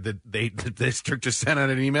day where the district just sent out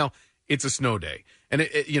an email. It's a snow day. And,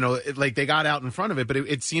 like they got out in front of it, but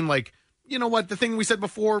it seemed like, you know what, the thing we said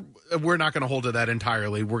before, we're not going to hold to that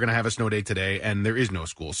entirely. We're going to have a snow day today, and there is no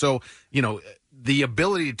school. So, the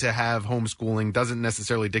ability to have homeschooling doesn't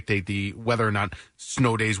necessarily dictate whether or not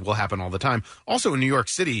snow days will happen all the time. Also, in New York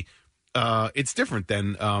City, it's different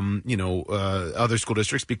than, other school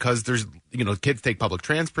districts because there's, kids take public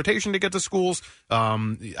transportation to get to schools.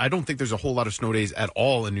 I don't think there's a whole lot of snow days at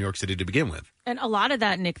all in New York City to begin with. And a lot of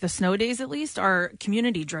that, Nick, the snow days at least are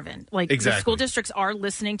community driven. Like exactly. The school districts are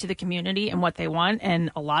listening to the community and what they want.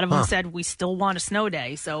 And a lot of them said, we still want a snow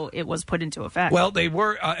day. So it was put into effect. Well, they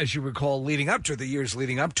were, as you recall, leading up to the years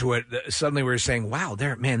leading up to it, suddenly we were saying, wow,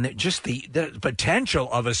 just the potential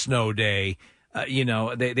of a snow day.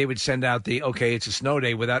 They would send out it's a snow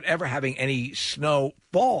day without ever having any snow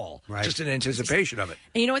fall, just in anticipation of it.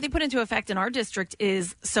 And you know what they put into effect in our district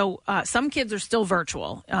is, some kids are still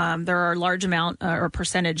virtual. There are a large amount or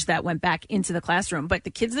percentage that went back into the classroom. But the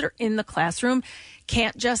kids that are in the classroom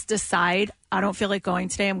can't just decide, I don't feel like going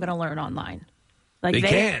today, I'm going to learn online. Like they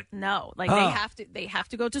can't. No, like they have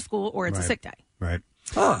to go to school or it's a sick day. Right.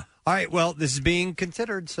 Huh. All right. Well, this is being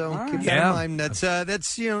considered, so keep that in mind.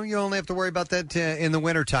 That's you only have to worry about that in the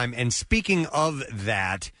wintertime. And speaking of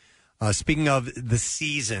that, speaking of the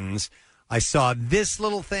seasons, I saw this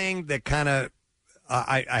little thing that kind of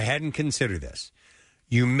I hadn't considered this.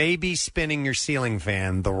 You may be spinning your ceiling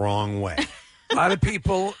fan the wrong way. A lot of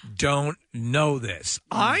people don't know this.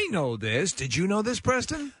 I know this. Did you know this,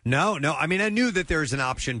 Preston? No. I mean, I knew that there's an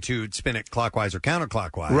option to spin it clockwise or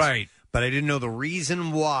counterclockwise. Right. But I didn't know the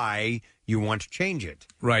reason why you want to change it.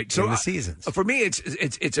 Right. So in the seasons. For me,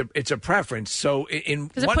 it's a preference. So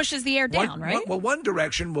because it pushes the air down, right? One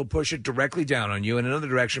direction will push it directly down on you, and another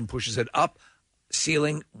direction pushes it up,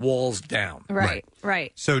 ceiling, walls down. Right.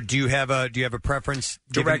 So do you have a preference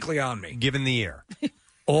directly on me, given the year?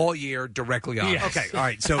 All year, directly on. Yes. Okay. All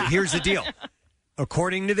right. So here's the deal.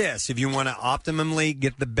 According to this, if you want to optimally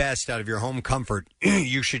get the best out of your home comfort,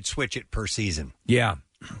 you should switch it per season. Yeah.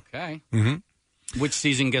 Okay. Mm-hmm. Which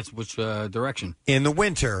season gets which direction? In the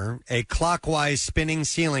winter, a clockwise spinning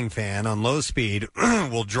ceiling fan on low speed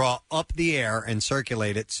will draw up the air and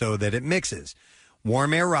circulate it so that it mixes.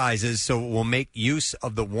 Warm air rises, so it will make use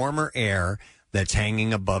of the warmer air that's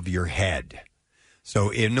hanging above your head.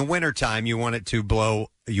 So in the wintertime, you want it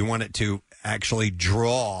to actually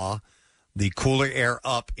draw the cooler air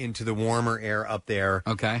up into the warmer air up there.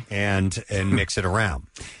 Okay. And mix it around.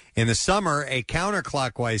 In the summer, a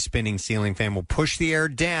counterclockwise spinning ceiling fan will push the air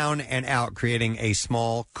down and out, creating a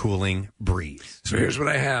small cooling breeze. So here's what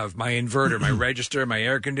I have. My inverter, my register, my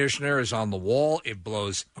air conditioner is on the wall. It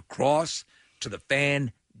blows across to the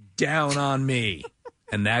fan down on me.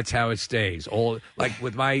 And that's how it stays. All like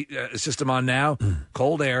with my system on now,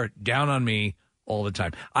 cold air down on me all the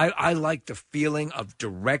time. I like the feeling of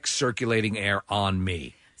direct circulating air on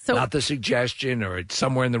me. So, not the suggestion or it's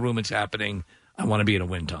somewhere in the room it's happening. I want to be in a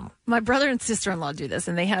wind tunnel. My brother and sister-in-law do this,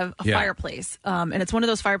 and they have a fireplace. And it's one of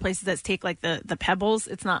those fireplaces that take like the pebbles.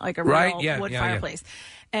 It's not like a real wood fireplace.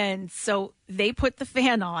 And so they put the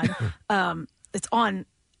fan on. It's on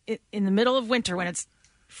in the middle of winter when it's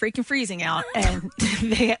freaking freezing out, and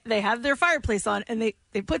they have their fireplace on, and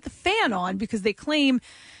they put the fan on because they claim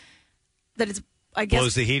that it's, I guess,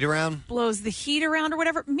 blows the heat around or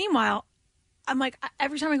whatever. Meanwhile, I'm like,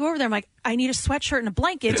 every time I go over there, I'm like, I need a sweatshirt and a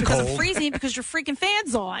blanket because I'm freezing because your freaking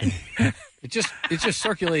fan's on. It just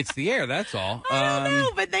circulates the air. That's all. I don't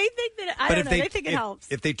know, but they think that they think it helps.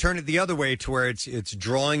 If they turn it the other way to where it's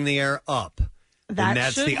drawing the air up, then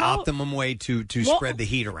that's the optimum way to spread the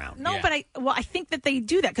heat around. No, but I think that they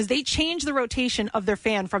do that because they change the rotation of their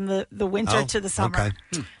fan from the winter to the summer.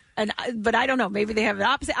 Okay. But I don't know. Maybe they have the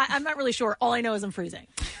opposite. I'm not really sure. All I know is I'm freezing.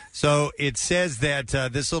 So it says that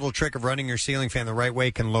this little trick of running your ceiling fan the right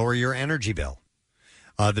way can lower your energy bill.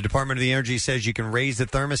 The Department of the Energy says you can raise the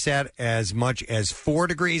thermostat as much as 4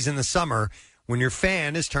 degrees in the summer when your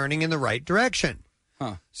fan is turning in the right direction.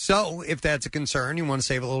 So if that's a concern, you want to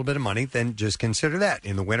save a little bit of money, then just consider that.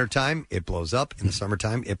 In the wintertime, it blows up. In the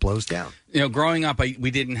summertime, it blows down. Growing up, we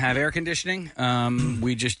didn't have air conditioning.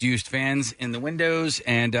 We just used fans in the windows,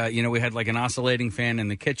 and, we had like an oscillating fan in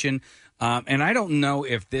the kitchen. And I don't know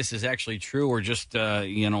if this is actually true or just,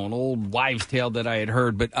 an old wives' tale that I had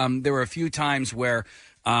heard, but there were a few times where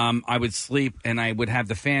I would sleep and I would have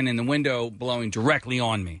the fan in the window blowing directly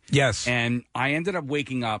on me. Yes. And I ended up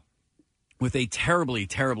waking up with a terribly,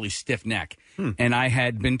 terribly stiff neck. And I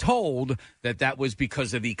had been told that was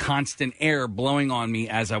because of the constant air blowing on me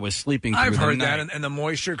as I was sleeping through I've the heard night. that, and the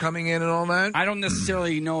moisture coming in and all that. I don't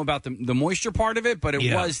necessarily know about the moisture part of it, but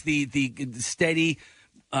it was the steady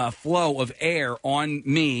flow of air on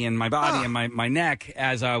me and my body and my neck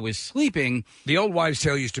as I was sleeping. The old wives'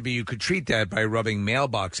 tale used to be you could treat that by rubbing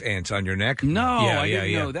mailbox ants on your neck. No, I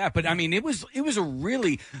didn't know that. But I mean, it was a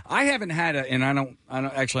really. I haven't had and I don't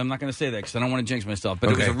actually. I'm not going to say that because I don't want to jinx myself.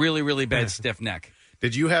 But it was a really, really bad stiff neck.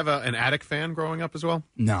 Did you have an attic fan growing up as well?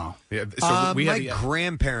 No. Yeah, so we my had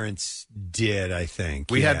grandparents did, I think.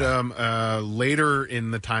 We had later in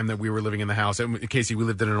the time that we were living in the house. And Casey, we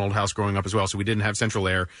lived in an old house growing up as well, so we didn't have central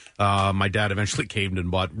air. My dad eventually caved and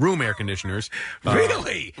bought room air conditioners.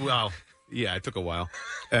 Really? Well, yeah, it took a while.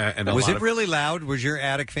 And was it really loud? Was your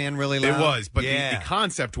attic fan really loud? It was, but the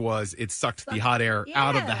concept was it sucked the hot air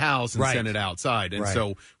out of the house and sent it outside. And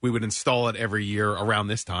so we would install it every year around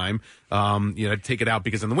this time. You had to take it out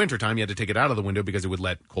because in the wintertime you had to take it out of the window because it would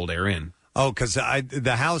let cold air in. Oh, because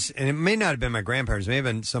the house, and it may not have been my grandparents, it may have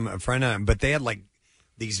been a friend of mine, but they had like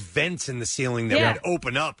these vents in the ceiling that would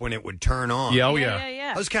open up when it would turn on. Yeah,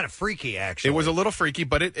 yeah. It was kind of freaky, actually. It was a little freaky,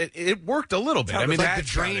 but it worked a little bit. I mean, like the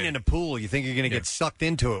drain in a pool. You think you're going to get sucked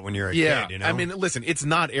into it when you're a kid, you know? I mean, listen, it's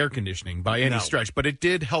not air conditioning by any stretch, but it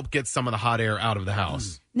did help get some of the hot air out of the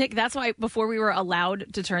house. Nick, that's why before we were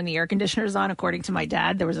allowed to turn the air conditioners on, according to my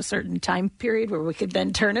dad, there was a certain time period where we could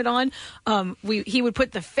then turn it on. He would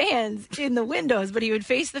put the fans in the windows, but he would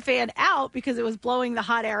face the fan out because it was blowing the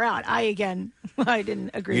hot air out. I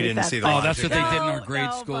didn't agree with that. See the logic. That's what they did in our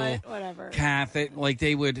grade school. Whatever. Catholic, like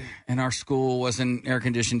they would, and our school wasn't air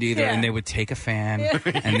conditioned either, and they would take a fan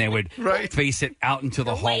and they would face it out into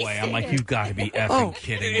the hallway. I'm like, you've got to be effing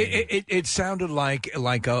kidding me. It sounded like a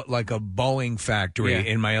Boeing factory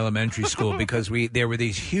in my elementary school because there were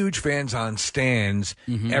these huge fans on stands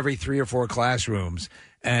every 3 or 4 classrooms.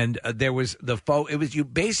 And there was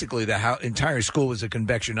basically the entire school was a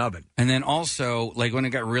convection oven. And then also, like when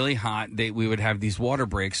it got really hot, we would have these water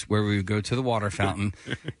breaks where we would go to the water fountain,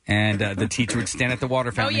 and the teacher would stand at the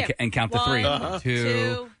water fountain and count to 3. 1,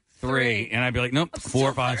 2, 3. And I'd be like, nope,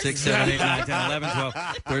 4, 5, 6, 7, 8, 9, 10, 11, 12,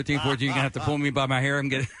 13, 14. You're going to have to pull me by my hair.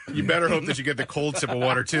 You better hope that you get the cold sip of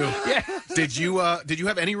water, too. Yeah. Did you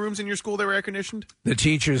have any rooms in your school that were air conditioned? The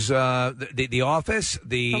teachers, the office,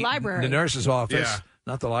 the library, the nurse's office. Yeah.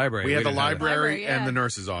 Not the library. We had the library and the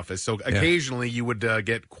nurse's office. So occasionally you would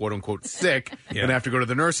get quote unquote sick and have to go to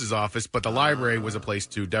the nurse's office, but the library was a place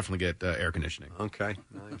to definitely get air conditioning. Okay,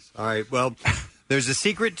 nice. All right, well, there's a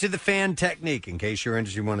secret to the fan technique. In case you're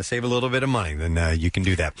interested, you want to save a little bit of money, then you can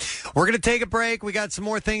do that. We're going to take a break. We got some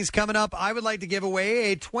more things coming up. I would like to give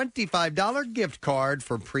away a $25 gift card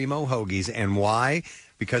for Primo Hoagies. And why?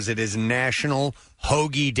 Because it is National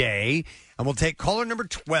Hoagie Day. And we'll take caller number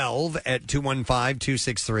 12 at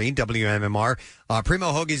 215-263-WMMR.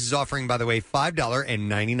 Primo Hoagies is offering, by the way,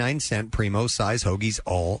 $5.99 Primo size hoagies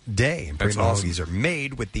all day. And Primo Hoagies are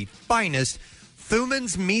made with the finest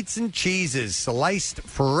Thuman's meats and cheeses, sliced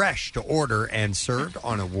fresh to order and served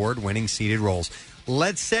on award-winning seeded rolls.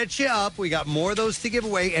 Let's set you up. We got more of those to give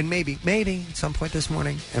away, and maybe at some point this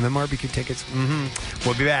morning, MMRBQ tickets.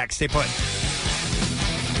 We'll be back. Stay put.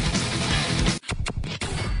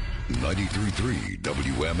 93.3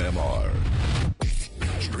 WMMR.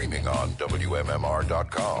 Streaming on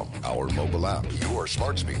WMMR.com, our mobile app, your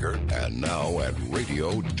smart speaker, and now at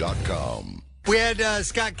radio.com. We had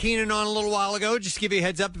Scott Keenan on a little while ago. Just to give you a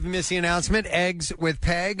heads up if you missed the announcement. Eggs with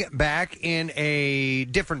Peg back in a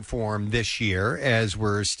different form this year as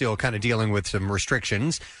we're still kind of dealing with some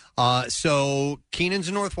restrictions. So Keenan's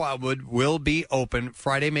in North Wildwood will be open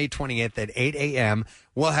Friday, May 20th at 8 a.m.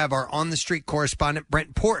 We'll have our on-the-street correspondent,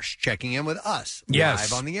 Brent Porsche, checking in with us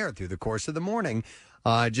live on the air through the course of the morning.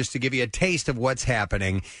 just to give you a taste of what's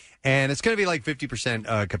happening. And it's going to be like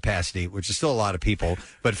 50% capacity, which is still a lot of people,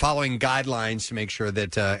 but following guidelines to make sure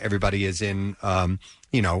that everybody is in, on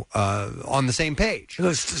the same page.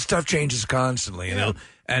 Because stuff changes constantly, you know.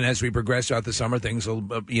 And as we progress throughout the summer, things will,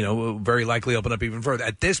 very likely open up even further.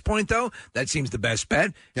 At this point, though, that seems the best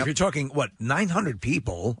bet. If you're talking, 900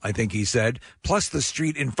 people, I think he said, plus the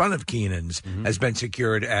street in front of Keenan's has been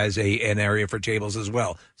secured as an area for tables as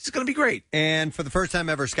well. This is going to be great. And for the first time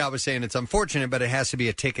ever, Scott was saying it's unfortunate, but it has to be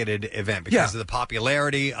a ticketed event because of the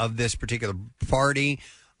popularity of this particular party.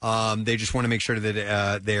 They just want to make sure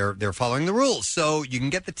that they're following the rules. So you can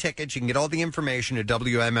get the tickets. You can get all the information at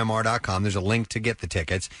WMMR.com. There's a link to get the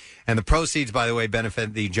tickets. And the proceeds, by the way,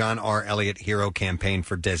 benefit the John R. Elliott Hero Campaign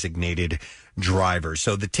for Designated Drivers.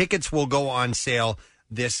 So the tickets will go on sale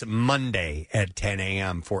this Monday at 10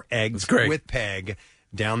 a.m. for Eggs with Peg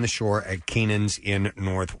down the shore at Keenan's in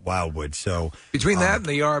North Wildwood. So between that and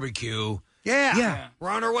the barbecue... Yeah. We're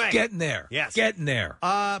on our way. Getting there. Yes. Getting there.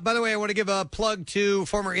 By the way, I want to give a plug to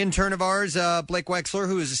former intern of ours, Blake Wexler,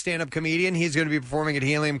 who is a stand-up comedian. He's going to be performing at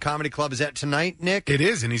Helium Comedy Club. Is that tonight, Nick? It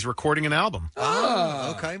is, and he's recording an album.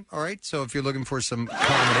 Oh, okay. All right. So if you're looking for some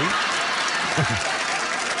comedy,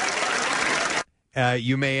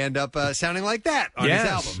 you may end up sounding like that on his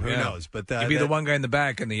album. Who knows? But you'd be the one guy in the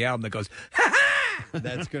back in the album that goes,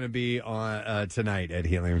 that's going to be on tonight at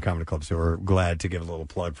Helium Comedy Club, so we're glad to give a little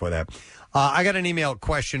plug for that. I got an email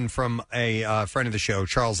question from a friend of the show,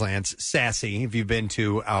 Charles Lance, Sassy. If you've been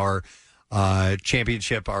to our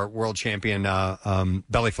championship, our world champion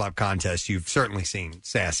belly flop contest, you've certainly seen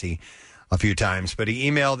Sassy a few times. But he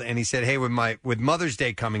emailed and he said, hey, with Mother's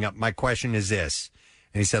Day coming up, my question is this.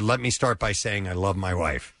 And he said, let me start by saying I love my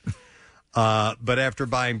wife. But after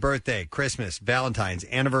buying birthday, Christmas, Valentine's,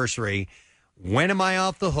 anniversary, when am I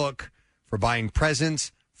off the hook for buying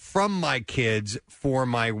presents from my kids for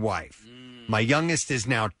my wife? My youngest is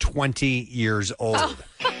now 20 years old. Oh.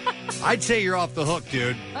 I'd say you're off the hook,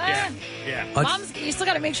 dude. Yeah. Mom's, you still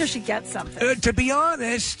got to make sure she gets something. To be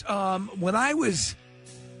honest, when I was...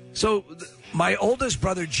 my oldest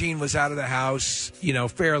brother, Gene, was out of the house,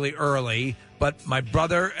 fairly early. But my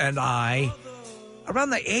brother and I, around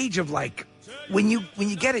the age of when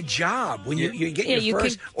you get a job, when you get your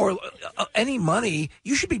first or any money,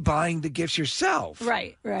 you should be buying the gifts yourself.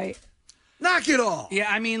 Right. Knock it off.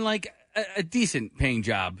 Yeah, I mean, a decent paying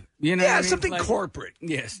job. You know, yeah, what I mean? something corporate.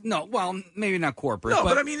 Yes. No, well, maybe not corporate. No,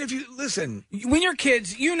 but I mean, if you listen, when you're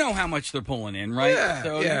kids, you know how much they're pulling in, right? Yeah,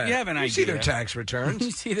 so yeah. you have an idea. You see their tax returns.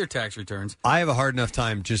 You see their tax returns. I have a hard enough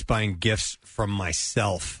time just buying gifts from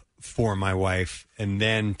myself for my wife, and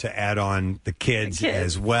then to add on the kids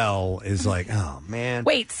as well is like, oh man.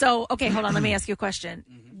 Wait, so okay, hold on. Let me ask you a question.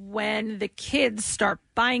 When the kids start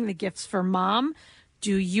buying the gifts for mom,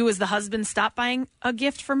 do you, as the husband, stop buying a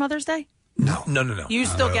gift for Mother's Day? No. You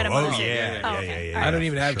still get a Mother's Day. Yeah. I don't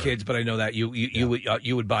even have kids, but I know that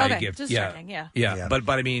you would buy a gift. Just checking, yeah. But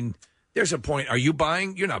I mean, there's a point. Are you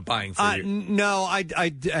buying? You're not buying for you. No,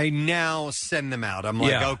 I now send them out. I'm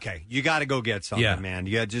like, okay, you got to go get something, man.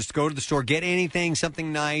 You just go to the store, get anything,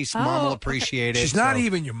 something nice. Mom will appreciate it. She's not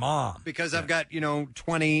even your mom. Because I've got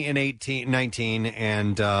 20 and 18, 19,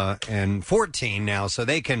 and 14 now, so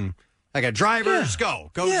they can. I got drivers. Just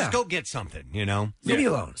go get something. Leave me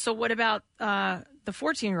alone. So what about the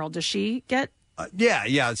 14-year-old? Does she get?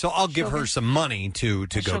 Yeah. So I'll give her some money to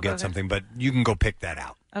go get something, but you can go pick that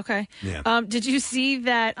out. Okay. Yeah. Did you see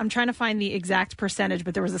that? I'm trying to find the exact percentage,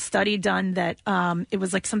 but there was a study done that it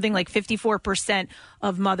was something like 54%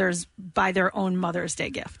 of mothers buy their own Mother's Day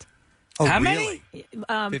gift. Oh, How really? many?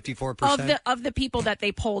 54%? Of the people that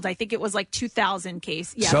they polled, I think it was 2,000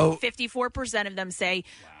 case. Yeah, so 54% of them say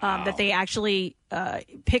that they actually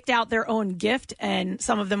picked out their own gift, and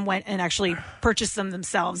some of them went and actually purchased them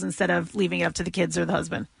themselves instead of leaving it up to the kids or the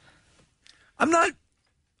husband. I'm not.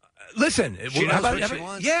 Listen, she knows what she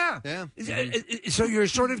wants. Yeah. So you're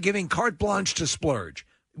sort of giving carte blanche to splurge.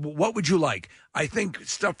 What would you like? I think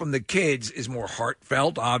stuff from the kids is more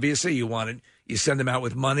heartfelt. Obviously, you send them out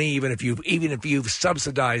with money, even if you've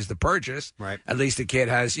subsidized the purchase. Right. At least the kid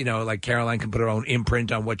has, like Caroline can put her own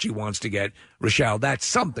imprint on what she wants to get. Rochelle, that's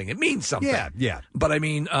something. It means something. Yeah. But I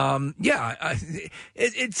mean,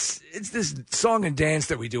 it's this song and dance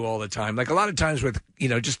that we do all the time. Like a lot of times with,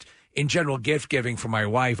 just in general gift giving for my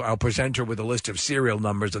wife, I'll present her with a list of serial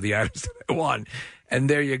numbers of the items that I want. And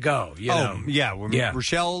there you go. When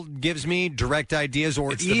Rochelle gives me direct ideas,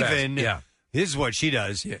 or It's the even best. This is what she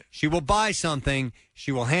does. She will buy something,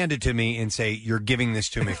 she will hand it to me and say, "You're giving this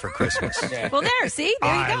to me for Christmas." Well, there, see?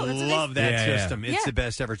 There you go. I love that system. It's the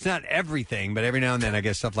best ever. It's not everything, but every now and then I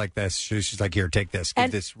get stuff like this. She's like, "Here, take this,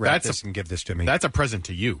 give this, wrap this, and give this to me." That's a present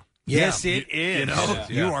to you. Yes, it is. You know,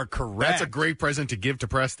 You are correct. That's a great present to give to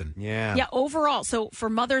Preston. Yeah, overall, so for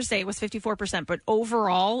Mother's Day, it was 54%, but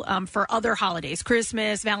overall, for other holidays,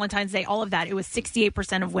 Christmas, Valentine's Day, all of that, it was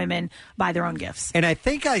 68% of women buy their own gifts. And I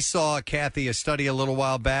think I saw, Kathy, a study a little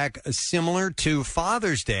while back, similar to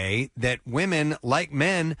Father's Day, that women, like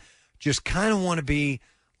men, just kind of want to be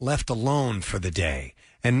left alone for the day.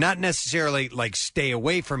 And not necessarily like stay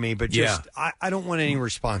away from me, but just I don't want any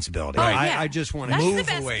responsibility. I just want to That's move the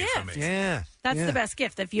best away gift. from it. Yeah. That's the best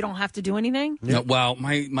gift, if you don't have to do anything. No, well,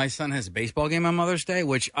 my son has a baseball game on Mother's Day,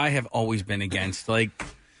 which I have always been against. Like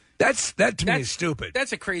that to me is stupid.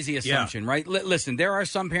 That's a crazy assumption, right? Listen, there are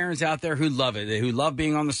some parents out there who love it, who love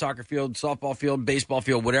being on the soccer field, softball field, baseball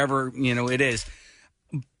field, whatever it is.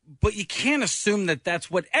 But you can't assume that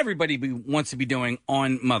that's what everybody wants to be doing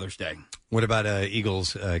on Mother's Day. What about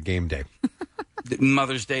Eagles game day?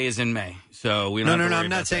 Mother's Day is in May, so we don't. No. I'm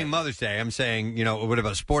not saying Mother's Day. I'm saying what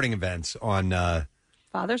about sporting events on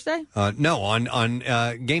Father's Day? No, on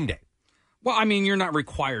game day. Well, I mean, you're not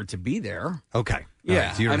required to be there. Okay. Yeah, All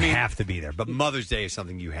right, so you don't I mean- have to be there, but Mother's Day is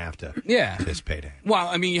something you have to participate in. Well,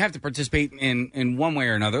 I mean, you have to participate in one way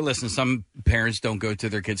or another. Listen, some parents don't go to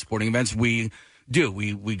their kids' sporting events. We do.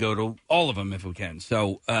 We go to all of them if we can.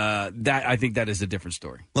 So that I think that is a different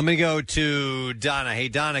story. Let me go to Donna. Hey,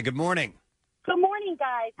 Donna, good morning. Good morning,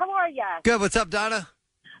 guys. How are you? Good. What's up, Donna?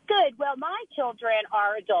 Good. Well, my children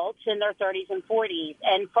are adults in their 30s and 40s,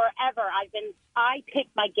 and forever I pick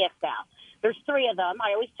my gifts out. There's 3 of them.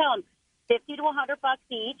 I always tell them $50 to $100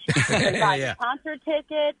 each. They buy me concert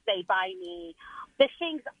tickets. They buy me the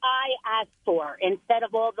things I ask for instead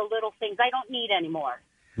of all the little things I don't need anymore.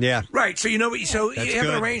 Yeah. Right. So so That's you have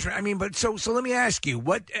good. an arrangement. I mean, but so let me ask you,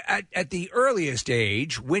 what at the earliest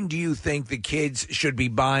age, when do you think the kids should be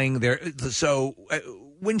buying their?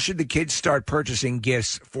 When should the kids start purchasing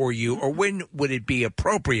gifts for you, or when would it be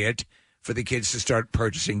appropriate for the kids to start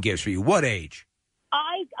purchasing gifts for you? What age?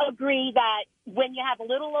 I agree that when you have a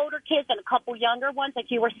little older kids and a couple younger ones, like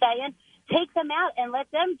you were saying, take them out and let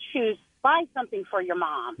them choose. Buy something for your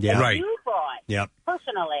mom. Yeah. that Right. You bought. Yep.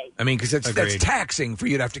 Personally. I mean, because that's Agreed. taxing for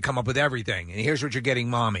you to have to come up with everything. And here's what you're getting,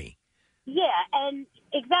 mommy. Yeah, and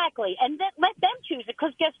exactly. And then let them choose it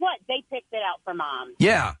because guess what? They picked it out for mom.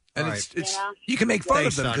 Yeah, and All it's right. you can make fun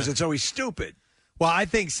Thanks, of them because Donna. it's always stupid. Well, I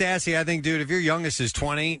think, Sassy, dude, if your youngest is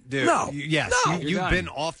 20, dude, No. yes, No. you've You're done. been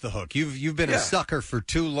off the hook. You've been Yeah. a sucker for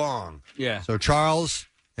too long. Yeah. So, Charles,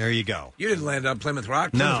 there you go. You didn't land on Plymouth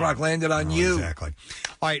Rock. No. Plymouth Rock landed on you. Exactly.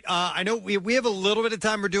 All right. I know we have a little bit of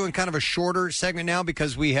time. We're doing kind of a shorter segment now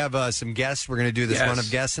because we have some guests. We're going to do this Yes. run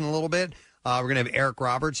of guests in a little bit. We're going to have Eric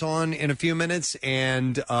Roberts on in a few minutes,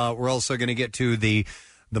 and we're also going to get to the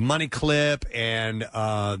money clip and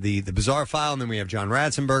the bizarre file, and then we have John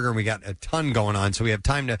Ratzenberger, and we got a ton going on, so we have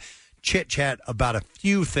time to chit chat about a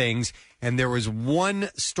few things. And there was one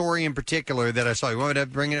story in particular that I saw. You want me to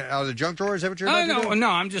bring it out of the junk drawer? Is that what you're about to do? No,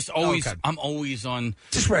 I'm just always Okay. I'm always on.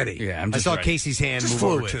 Just ready. Yeah, I'm I just saw ready. Casey's hand Just move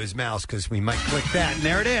over fluid. to his mouse because we might click that, and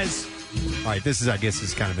there it is. All right, I guess this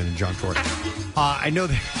is kind of in the junk drawer. I know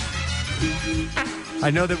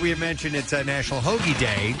that we have mentioned it's National Hoagie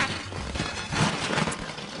Day,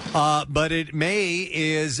 but May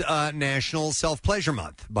is National Self-Pleasure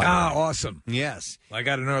Month. By the way. Awesome. Yes. I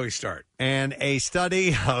got an early start. And a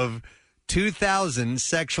study of 2,000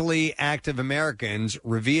 sexually active Americans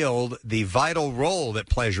revealed the vital role that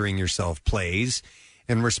pleasuring yourself plays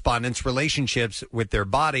in respondents' relationships with their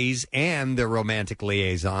bodies and their romantic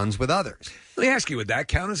liaisons with others. Let me ask you, would that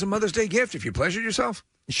count as a Mother's Day gift if you pleasured yourself?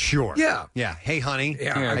 Sure. Yeah. Yeah. Hey, honey.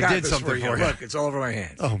 Yeah, I got did this something for you. Look, it's all over my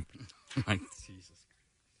hands. Oh. Jesus.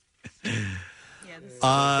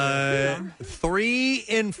 3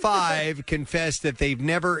 in 5 confess that they've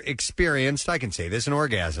never experienced, I can say this, an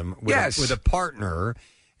orgasm with a partner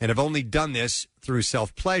and have only done this through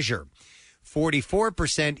self-pleasure.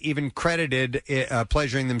 44% even credited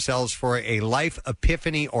pleasuring themselves for a life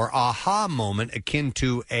epiphany or aha moment akin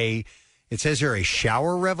to it says here, a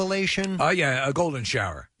shower revelation? Yeah, a golden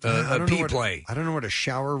shower. A pee play. I don't know what a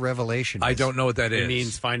shower revelation is. I don't know what that is. It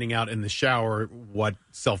means finding out in the shower what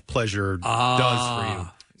self-pleasure does for you.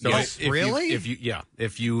 So Yes, really?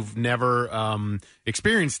 If you've never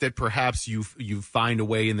experienced it, perhaps you find a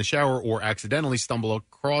way in the shower or accidentally stumble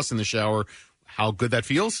across in the shower how good that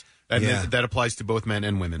feels. And that applies to both men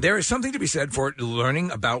and women. There is something to be said for learning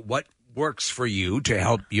about what works for you to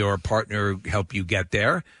help your partner help you get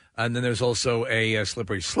there. And then there's also a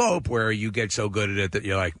slippery slope where you get so good at it that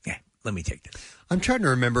you're like, let me take this. I'm trying to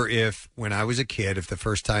remember if, when I was a kid, if the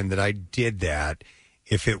first time that I did that,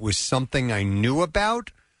 if it was something I knew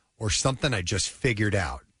about or something I just figured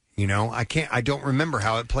out. I don't remember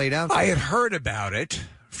how it played out. I had heard about it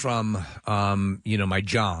from, my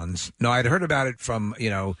Johns. No, I'd heard about it from,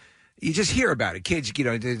 you just hear about it. Kids,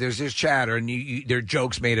 there's this chatter and there are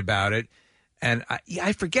jokes made about it. And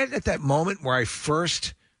I forget at that moment where I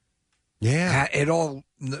first, it all,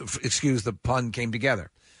 excuse the pun, came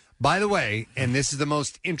together. By the way, and this is the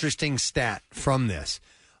most interesting stat from this,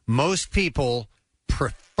 most people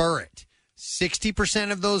prefer it.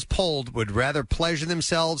 60% of those polled would rather pleasure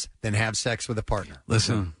themselves than have sex with a partner.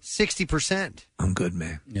 Listen, 60%. I'm good,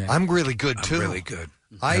 man. I'm really good too. I'm really good.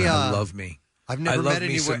 I love me. I've never love met me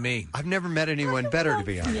anyone. some me. I've never met anyone better, to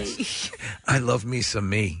be honest. I love me some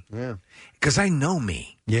me. Yeah, because I know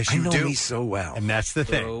me. Yes, you I know do. me so well, and that's the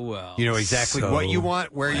thing. So well. You know exactly So what you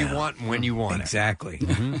want, where you want, and when you want exactly. it.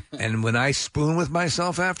 Exactly. And when I spoon with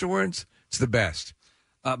myself afterwards, it's the best.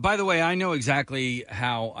 By the way, I know exactly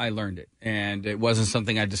how I learned it, and it wasn't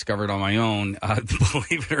something I discovered on my own.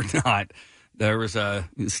 Believe it or not, there was a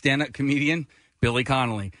stand-up comedian, Billy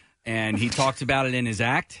Connolly, and he talked about it in his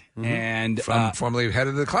act. And formerly head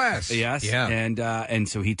of the class. Yes, yeah, and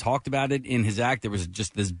so he talked about it in his act. There was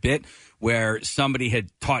just this bit where somebody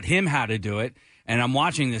had taught him how to do it, and I'm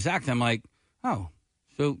watching this act. I'm like, oh.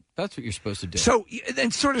 So that's what you're supposed to do. So,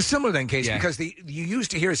 and sort of similar then, Casey, Yeah. because you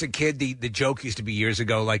used to hear as a kid, the joke used to be years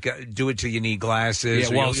ago, like, do it till you need glasses,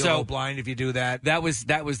 Yeah, or well, you'll so- go blind if you do that. That was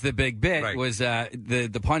the big bit. Right. Was the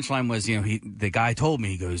punchline was, the guy told me,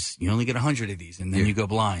 he goes, you only get 100 of these and then you go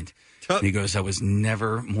blind. And he goes, I was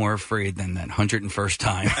never more afraid than that 101st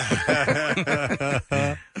time.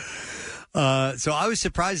 So I was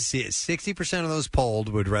surprised to see it. 60% of those polled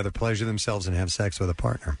would rather pleasure themselves and have sex with a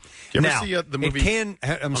partner. You ever Now, see, the movie- it can.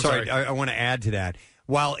 I'm sorry. sorry. I want to add to that.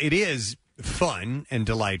 While it is fun and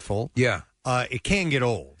delightful, Yeah. it can get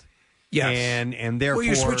old. Yes. and therefore, Well,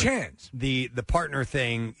 you switch hands. The partner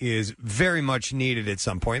thing is very much needed at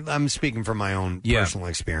some point. I'm speaking from my own personal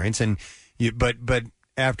experience, and but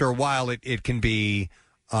after a while, it can be.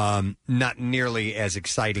 Not nearly as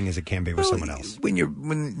exciting as it can be with someone else. When you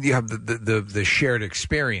have the shared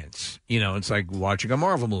experience, it's like watching a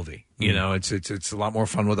Marvel movie. It's a lot more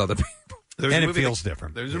fun with other people. There's And a it movie feels that-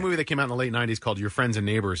 different. There's a movie that came out in the late 90s called Your Friends and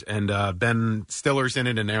Neighbors, and Ben Stiller's in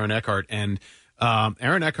it and Aaron Eckhart. And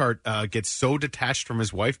Aaron Eckhart gets so detached from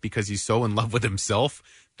his wife because he's so in love with himself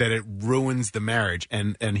that it ruins the marriage.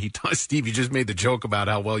 And he Steve, you just made the joke about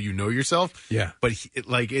how well you know yourself. Yeah. But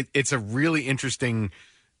it's a really interesting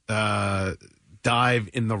dive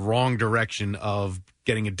in the wrong direction of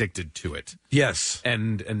getting addicted to it. Yes.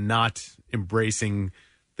 And not embracing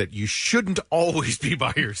that you shouldn't always be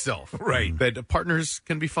by yourself. Right. That partners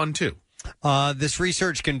can be fun too. This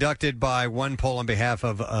research conducted by One Poll on behalf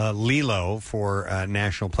of Lilo for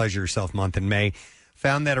National Pleasure Yourself Month in May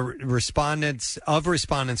found that respondents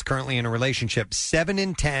currently in a relationship, 7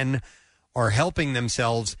 in 10 are helping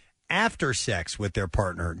themselves after sex with their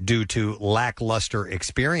partner due to lackluster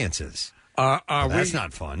experiences. That's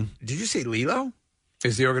not fun. Did you say Lilo?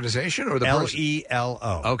 Is the organization or the person?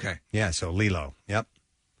 Lelo? Okay. Yeah, so Lilo. Yep.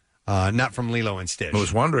 Not from Lilo and Stitch. I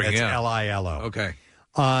was wondering, It's yeah. Lilo. Okay.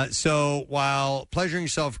 So while pleasuring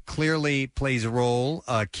yourself clearly plays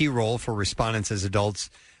a key role for respondents as adults,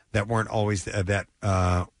 that weren't always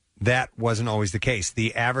that wasn't always the case.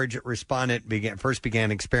 The average respondent first began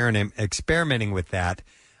experimenting with that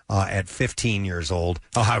at 15 years old.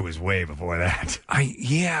 Oh, I was way before that.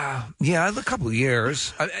 Yeah, a couple of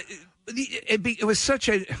years. It was such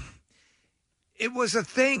a. It was a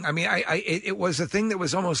thing. I mean, it was a thing that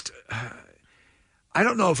was almost. I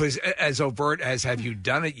don't know if it was as overt as "Have you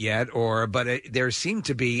done it yet?" but there seemed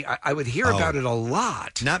to be. I would hear about it a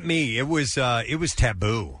lot. Not me. It was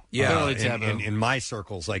taboo. Yeah, totally taboo. In my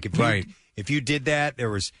circles, like if you did that, there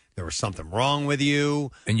was something wrong with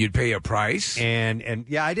you, and you'd pay a price. And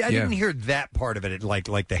I didn't hear that part of it, like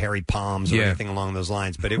the hairy palms or anything along those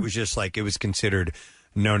lines. But it was just like it was considered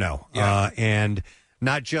no, and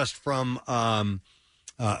not just from.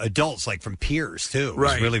 Adults, like from peers too. It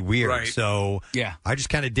was really weird. Right. So Yeah. I just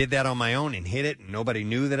kind of did that on my own and hit it, and nobody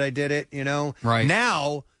knew that I did it. Right.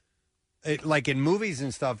 Now, like in movies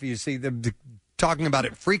and stuff, you see them talking about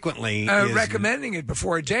it frequently. Recommending it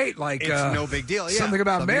before a date, like it's no big deal. Yeah. Something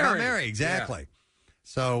about Mary. Exactly.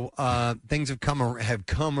 So things have come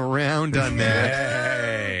around on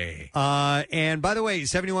that. And by the way,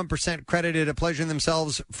 71% credited a pleasure in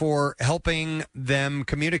themselves for helping them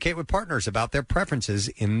communicate with partners about their preferences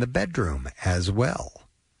in the bedroom as well,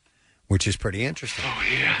 which is pretty interesting. Oh,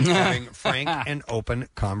 yeah. Having frank and open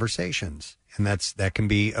conversations. And that can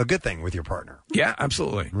be a good thing with your partner. Yeah,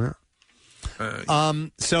 absolutely.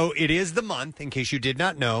 So it is the month, in case you did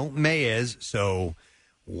not know. May is, so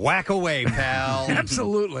whack away, pal.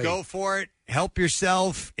 Absolutely. Go for it. Help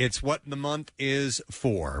yourself. It's what the month is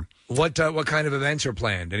for. What kind of events are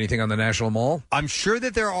planned? Anything on the National Mall? I'm sure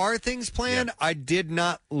that there are things planned. Yeah. I did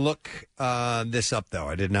not look this up, though.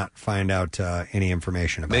 I did not find out any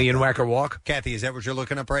information about Million Whacker Walk? Kathy, is that what you're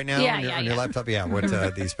looking up right now Yeah, on your laptop? Yeah, what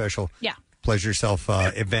the special Pleasure Yourself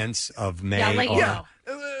events of May are.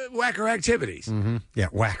 Whacker activities. Mm-hmm. Yeah,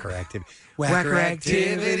 whacker activities. Whacker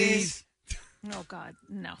activities. Oh, God.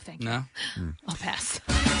 No, thank you. No? I'll pass.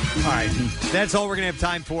 All right. That's all we're going to have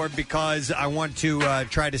time for because I want to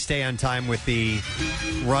try to stay on time with the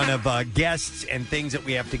run of guests and things that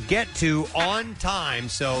we have to get to on time.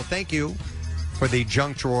 So thank you for the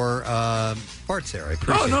junk drawer parts there. I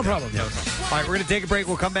appreciate it. No problem. Yeah. No problem. All right, we're going to take a break.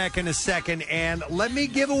 We'll come back in a second. And let me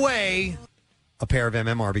give away a pair of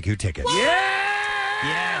MMRBQ tickets.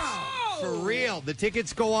 Yes. For real. The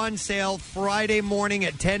tickets go on sale Friday morning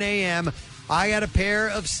at 10 a.m. I got a pair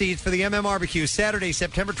of seats for the MMRBQ Saturday,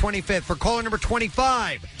 September 25th for caller number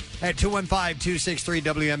 25 at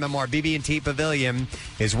 215-263-WMMR. BB&T Pavilion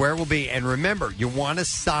is where we'll be. And remember, you want to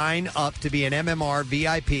sign up to be an MMR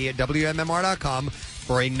VIP at WMMR.com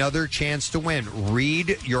for another chance to win.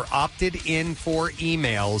 Read your opted in for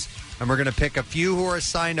emails, and we're going to pick a few who are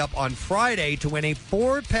signed up on Friday to win a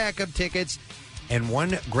 4-pack of tickets and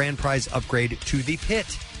 1 grand prize upgrade to the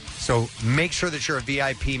pit. So make sure that you're a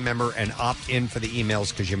VIP member and opt in for the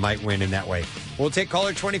emails because you might win in that way. We'll take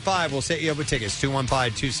caller 25. We'll set you up with tickets.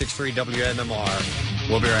 215-263-WMMR.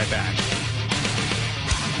 We'll be right back.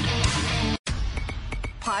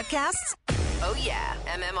 Podcasts? Oh, yeah.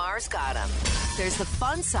 MMR's got them. There's the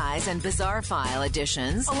fun size and bizarre file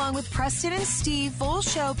editions, along with Preston and Steve full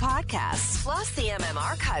show podcasts, plus the MM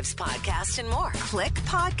Archives podcast and more. Click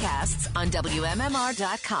podcasts on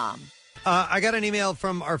WMMR.com. I got an email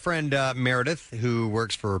from our friend Meredith, who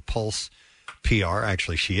works for Pulse PR.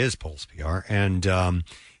 Actually, she is Pulse PR, and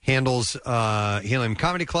handles Helium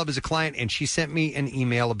Comedy Club as a client. And she sent me an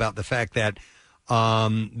email about the fact that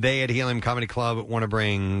they at Helium Comedy Club want to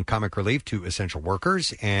bring comic relief to essential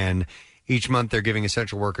workers. And each month they're giving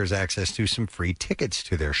essential workers access to some free tickets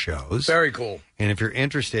to their shows. Very cool. And if you're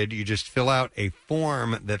interested, you just fill out a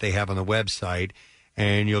form that they have on the website,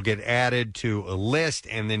 and you'll get added to a list,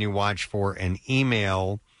 and then you watch for an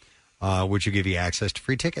email, which will give you access to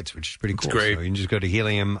free tickets, which is pretty cool. great. So you can just go to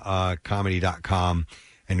heliumcomedy.com,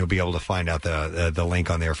 and you'll be able to find out the link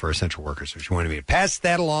on there for essential workers. So if you want me to pass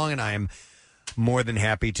that along, and I am more than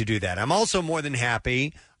happy to do that. I'm also more than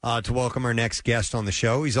happy to welcome our next guest on the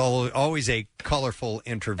show. He's always a colorful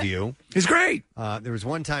interview. He's great. There was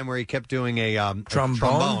one time where he kept doing a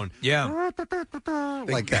trombone. Yeah.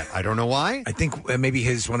 Like that. I don't know why. I think maybe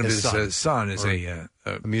one of his son is a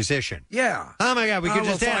musician. Yeah. Oh, my God. We could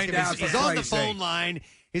just ask him. out, He's for on the Christ's phone sake. line.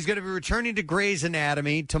 He's going to be returning to Grey's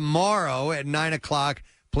Anatomy tomorrow at 9 o'clock.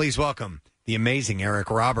 Please welcome the amazing Eric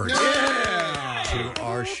Roberts to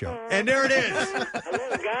our show. And there it is.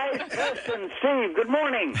 Hello, guys. Preston, Steve, good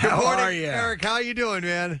morning. Good morning, Eric. How you doing,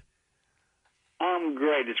 man? I'm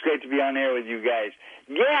great. It's great to be on air with you guys.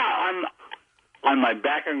 Yeah, I'm on my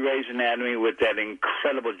back on Grey's Anatomy with that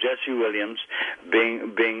incredible Jesse Williams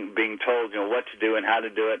being told what to do and how to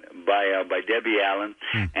do it by Debbie Allen.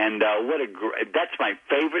 And that's my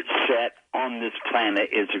favorite set on this planet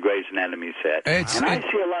is the Grey's Anatomy set. I see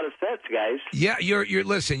a lot of sets, guys. Yeah,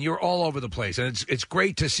 you're all over the place, and it's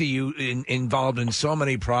great to see you involved in so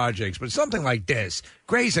many projects. But something like this,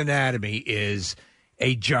 Grey's Anatomy is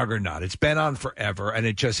a juggernaut. It's been on forever, and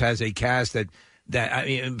it just has a cast that I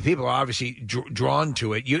mean, people are obviously drawn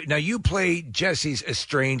to it. You play Jesse's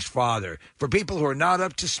estranged father. For people who are not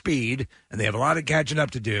up to speed, and they have a lot of catching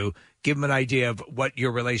up to do, give them an idea of what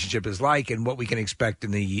your relationship is like and what we can expect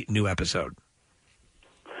in the new episode.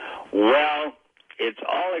 Well, it's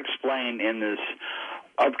all explained in this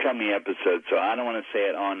upcoming episode, so I don't want to say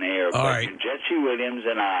it on air. All right. Jesse Williams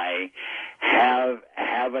and I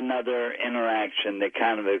have another interaction that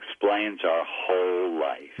kind of explains our whole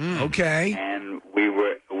life. Okay. And we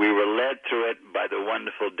were led to it by the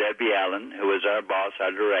wonderful Debbie Allen, who is our boss,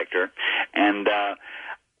 our director, and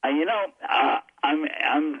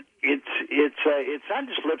it's not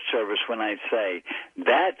just lip service when I say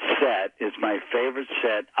that set is my favorite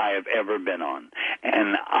set I have ever been on,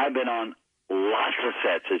 and I've been on lots of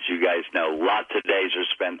sets, as you guys know. Lots of days are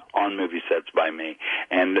spent on movie sets by me,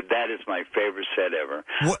 and that is my favorite set ever.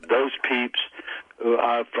 Those peeps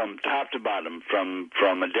from top to bottom, from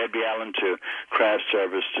Debbie Allen to craft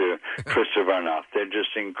service to Christopher Arnoff. They're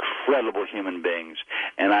just incredible human beings,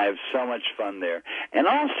 and I have so much fun there. And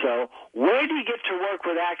also, where do you get to work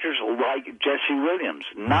with actors like Jesse Williams?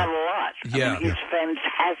 Not a lot. Yeah. I mean, he's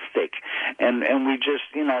fantastic, and we just,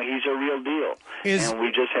 he's a real deal, and we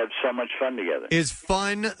just have so much fun together. Is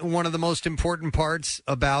fun one of the most important parts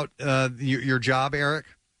about your job, Eric?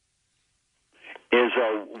 Is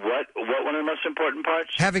what one of the most important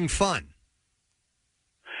parts? Having fun.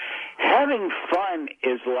 Having fun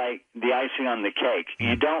is like the icing on the cake.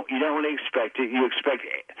 You don't really expect it. You expect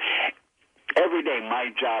every day. My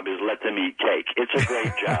job is let them eat cake. It's a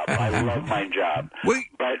great job. I love my job.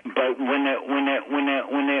 But when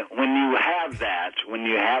you have that, when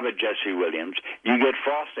you have a Jesse Williams, you get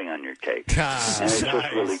frosting on your cake, and it's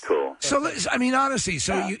just really cool. So, I mean, honestly,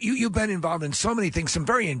 you've been involved in so many things, some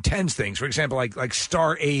very intense things. For example, like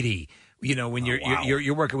Star 80. When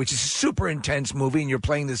you're working, which is a super intense movie, and you're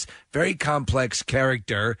playing this very complex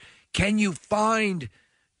character. Can you find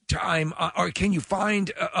time, or can you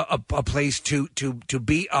find a place to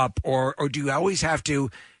be up, or do you always have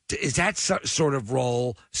to? Is that sort of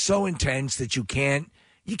role so intense that you can't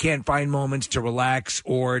find moments to relax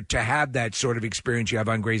or to have that sort of experience you have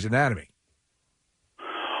on Grey's Anatomy?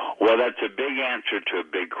 Well, that's a big answer to a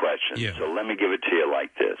big question. Yeah. So let me give it to you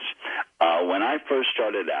like this. When I first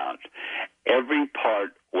started out, every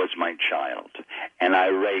part was my child, and I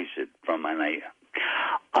raised it from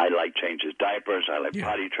I like change his diapers. I like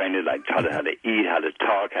potty train it. I taught it how to eat, how to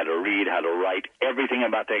talk, how to read, how to write. Everything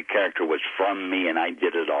about that character was from me, and I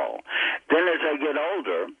did it all. Then as I get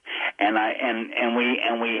older, and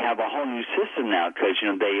we have a whole new system now because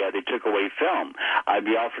they took away film. I'd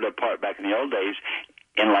be offered a part back in the old days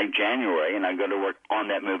in like January, and I go to work on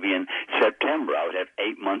that movie in September. I would have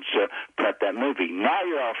 8 months to prep that movie. Now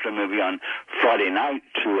you're offered a movie on Friday night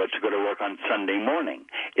to go to work on Sunday morning.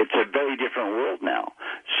 It's a very different world now.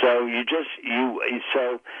 So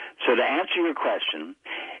so to answer your question,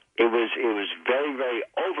 it was very, very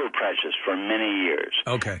over precious for many years.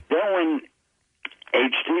 Okay. Then when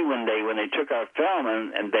HD, when they took our film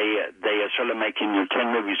and they started making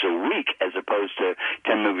 10 movies a week as opposed to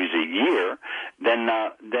 10 movies a year, then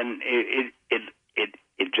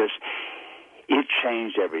it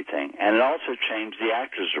changed everything, and it also changed the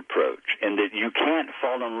actor's approach, in that you can't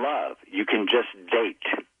fall in love, you can just date.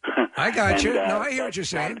 I got you. No, I hear what you're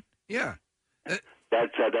saying. Yeah.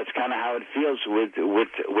 That's kind of how it feels with the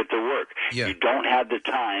work. Yeah. You don't have the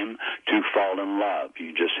time to fall in love.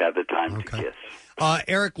 You just have the time to kiss.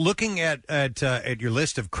 Eric, looking at your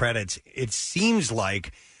list of credits, it seems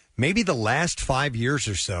like maybe the last 5 years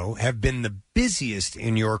or so have been the busiest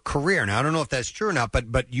in your career. Now, I don't know if that's true or not,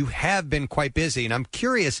 but you have been quite busy, and I'm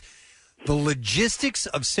curious. The logistics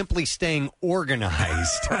of simply staying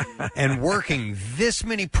organized and working this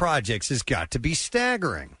many projects has got to be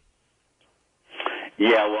staggering.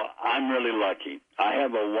 Yeah, well, I'm really lucky. I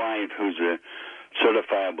have a wife who's a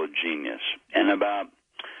certifiable genius. And about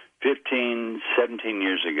 15, 17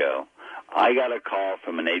 years ago, I got a call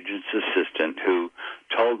from an agent's assistant who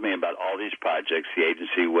told me about all these projects the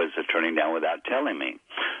agency was turning down without telling me.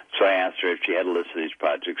 So I asked her if she had a list of these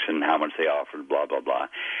projects and how much they offered, blah, blah, blah.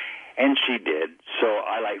 And she did. So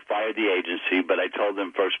I fired the agency, but I told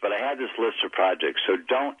them first, but I had this list of projects, so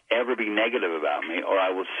don't ever be negative about me or I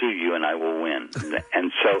will sue you and I will win.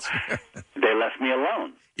 And so they left me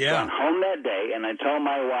alone. Yeah. So I'm home that day, and I told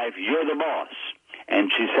my wife, you're the boss. And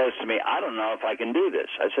she says to me, I don't know if I can do this.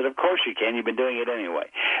 I said, of course you can. You've been doing it anyway.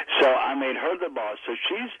 So I made her the boss. So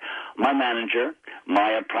she's my manager,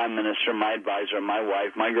 my prime minister, my advisor, my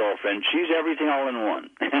wife, my girlfriend. She's everything all in one.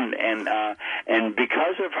 And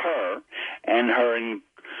because of her and her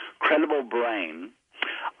incredible brain,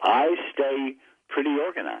 I stay pretty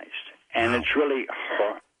organized. And it's really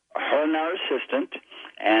her and our assistant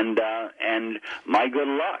and my good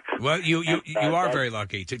luck. Well, you are very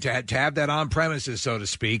lucky to have that on premises, so to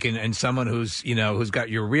speak, and someone who's got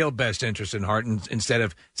your real best interest in heart, and instead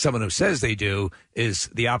of someone who says they do, is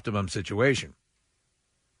the optimum situation.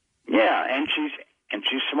 Yeah, and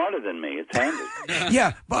she's smarter than me. It's handy.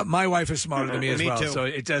 Yeah, but my wife is smarter than me as Me well, too. so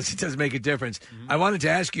it does make a difference. I wanted to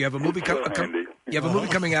ask you, you have a movie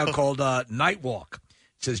coming out called Night Walk.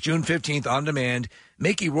 It says June 15th on demand.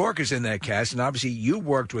 Mickey Rourke is in that cast, and obviously you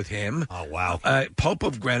worked with him. Oh wow! Pope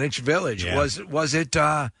of Greenwich Village. Yeah. Was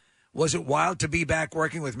it wild to be back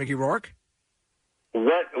working with Mickey Rourke?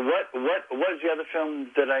 What was the other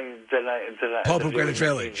film that I Pope of Greenwich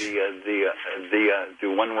Village. The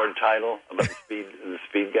one word title about the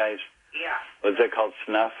speed guys. Yeah. What's that called?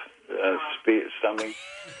 Snuff. Speed stumbling.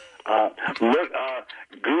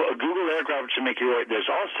 Google Eric Roberts and Mickey Rourke. There's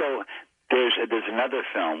also there's another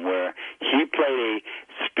film where he played a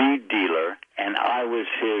speed dealer, and I was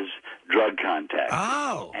his drug contact.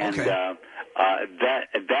 Oh, okay. And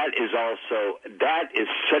that is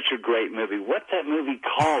such a great movie. What's that movie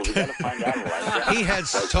called? We got to find out about that. He has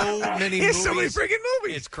so many He has movies. so many freaking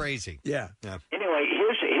movies. It's crazy. Yeah. Anyway,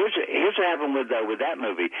 here's what happened with that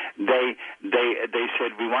movie. They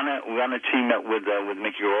said we want to team up with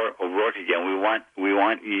Mickey Rourke again. We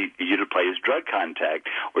want you to play his drug contact.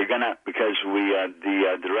 We're gonna, because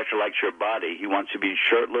the director likes your body. He wants to be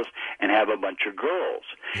shirtless and have a bunch of girls.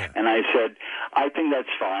 Yeah. And I said, I think that's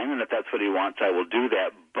fine, and if that's what he wants, I will do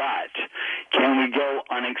that. But can we go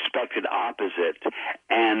unexpected opposite,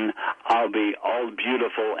 and I'll be all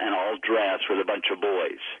beautiful and all dressed with a bunch of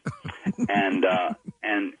boys? And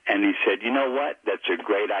he said, you know what? That's a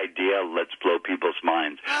great idea. Let's blow people's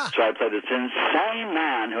minds. So I play this insane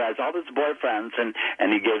man who has all his boyfriends, and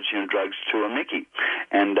he gives drugs to a Mickey.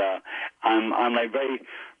 And I'm like very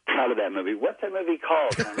proud of that movie. What's that movie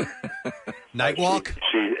called? Night Walk.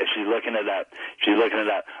 She's looking it up.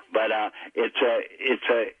 But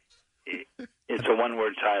it's a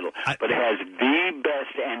one-word title. But it has the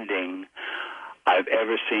best ending I've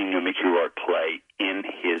ever seen Mickey Rourke play in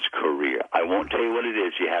his career. I won't tell you what it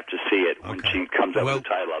is. You have to see it. When she comes up with the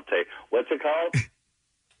title, I'll tell you. What's it called?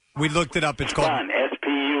 We looked it up. It's Spun. called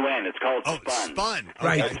S-P-U-N. It's called Spun. Spun.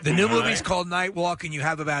 Right. Okay. The new movie's called Night Walk, and you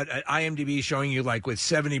have about IMDb showing you with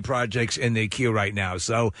 70 projects in the queue right now.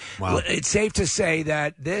 So it's safe to say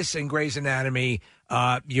that this and Grey's Anatomy,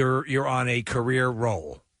 you're on a career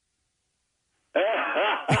roll. Well,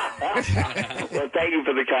 thank you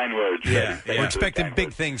for the kind words. Yeah. We're expecting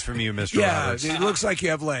big things from you, Mr. Yeah, Roberts. it looks like you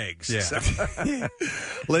have legs. Yeah. So-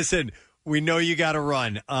 Listen, we know you got to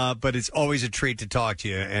run, but it's always a treat to talk to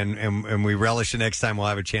you, and we relish the next time we'll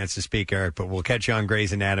have a chance to speak, Eric. But we'll catch you on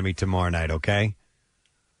Grey's Anatomy tomorrow night, okay?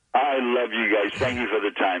 I love you guys. Thank you for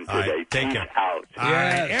the time today. All right, take Peace care. out. All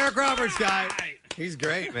right. Eric Roberts, guy. He's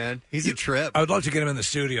great, man. He's a trip. I would love to get him in the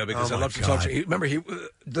studio because Oh, I'd my love to talk to God. you. Remember,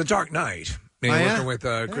 The Dark Knight. Working with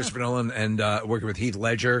Christopher Nolan and working with Heath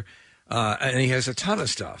Ledger. And he has a ton of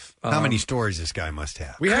stuff. How many stories this guy must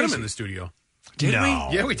have? We had him in the studio. Did No.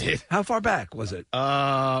 we? Yeah, we did. How far back was it?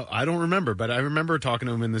 I don't remember, but I remember talking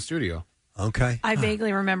to him in the studio. Okay. I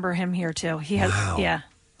vaguely remember him here too. He has, Wow. yeah.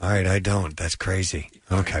 All right, I don't. That's crazy.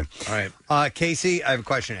 Okay. All right. Casey, I have a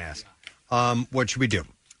question to ask. What should we do?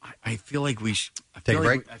 I feel like we should Take a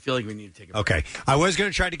break? I feel like we need to take a break. Okay. I was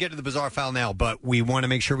going to try to get to the bizarre file now, but we want to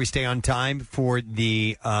make sure we stay on time for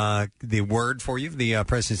the word for you, the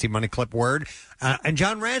Presidency Money Clip word. And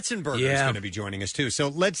John Ratzenberger is going to be joining us, too. So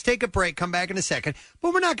let's take a break, come back in a second.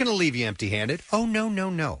 But we're not going to leave you empty-handed. Oh, no,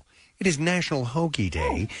 no, no. It is National Hoagie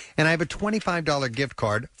Day, and I have a $25 gift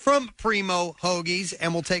card from Primo Hoagies,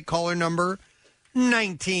 and we'll take caller number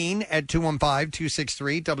 19 at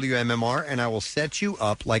 215-263-WMMR, and I will set you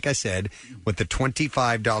up, like I said, with the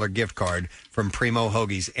 $25 gift card from Primo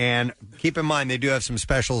Hoagies. And keep in mind, they do have some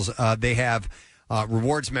specials. They have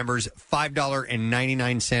rewards members,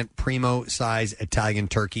 $5.99 Primo size Italian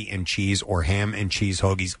turkey and cheese or ham and cheese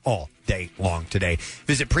hoagies all day long today.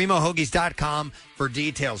 Visit PrimoHoagies.com for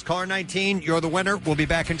details. Caller 19, you're the winner. We'll be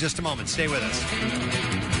back in just a moment. Stay with us.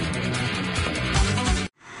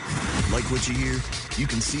 Like what you hear? You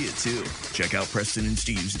can see it too. Check out Preston and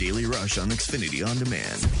Steve's Daily Rush on Xfinity On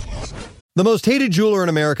Demand. The most hated jeweler in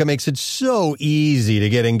America makes it so easy to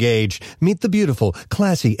get engaged. Meet the beautiful,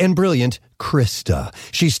 classy, and brilliant Krista.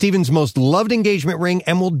 She's Steven's most loved engagement ring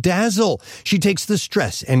and will dazzle. She takes the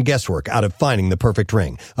stress and guesswork out of finding the perfect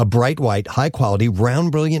ring. A bright white, high-quality,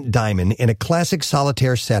 round brilliant diamond in a classic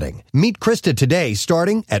solitaire setting. Meet Krista today,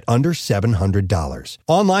 starting at under $700.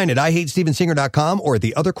 Online at IHateStevenSinger.com or at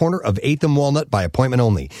the other corner of 8th and Walnut by appointment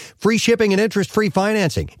only. Free shipping and interest-free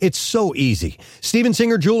financing. It's so easy. Steven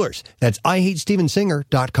Singer Jewelers. That's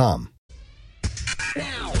IHateStevenSinger.com.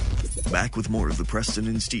 Back with more of the Preston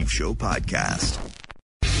and Steve Show podcast.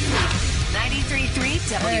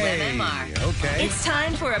 93.3 WMMR. Okay. It's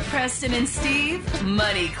time for a Preston and Steve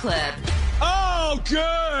Money Clip. Oh,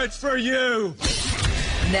 good for you.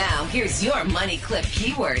 Now, here's your Money Clip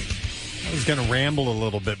keyword. I was going to ramble a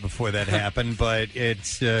little bit before that happened, but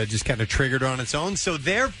it's just kind of triggered on its own. So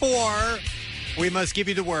therefore, we must give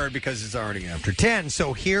you the word because it's already after 10.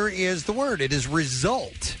 So here is the word. It is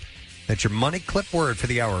result. That's your money clip word for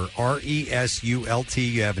the hour. RESULT.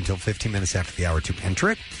 You have until 15 minutes after the hour to enter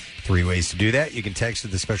it. 3 ways to do that. You can text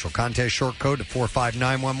with the special contest short code to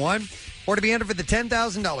 45911. Or to be entered for the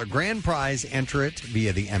 $10,000 grand prize, enter it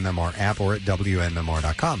via the MMR app or at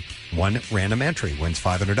WMMR.com. One random entry wins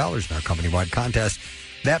 $500 in our company-wide contest.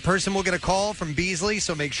 That person will get a call from Beasley,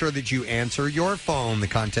 so make sure that you answer your phone. The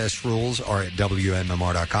contest rules are at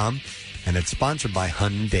WMMR.com, and it's sponsored by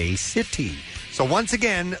Hyundai City. So once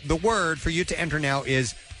again, the word for you to enter now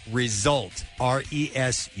is result,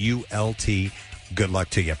 RESULT. Good luck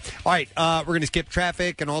to you. All right, we're going to skip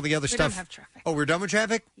traffic and all the other We stuff. don't have traffic. Oh, we're done with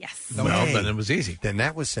traffic? Yes. Well, then it was easy. Then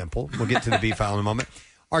that was simple. We'll get to the B file in a moment.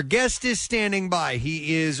 Our guest is standing by.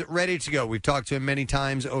 He is ready to go. We've talked to him many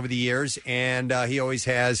times over the years, and he always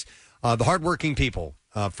has the hardworking people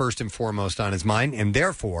first and foremost on his mind, and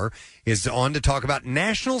therefore is on to talk about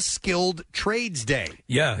National Skilled Trades Day.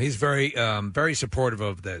 Yeah, he's very supportive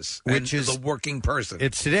of this, Which is the working person.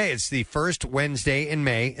 It's today. It's the first Wednesday in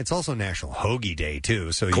May. It's also National Hoagie Day,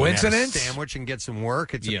 too. So you Coincidence? can have a sandwich and get some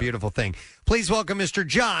work. It's a beautiful thing. Please welcome Mr.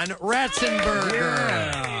 John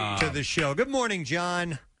Ratzenberger to the show. Good morning,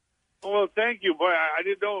 John. Well, thank you. Boy, I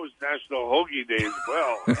didn't know it was National Hoagie Day as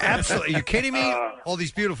well. Absolutely. Are you kidding me? All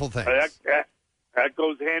these beautiful things. That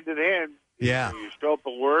goes hand in hand. Yeah. You show up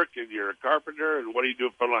at work and you're a carpenter, and what do you do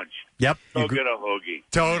for lunch? Yep. Go get a hoagie.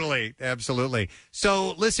 Totally. Absolutely.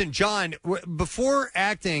 So, listen, John, before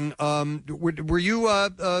acting, were you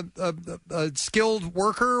a skilled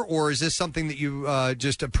worker, or is this something that you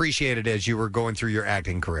just appreciated as you were going through your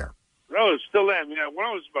acting career? No, still am. Yeah, when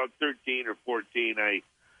I was about 13 or 14, I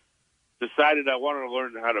decided I wanted to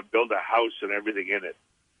learn how to build a house and everything in it.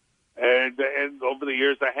 And over the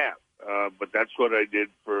years I have. But that's what I did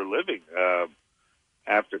for a living.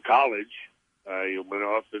 After college, I went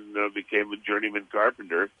off and became a journeyman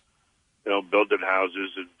carpenter, building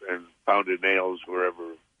houses and pounded nails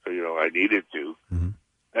wherever, I needed to. Mm-hmm.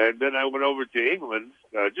 And then I went over to England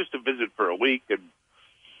just to visit for a week and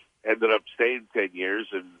ended up staying 10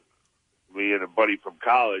 years. And me and a buddy from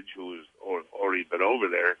college who was already been over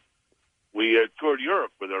there, we toured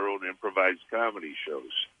Europe with our own improvised comedy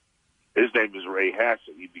shows. His name is Ray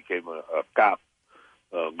Hassett. He became a cop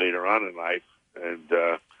later on in life, and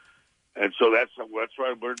so that's where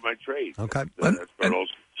I learned my trade. Okay.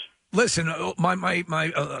 Listen,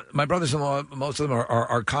 my brothers-in-law, most of them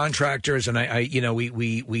are contractors, and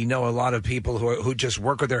we know a lot of people who just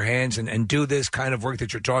work with their hands and do this kind of work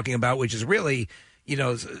that you're talking about, which is really,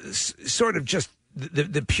 sort of just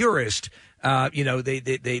the purest.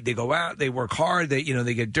 They go out, they work hard, they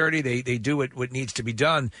get dirty, they do what needs to be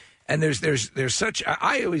done. And there's such,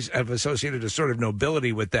 I always have associated a sort of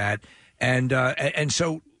nobility with that, and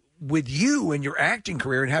so with you and your acting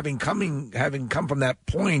career and having come from that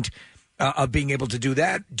point of being able to do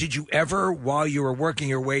that, did you ever, while you were working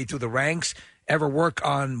your way through the ranks, ever work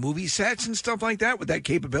on movie sets and stuff like that with that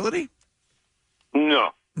capability?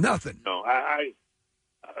 No, nothing. No, I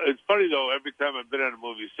it's funny though. Every time I've been on a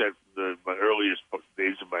movie set, my earliest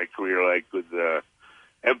days of my career, like with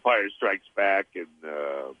Empire Strikes Back and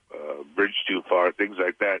Bridge Too Far, things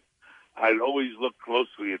like that, I'd always look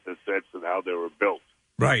closely at the sets and how they were built.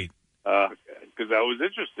 Right. Because I was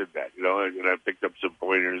interested in that, and I picked up some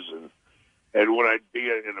pointers. And when I'd be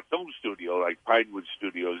in a film studio, like Pinewood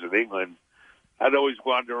Studios in England, I'd always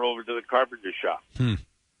wander over to the carpenter shop and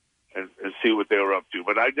see what they were up to.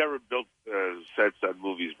 But I never built sets on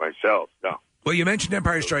movies myself, no. Well, you mentioned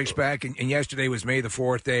Empire Strikes Back, and yesterday was May the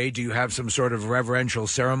 4th day. Do you have some sort of reverential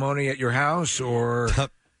ceremony at your house, or? I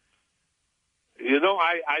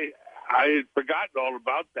had forgotten all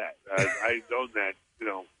about that. I'd known that,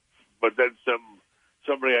 but then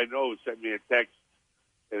somebody I know sent me a text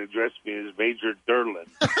and addressed me as Major Derlin.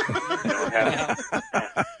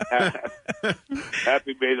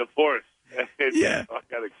 Happy May the 4th. Yeah. I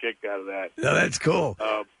got a kick out of that. No, that's cool.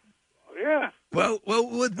 Yeah. Well,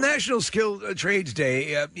 with National Skilled Trades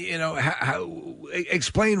Day, how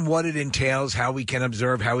explain what it entails, how we can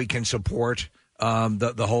observe, how we can support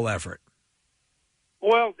the whole effort.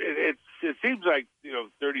 Well, it seems like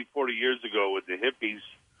 30, 40 years ago, when the hippies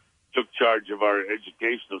took charge of our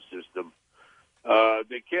educational system,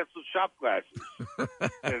 they canceled shop classes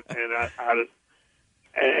and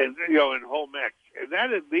in home ec, and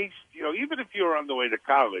that at least even if you were on the way to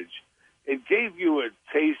college, it gave you a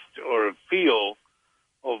taste or a feel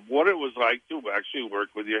of what it was like to actually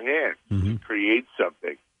work with your hands, to create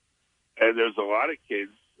something. And there's a lot of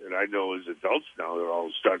kids, and I know as adults now, they're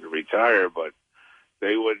all starting to retire, but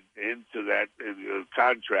they went into that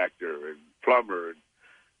contractor and plumber,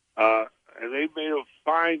 and they made a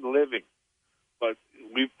fine living. But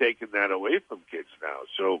we've taken that away from kids now.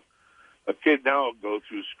 So a kid now will go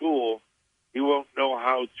through school, he won't know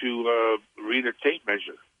how to read a tape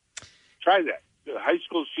measure. Try that. A high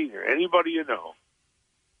school senior, anybody you know,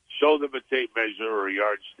 show them a tape measure or a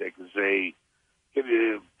yardstick and say, give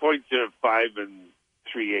you 0.5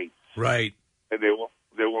 3/8. Right. And they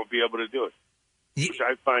won't be able to do it. which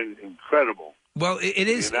I find incredible. Well, it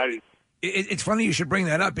is. It's funny you should bring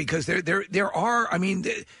that up because there are. I mean,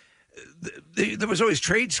 there was always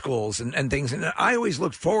trade schools and things, and I always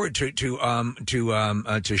looked forward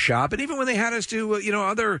to shop. And even when they had us do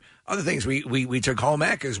other things, we took home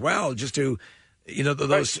ec as well, just to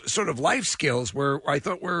those sort of life skills where I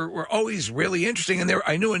thought were always really interesting. And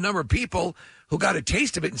I knew a number of people who got a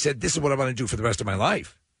taste of it and said, "This is what I want to do for the rest of my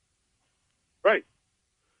life."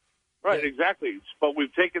 Right, exactly. But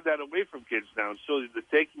we've taken that away from kids now. So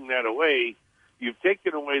taking that away, you've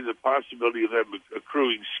taken away the possibility of them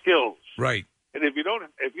accruing skills. Right. And if you don't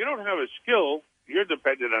have a skill, you're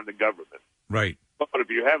dependent on the government. Right. But if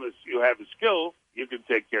you have a skill, you can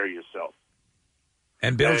take care of yourself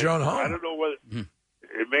and build your own home. I don't know whether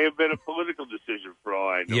it may have been a political decision for all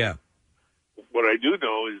I know. Yeah. What I do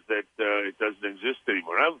know is that it doesn't exist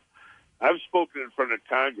anymore. I've spoken in front of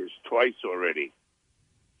Congress twice already,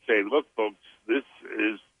 saying, "Look, folks, this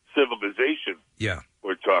is civilization. Yeah,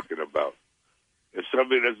 we're talking about. If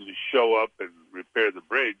somebody doesn't show up and repair the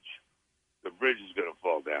bridge is going to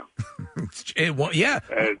fall down."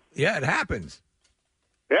 It happens.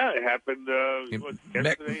 Yeah, it happened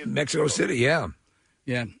yesterday in Mexico City. Yeah.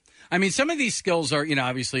 I mean, some of these skills are,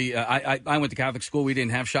 obviously, I went to Catholic school. We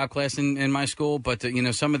didn't have shop class in my school, but,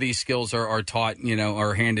 some of these skills are taught,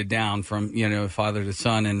 are handed down from, father to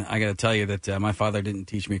son. And I got to tell you that my father didn't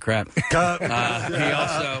teach me crap.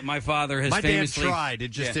 My father has famously... dad tried.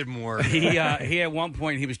 It just didn't work. He at one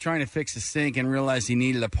point, he was trying to fix a sink and realized he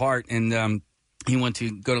needed a part. And he went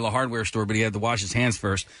to go to the hardware store, but he had to wash his hands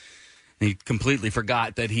first. He completely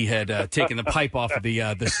forgot that he had taken the pipe off of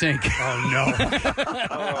the sink. Oh, no.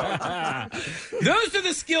 Those are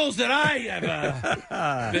the skills that I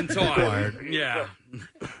have been taught. Yeah.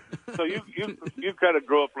 So you kind of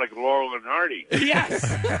grow up like Laurel and Hardy. Yes.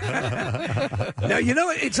 Now,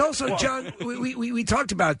 it's also, John, we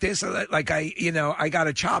talked about this. Like I got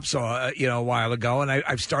a chop saw, a while ago, and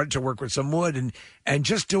I've started to work with some wood, and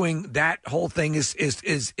just doing that whole thing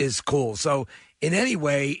is cool. So in any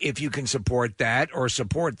way, if you can support that or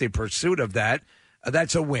support the pursuit of that,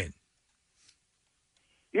 that's a win.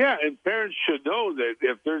 Yeah, and parents should know that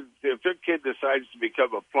if their kid decides to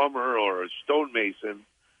become a plumber or a stonemason,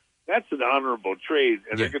 that's an honorable trade,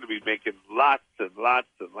 and they're going to be making lots and lots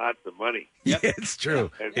and lots of money. Yeah, it's true.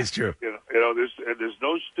 And, it's true. There's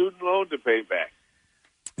no student loan to pay back.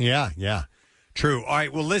 Yeah. True. All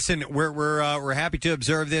right. Well, listen, we're happy to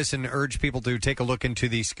observe this and urge people to take a look into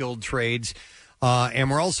the skilled trades. And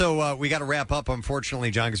we're also we got to wrap up, unfortunately,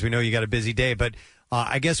 John, because we know you got a busy day. But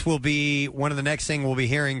I guess one of the next thing we'll be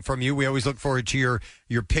hearing from you. We always look forward to your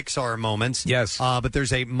Pixar moments. Yes. But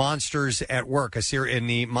there's a Monsters at Work, a series in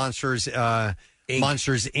the Monsters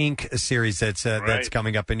Inc. series that's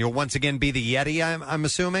coming up, and you'll once again be the Yeti. I'm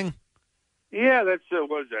assuming. Yeah, that's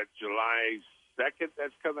what is that, July 2nd?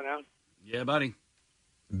 That's coming out. Yeah, buddy.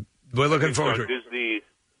 We're looking forward to it.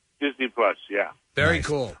 Disney Plus. Yeah. Very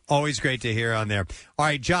cool. Always great to hear on there. All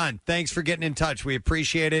right, John, thanks for getting in touch. We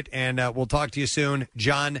appreciate it, and we'll talk to you soon.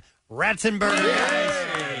 John Ratzenberger.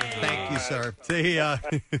 Thank you, sir.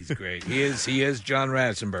 He's great. He is John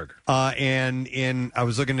Ratzenberger. And I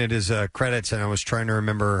was looking at his credits, and I was trying to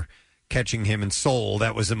remember catching him in Soul.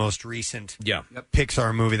 That was the most recent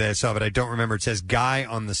Pixar movie that I saw, but I don't remember. It says Guy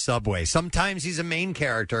on the Subway. Sometimes he's a main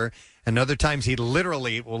character, and other times he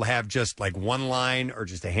literally will have just like one line or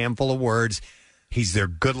just a handful of words. He's their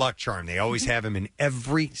good luck charm. They always have him in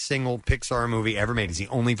every single Pixar movie ever made. He's the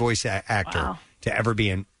only voice actor to ever be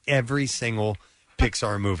in every single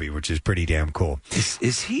Pixar movie, which is pretty damn cool.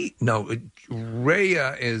 Is he? No,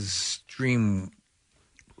 Raya is Dream.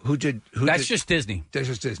 That's just Disney. That's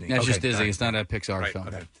just Disney. That's just Disney. It's not a Pixar film.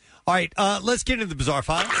 Okay. All right, let's get into the Bizarre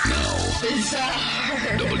File.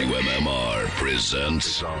 WMMR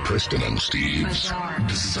presents Preston and Steve's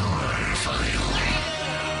Bizarre File.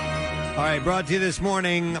 All right, brought to you this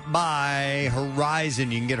morning by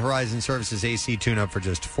Horizon. You can get Horizon Services AC tune-up for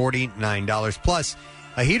just $49, plus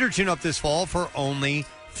a heater tune-up this fall for only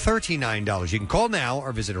 $39. You can call now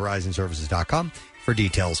or visit horizonservices.com for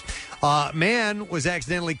details. Man was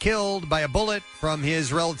accidentally killed by a bullet from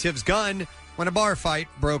his relative's gun when a bar fight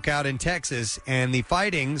broke out in Texas. And the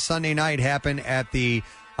fighting Sunday night happened at the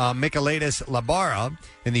Micheladas La Barra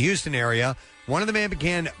in the Houston area. One of the men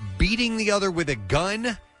began beating the other with a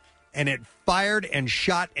gun, and it fired and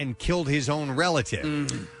shot and killed his own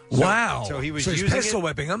relative. Wow. So he was he's using pistol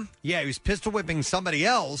whipping him? Yeah, he was pistol whipping somebody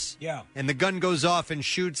else. Yeah. And the gun goes off and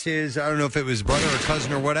shoots his, I don't know if it was brother or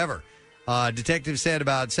cousin or whatever. Detectives said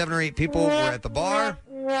about 7 or 8 people were at the bar.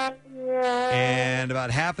 and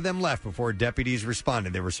about half of them left before deputies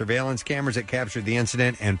responded. There were surveillance cameras that captured the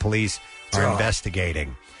incident, and police are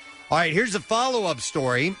investigating. All right, here's a follow-up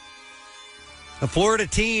story. A Florida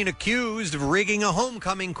teen accused of rigging a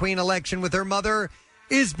homecoming queen election with her mother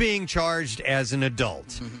is being charged as an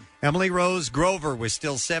adult. Emily Rose Grover was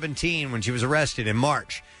still 17 when she was arrested in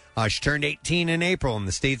March. She turned 18 in April, and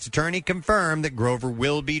the state's attorney confirmed that Grover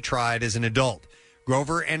will be tried as an adult.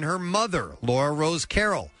 Grover and her mother, Laura Rose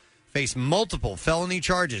Carroll, face multiple felony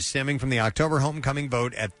charges stemming from the October homecoming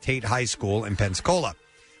vote at Tate High School in Pensacola.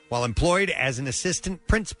 While employed as an assistant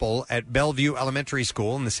principal at Bellevue Elementary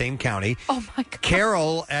School in the same county,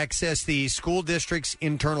 Carroll accessed the school district's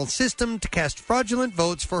internal system to cast fraudulent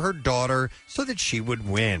votes for her daughter so that she would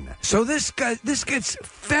win. So this gets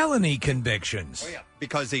felony convictions. Oh, yeah.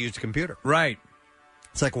 Because they used a computer. Right.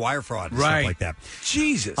 It's like wire fraud and Right. stuff like that.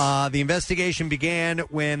 Jesus. The investigation began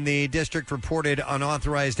when the district reported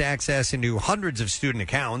unauthorized access into hundreds of student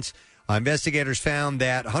accounts. Investigators found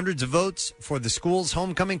that hundreds of votes for the school's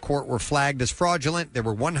homecoming court were flagged as fraudulent. There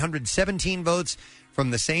were 117 votes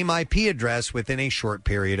from the same IP address within a short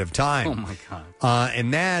period of time. Oh, my God.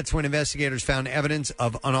 And that's when investigators found evidence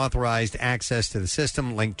of unauthorized access to the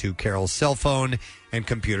system linked to Carol's cell phone and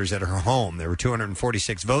computers at her home. There were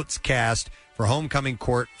 246 votes cast for homecoming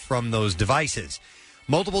court from those devices.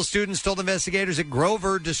 Multiple students told investigators that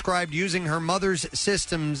Grover described using her mother's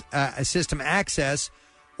system access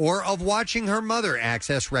or of watching her mother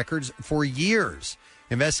access records for years.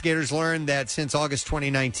 Investigators learned that since August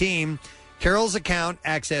 2019, Carol's account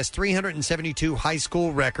accessed 372 high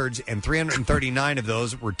school records, and 339 of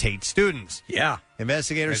those were Tate students. Yeah.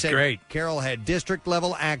 Investigators That's said great. Carol had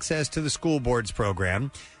district-level access to the school board's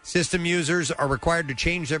program. System users are required to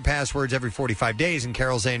change their passwords every 45 days, and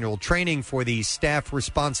Carol's annual training for the staff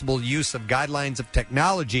responsible use of guidelines of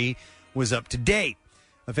technology was up to date.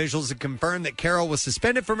 Officials have confirmed that Carol was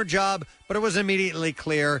suspended from her job, but it wasn't immediately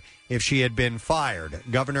clear if she had been fired.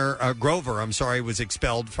 Grover was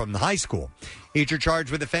expelled from the high school. Each are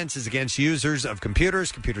charged with offenses against users of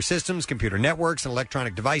computers, computer systems, computer networks, and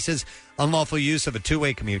electronic devices, unlawful use of a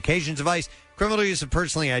two-way communications device, criminal use of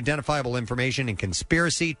personally identifiable information, and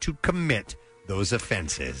conspiracy to commit those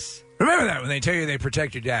offenses. Remember that when they tell you they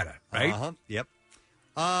protect your data, right? Yep.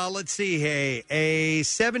 Let's see. Hey, a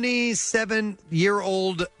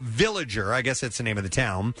 77-year-old villager, I guess that's the name of the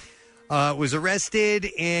town, was arrested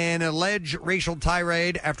in an alleged racial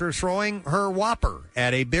tirade after throwing her Whopper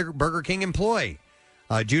at a Burger King employee.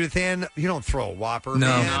 Judith Ann, you don't throw a Whopper,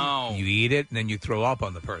 man. You eat it, and then you throw up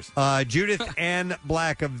on the person. Judith Ann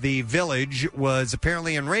Black of the village was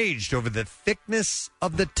apparently enraged over the thickness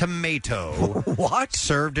of the tomato what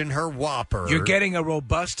served in her Whopper. You're getting a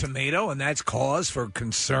robust tomato, and that's cause for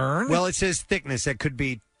concern? Well, it says thickness. That could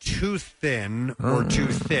be too thin or too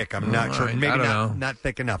thick. I'm not sure. right. Maybe I don't know. not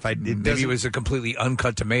thick enough. Maybe it was a completely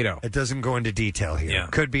uncut tomato. It doesn't go into detail here.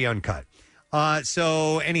 Could be uncut.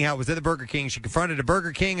 So anyhow, it was at the Burger King. She confronted a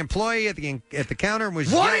Burger King employee at the counter and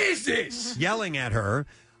was What is this? Yelling at her.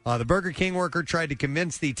 The Burger King worker tried to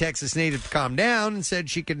convince the Texas native to calm down and said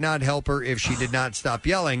she could not help her if she did not stop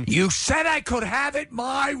yelling. You said I could have it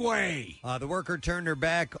my way. The worker turned her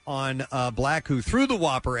back on Black, who threw the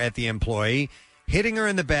Whopper at the employee, hitting her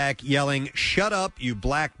in the back, yelling, "Shut up, you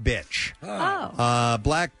black bitch."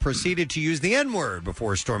 Black proceeded to use the N-word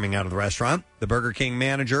before storming out of the restaurant. The Burger King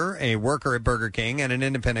manager, a worker at Burger King, and an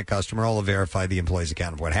independent customer all verified the employee's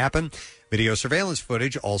account of what happened. Video surveillance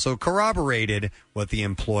footage also corroborated what the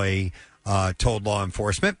employee told law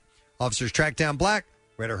enforcement. Officers tracked down Black,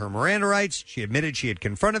 read her Miranda rights. She admitted she had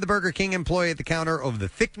confronted the Burger King employee at the counter over the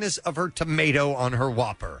thickness of her tomato on her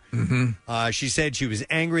Whopper. She said she was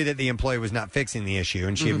angry that the employee was not fixing the issue,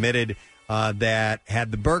 and she admitted that I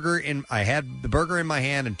had the burger in my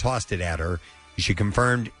hand and tossed it at her. She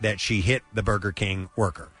confirmed that she hit the Burger King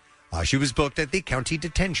worker. She was booked at the county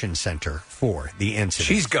detention center for the incident.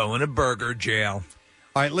 She's going to burger jail.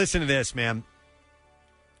 All right, listen to this, man.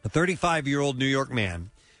 A 35-year-old New York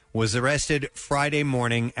man was arrested Friday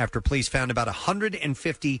morning after police found about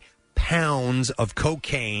 150 pounds of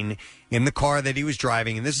cocaine in the car that he was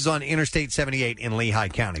driving, and this is on Interstate 78 in Lehigh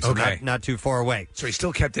County, so not too far away. So he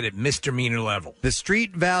still kept it at misdemeanor level. The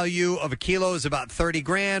street value of a kilo is about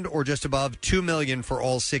 $30,000, or just above $2 million for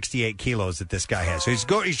all 68 kilos that this guy has. So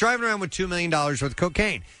he's driving around with $2 million worth of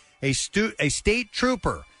cocaine. A state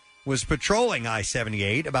trooper was patrolling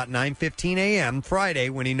I-78 about 9:15 a.m. Friday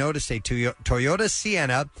when he noticed a Toyota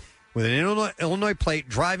Sienna with an Illinois plate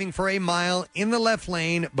driving for a mile in the left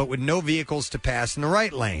lane, but with no vehicles to pass in the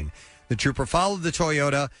right lane. The trooper followed the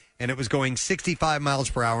Toyota, and it was going 65 miles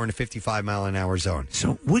per hour in a 55-mile-an-hour zone.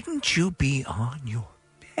 So wouldn't you be on your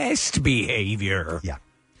test behavior. Yeah.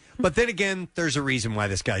 But then again, there's a reason why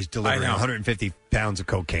this guy's delivering 150 pounds of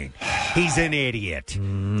cocaine. He's an idiot.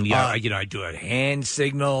 I do hand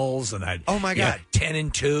signals, and oh my God, 10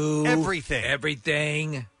 and 2,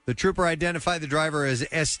 everything. The trooper identified the driver as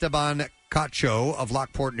Esteban Cacho of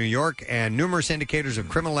Lockport, New York, and numerous indicators of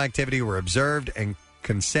criminal activity were observed, and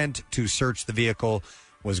consent to search the vehicle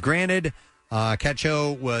was granted.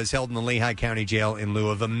 Cacho was held in the Lehigh County Jail in lieu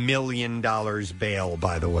of $1 million bail,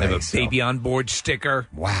 by the way. Have a baby on board sticker.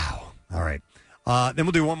 Wow. All right. Then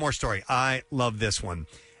we'll do one more story. I love this one.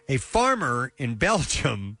 A farmer in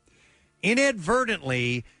Belgium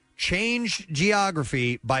inadvertently changed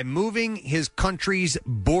geography by moving his country's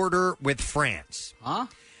border with France. Huh?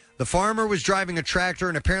 The farmer was driving a tractor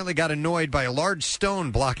and apparently got annoyed by a large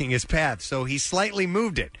stone blocking his path, so he slightly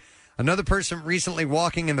moved it. Another person recently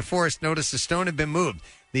walking in the forest noticed the stone had been moved.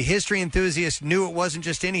 The history enthusiast knew it wasn't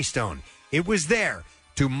just any stone. It was there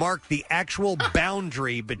to mark the actual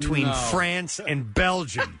boundary between France and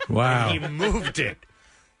Belgium. Wow. And he moved it.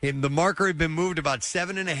 The marker had been moved about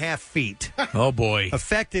 7.5 feet. Oh, boy.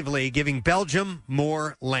 Effectively giving Belgium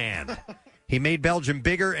more land. He made Belgium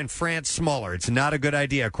bigger and France smaller. It's not a good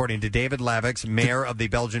idea, according to David Lavix, mayor of the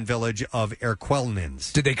Belgian village of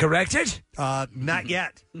Erquelnins. Did they correct it? Not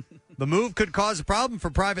yet. The move could cause a problem for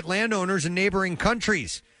private landowners in neighboring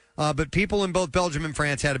countries. But people in both Belgium and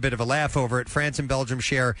France had a bit of a laugh over it. France and Belgium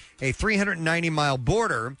share a 390-mile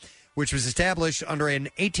border, which was established under an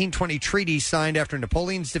 1820 treaty signed after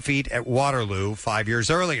Napoleon's defeat at Waterloo 5 years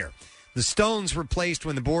earlier. The stones were placed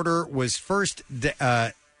when the border was first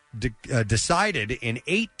decided in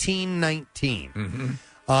 1819. Mm-hmm.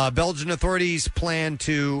 Belgian authorities plan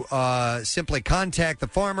to simply contact the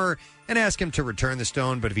farmer and ask him to return the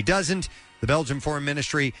stone, but if he doesn't, the Belgian Foreign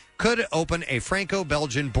Ministry could open a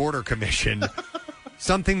Franco-Belgian border commission,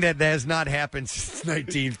 something that has not happened since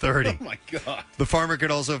 1930. Oh, my God. The farmer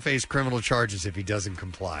could also face criminal charges if he doesn't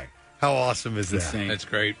comply. How awesome is that? Insane. That's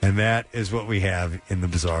great. And that is what we have in the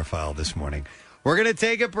Bizarre File this morning. We're going to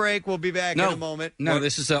take a break. We'll be back in a moment. No,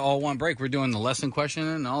 this is all one break. We're doing the lesson question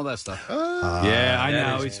and all that stuff. Yeah, I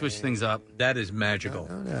know. We switched things up. That is magical.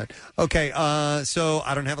 Okay, so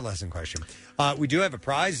I don't have a lesson question. We do have a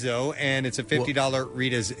prize, though, and it's a $50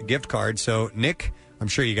 Rita's gift card. So, Nick, I'm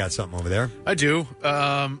sure you got something over there. I do.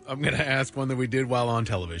 I'm going to ask one that we did while on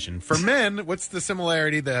television. For men, what's the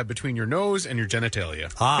similarity between your nose and your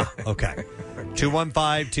genitalia? Okay.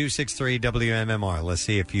 215-263-WMMR. Let's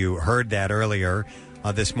see if you heard that earlier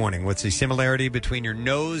this morning. What's the similarity between your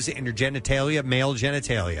nose and your genitalia, male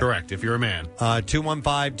genitalia? Correct, if you're a man.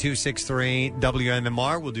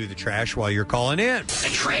 215-263-WMMR. We'll do the trash while you're calling in. The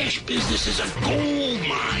trash business is a gold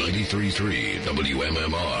mine. 93.3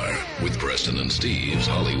 WMMR with Preston and Steve's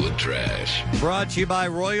Hollywood Trash. Brought to you by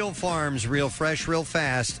Royal Farms. Real fresh, real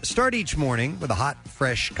fast. Start each morning with a hot,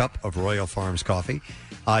 fresh cup of Royal Farms coffee.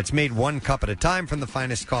 It's made 1 cup at a time from the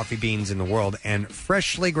finest coffee beans in the world and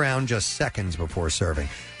freshly ground just seconds before serving.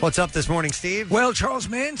 What's up this morning, Steve? Well, Charles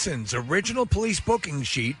Manson's original police booking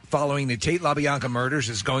sheet following the Tate LaBianca murders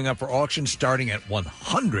is going up for auction starting at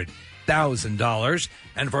 $100,000.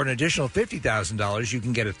 And for an additional $50,000, you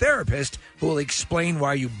can get a therapist who will explain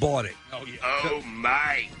why you bought it. Oh,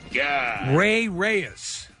 my God. Ray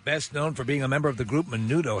Reyes, best known for being a member of the group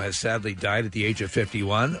Menudo, has sadly died at the age of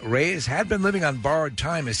 51. Reyes had been living on borrowed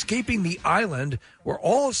time, escaping the island where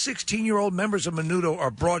all 16-year-old members of Menudo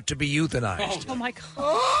are brought to be euthanized. Oh, my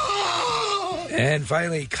God. And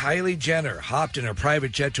finally, Kylie Jenner hopped in her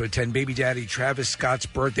private jet to attend baby daddy Travis Scott's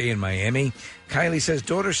birthday in Miami. Kylie says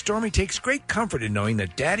daughter Stormy takes great comfort in knowing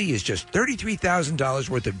that daddy is just $33,000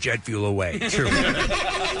 worth of jet fuel away. True.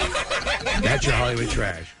 That's your Hollywood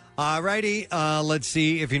Trash. All righty. Let's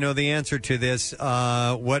see if you know the answer to this.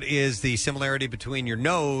 What is the similarity between your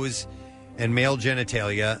nose and male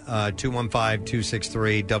genitalia?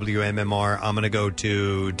 215-263-WMMR. I'm going to go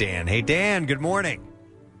to Dan. Hey, Dan, good morning.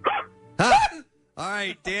 Huh? All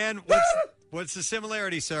right, Dan, what's the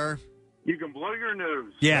similarity, sir? You can blow your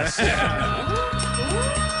nose. Yes. That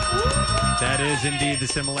is indeed the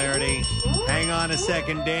similarity. Hang on a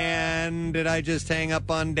second, Dan. Did I just hang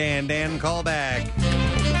up on Dan? Dan, call back.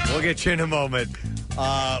 We'll get you in a moment.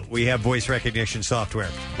 We have voice recognition software.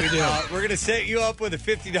 We do. We're going to set you up with a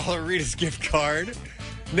 $50 Rita's gift card.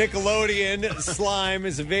 Nickelodeon Slime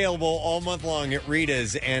is available all month long at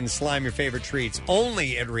Rita's, and Slime your favorite treats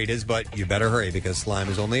only at Rita's, but you better hurry because Slime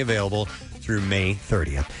is only available through May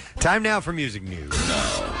 30th. Time now for music news.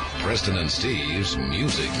 Now, Preston and Steve's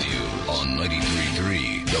Music News on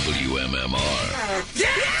 93.3 WMMR.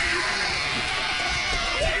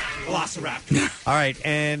 Velociraptor. All right,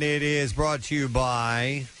 and it is brought to you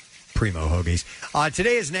by Primo Hoagies.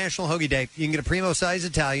 Today is National Hoagie Day. You can get a Primo size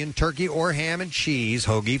Italian, turkey or ham and cheese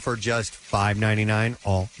hoagie for just $5.99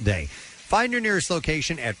 all day. Find your nearest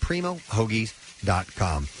location at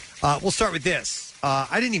primohoagies.com. We'll start with this.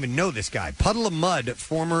 I didn't even know this guy. Puddle of Mudd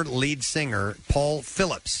former lead singer Paul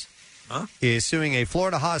Phillips is suing a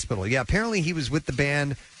Florida hospital. Yeah, apparently he was with the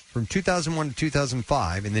band from 2001 to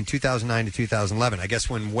 2005 and then 2009 to 2011. I guess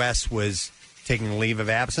when Wes was taking a leave of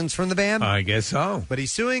absence from the band. I guess so. But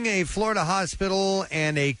he's suing a Florida hospital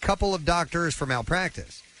and a couple of doctors for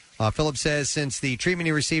malpractice. Phillips says since the treatment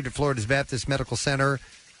he received at Florida's Baptist Medical Center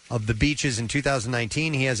of the Beaches in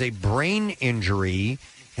 2019, he has a brain injury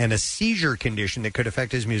and a seizure condition that could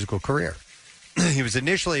affect his musical career. He was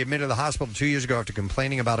initially admitted to the hospital 2 years ago after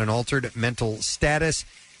complaining about an altered mental status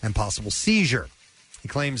and possible seizure. He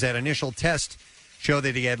claims that initial tests show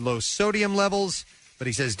that he had low sodium levels, but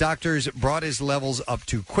he says doctors brought his levels up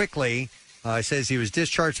too quickly. He says he was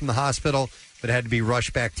discharged from the hospital, but had to be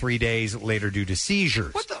rushed back 3 days later due to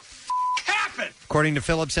seizures. What the happened? According to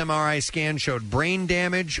Phillips, MRI scan showed brain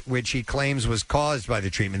damage, which he claims was caused by the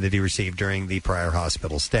treatment that he received during the prior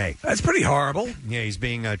hospital stay. That's pretty horrible. Yeah, he's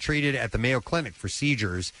being treated at the Mayo Clinic for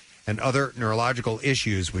seizures and other neurological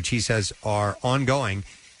issues, which he says are ongoing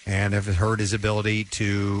and have hurt his ability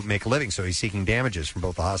to make a living. So he's seeking damages from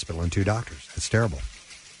both the hospital and two doctors. That's terrible.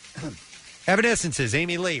 Evanescence's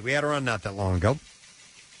Amy Lee, we had her on not that long ago,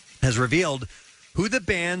 has revealed who the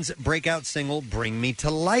band's breakout single Bring Me to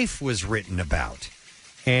Life was written about.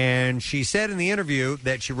 And she said in the interview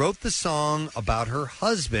that she wrote the song about her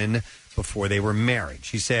husband before they were married.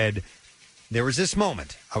 She said, there was this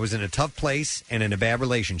moment. I was in a tough place and in a bad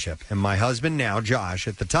relationship. And my husband now, Josh,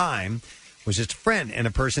 at the time, was just a friend and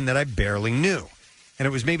a person that I barely knew. And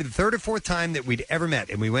it was maybe the third or fourth time that we'd ever met.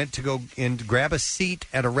 And we went to go in to grab a seat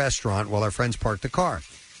at a restaurant while our friends parked the car.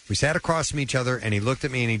 We sat across from each other, and he looked at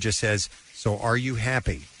me and he just says, so are you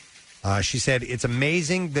happy? She said, it's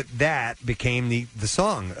amazing that became the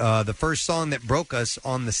song, the first song that broke us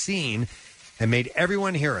on the scene and made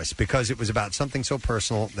everyone hear us because it was about something so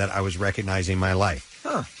personal that I was recognizing my life.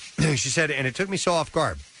 She said, and it took me so off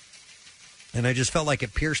guard. And I just felt like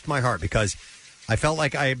it pierced my heart because I felt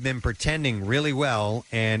like I had been pretending really well,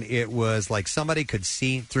 and it was like somebody could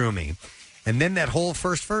see through me. And then that whole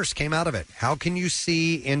first verse came out of it. How can you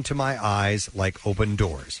see into my eyes like open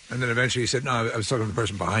doors? And then eventually he said, no, I was talking to the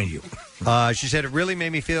person behind you. She said, it really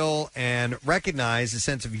made me feel and recognize the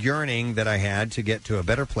sense of yearning that I had to get to a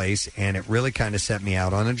better place, and it really kind of set me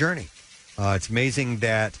out on a journey. It's amazing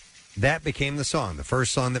that became the song, the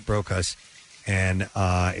first song that broke us. And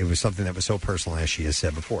it was something that was so personal, as she has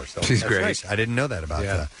said before. So she's that's great. Nice. I didn't know that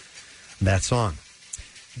about that song.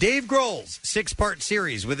 Dave Grohl's 6-part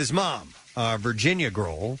series with his mom, Virginia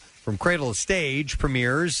Grohl, from Cradle to Stage,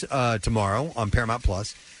 premieres tomorrow on Paramount+.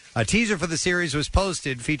 A teaser for the series was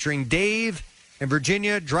posted featuring Dave and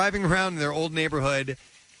Virginia driving around in their old neighborhood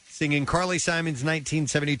singing Carly Simon's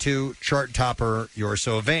 1972 chart topper, You're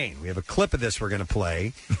So Vain. We have a clip of this we're going to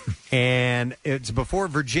play. And it's before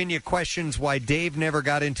Virginia questions why Dave never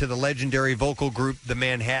got into the legendary vocal group, the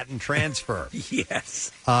Manhattan Transfer.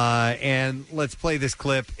 Yes. And let's play this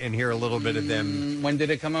clip and hear a little bit of them. When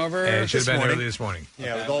did it come over? It should have been early this morning.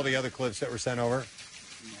 Yeah, with all the other clips that were sent over.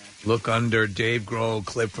 Look under Dave Grohl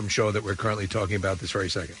clip from show that we're currently talking about this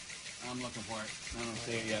very second. I'm looking for it. I don't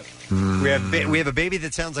see it yet. We have a baby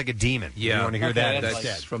that sounds like a demon. Yeah. You want to hear Okay, that?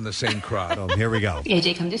 that's from the same crowd. So here we go.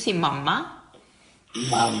 AJ, come to see Mama.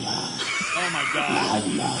 Mama. Oh, my God.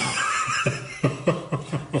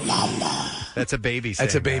 Mama. That's a baby saying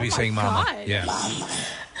That's a baby saying mama. God. Yeah. Mama.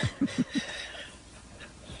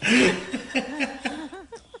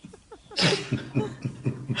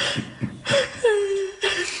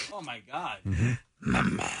 Oh, my God.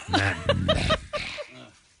 Mama.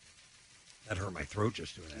 That hurt my throat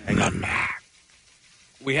just doing that. Hang on.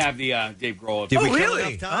 We have the Dave Grohl. Did we kill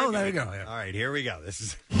really? enough time? Oh, there you go. Yeah. All right, here we go. This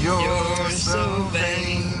is. You're so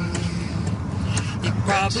vain. You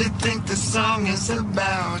probably think the song is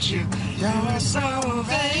about you. You're so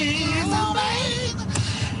vain.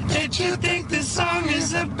 Did you think the song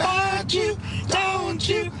is about you? Don't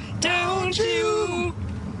you? Don't you?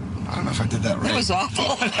 I don't know if I did that right. That was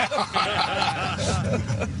awful.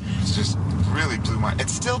 It's just really blew my.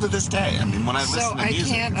 It's still to this day. I mean, when I listen So to I music,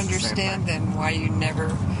 can't it's the same understand thing. then why you never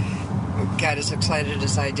got as excited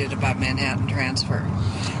as I did about Manhattan Transfer,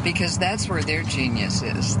 because that's where their genius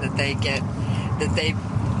is. That they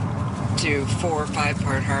do 4 or 5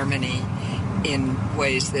 part harmony in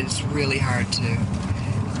ways that it's really hard to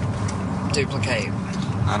duplicate.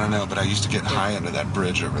 I don't know, but I used to get high under that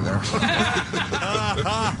bridge over there.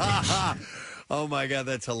 Oh my God,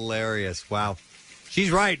 that's hilarious! Wow. She's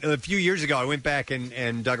right. A few years ago, I went back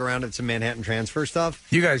and dug around at some Manhattan Transfer stuff.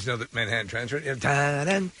 You guys know that Manhattan Transfer?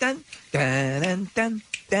 Dun, dun, dun, dun, dun.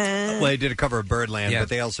 Well, they did a cover of Birdland, Yeah. but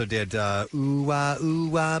they also did ooh-wah,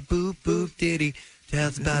 boop, boop, diddy.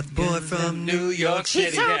 Tells about the boy from New York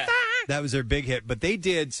City. Yeah. That was their big hit. But they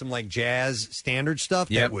did some like jazz standard stuff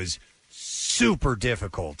that was super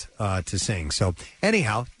difficult to sing. So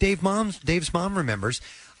anyhow, Dave's mom remembers.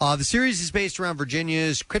 The series is based around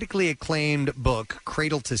Virginia's critically acclaimed book,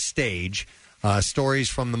 Cradle to Stage, stories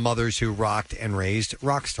from the mothers who rocked and raised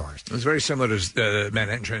rock stars. It was very similar to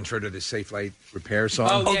Manhattan Transfer to the Safe Light Repair song.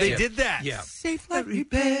 Oh, they did that? Yeah. Safe Light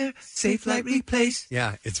Repair, Safe Light Replace.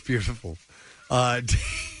 Yeah, it's beautiful.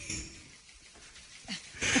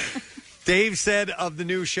 Dave said of the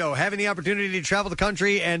new show, having the opportunity to travel the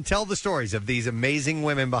country and tell the stories of these amazing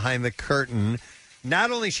women behind the curtain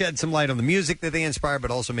not only shed some light on the music that they inspired,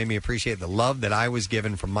 but also made me appreciate the love that I was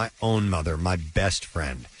given from my own mother, my best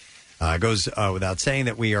friend. It goes without saying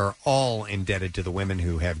that we are all indebted to the women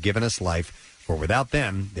who have given us life, for without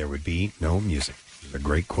them, there would be no music. It's a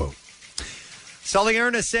great quote. Sully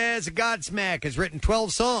Erna says Godsmack has written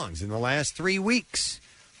 12 songs in the last 3 weeks.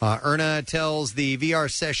 Erna tells the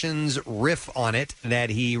VR Sessions riff on it that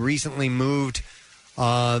he recently moved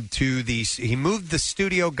he moved the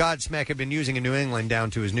studio Godsmack had been using in New England down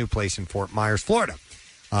to his new place in Fort Myers, Florida,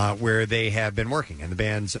 where they have been working. And the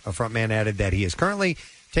band's frontman added that he is currently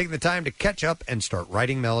taking the time to catch up and start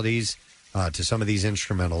writing melodies to some of these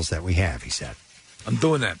instrumentals that we have, he said. I'm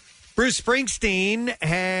doing that. Bruce Springsteen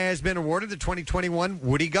has been awarded the 2021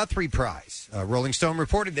 Woody Guthrie Prize. Rolling Stone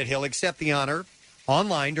reported that he'll accept the honor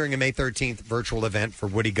online during a May 13th virtual event for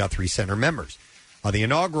Woody Guthrie Center members. The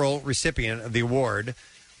inaugural recipient of the award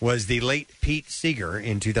was the late Pete Seeger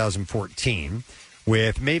in 2014,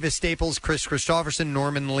 with Mavis Staples, Chris Christopherson,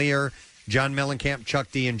 Norman Lear, John Mellencamp,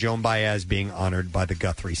 Chuck D, and Joan Baez being honored by the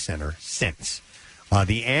Guthrie Center since.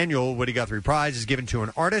 The annual Woody Guthrie Prize is given to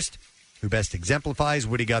an artist who best exemplifies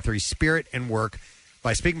Woody Guthrie's spirit and work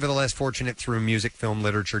by speaking for the less fortunate through music, film,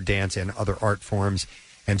 literature, dance, and other art forms,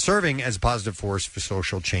 and serving as a positive force for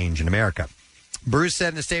social change in America. Bruce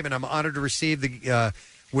said in a statement, "I'm honored to receive the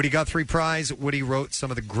Woody Guthrie Prize." Woody wrote some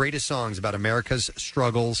of the greatest songs about America's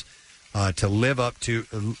struggles to live up to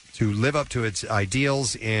its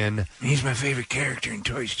ideals in... He's my favorite character in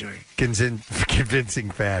Toy Story.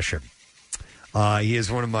 Convincing fashion. He is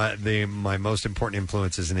one of my most important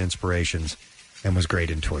influences and inspirations, and was great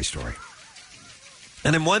in Toy Story.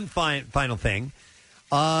 And then one final thing.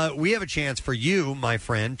 We have a chance for you, my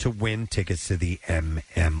friend, to win tickets to the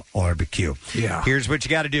MMRBQ. Yeah. Here's what you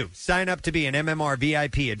got to do. Sign up to be an MMR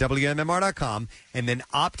VIP at WMMR.com and then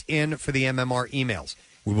opt in for the MMR emails.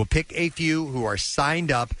 We will pick a few who are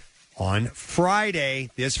signed up on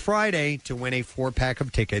this Friday, to win a 4-pack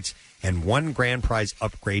of tickets and 1 grand prize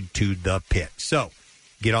upgrade to the pit. So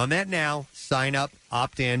get on that now. Sign up.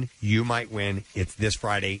 Opt in. You might win. It's this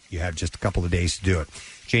Friday. You have just a couple of days to do it.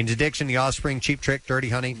 Jane's Addiction, The Offspring, Cheap Trick, Dirty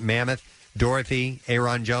Honey, Mammoth, Dorothy,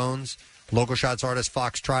 Aaron Jones, Local Shots Artist,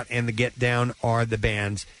 Foxtrot, and The Get Down are the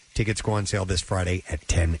bands. Tickets go on sale this Friday at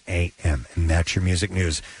 10 a.m. And that's your music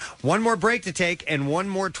news. One more break to take and one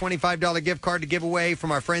more $25 gift card to give away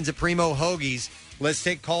from our friends at Primo Hoagies. Let's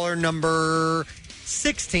take caller number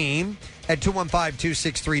 16 at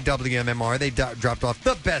 215-263-WMMR. They dropped off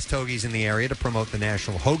the best hoagies in the area to promote the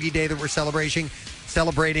National Hoagie Day that we're celebrating.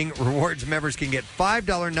 Rewards members can get $5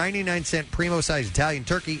 99-cent Primo-sized Italian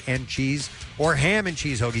turkey and cheese or ham and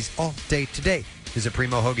cheese hoagies all day today. Visit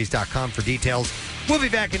PrimoHoagies.com for details. We'll be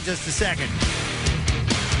back in just a second.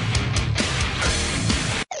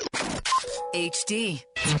 HD.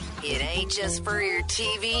 It ain't just for your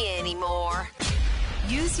TV anymore.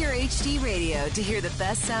 Use your HD radio to hear the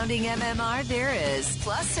best sounding MMR there is.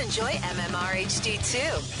 Plus, enjoy MMR HD 2,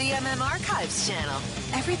 the MM Archives channel.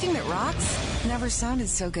 Everything that rocks never sounded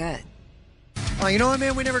so good. Oh, you know what,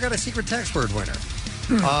 man? We never got a secret text word winner.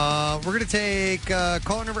 We're going to take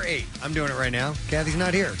caller number 8. I'm doing it right now. Kathy's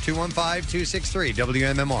not here. 215-263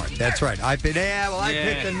 WMMR. That's right. I picked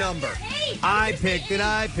the number. I picked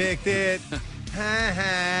it.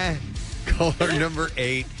 Caller number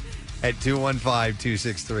 8 at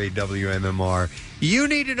 215-263 WMMR. You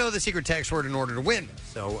need to know the secret text word in order to win.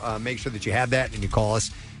 So make sure that you have that and you call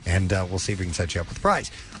us, and we'll see if we can set you up with the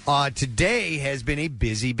prize. Today has been a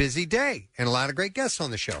busy, busy day, and a lot of great guests on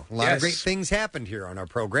the show. A lot of great things happened here on our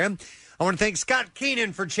program. I want to thank Scott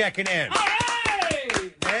Keenan for checking in.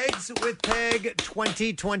 Eggs with Peg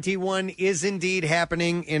 2021 is indeed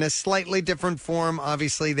happening in a slightly different form.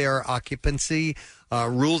 Obviously, there are occupancy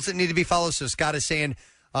rules that need to be followed, so Scott is saying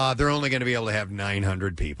They're only going to be able to have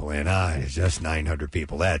 900 people in. It's just 900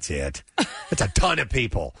 people. That's it. That's a ton of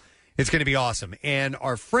people. It's going to be awesome. And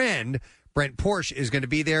our friend, Brent Porsche, is going to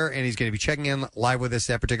be there, and he's going to be checking in live with us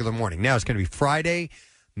that particular morning. Now, it's going to be Friday,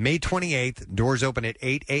 May 28th. Doors open at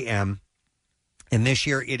 8 a.m., and this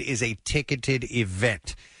year it is a ticketed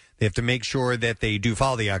event. They have to make sure that they do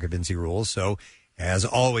follow the occupancy rules. So, as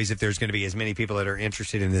always, if there's going to be as many people that are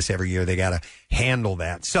interested in this every year, they got to handle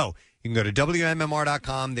that. So, you can go to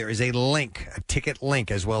WMMR.com. There is a link, a ticket link,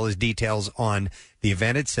 as well as details on the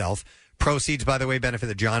event itself. Proceeds, by the way, benefit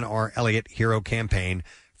the John R. Elliott Hero Campaign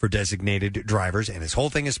for designated drivers, and this whole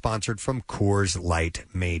thing is sponsored from Coors Light,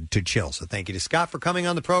 made to chill. So thank you to Scott for coming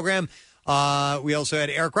on the program. We also had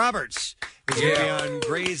Eric Roberts, who's going to be on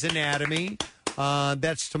Grey's Anatomy.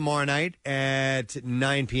 That's tomorrow night at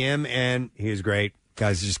 9 p.m., and he was great.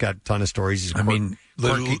 Guys, just got a ton of stories. He's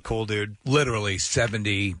quirky, cool dude. Literally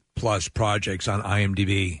 70-plus projects on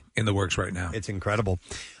IMDb in the works right now. It's incredible.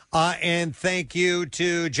 And thank you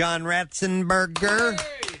to John Ratzenberger.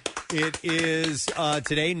 It is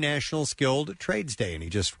today National Skilled Trades Day, and he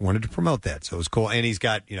just wanted to promote that. So it was cool. And he's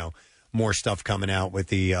got, more stuff coming out with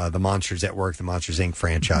the Monsters at Work, the Monsters, Inc.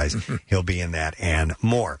 franchise. He'll be in that and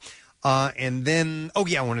more. And then,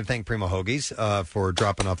 I want to thank Primo Hoagies for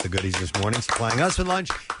dropping off the goodies this morning, supplying us with lunch,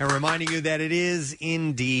 and reminding you that it is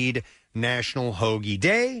indeed National Hoagie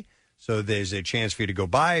Day. So there's a chance for you to go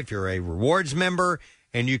by if you're a rewards member,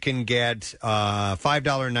 and you can get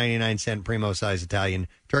 $5.99 Primo-size Italian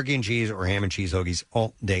turkey and cheese or ham and cheese hoagies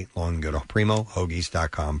all day long. Go to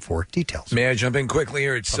PrimoHoagies.com for details. May I jump in quickly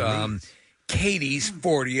here? It's Katie's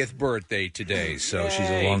 40th birthday today, so she's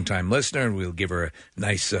a longtime listener, and we'll give her a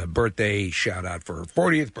nice birthday shout-out for her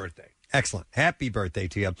 40th birthday. Excellent. Happy birthday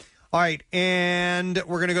to you. All right, and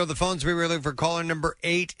we're going to go to the phones. We were looking for caller number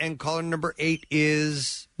 8, and caller number 8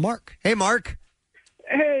 is Mark. Hey, Mark.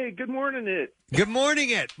 Hey, good morning, it. Good morning,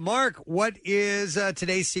 it. Mark, what is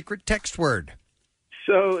today's secret text word?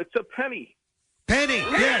 So it's a penny. Penny,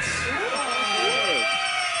 yes.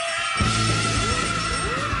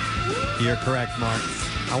 You're correct, Mark.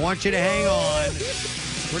 I want you to hang on.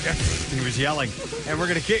 He was yelling. And we're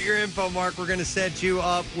going to get your info, Mark. We're going to set you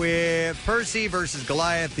up with Percy versus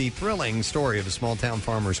Goliath, the thrilling story of a small-town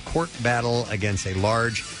farmer's court battle against a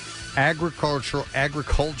large agricultural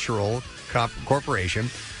corporation.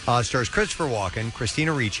 Stars Christopher Walken,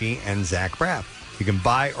 Christina Ricci, and Zach Braff. You can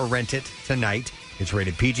buy or rent it tonight. It's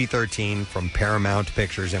rated PG-13 from Paramount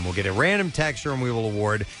Pictures, and we'll get a random texter, and we will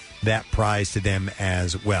award that prize to them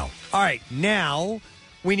as well. All right, now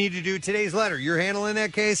we need to do today's letter. You're handling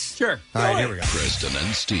that case? Sure. All right, here we go. Preston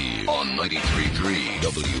and Steve on 93.3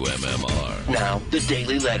 WMMR. Now, the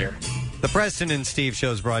Daily Letter. The Preston and Steve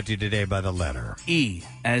show is brought to you today by the letter E,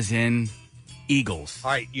 as in Eagles.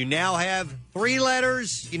 All right, you now have 3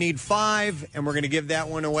 letters. You need 5, and we're going to give that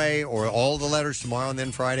one away, or all the letters tomorrow and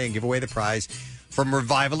then Friday, and give away the prize from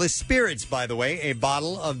Revivalist Spirits, by the way, a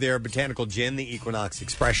bottle of their botanical gin, the Equinox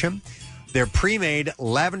Expression, their pre-made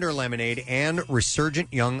lavender lemonade, and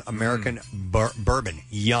Resurgent Young American Bourbon.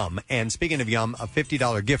 Yum. And speaking of yum, a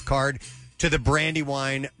 $50 gift card to the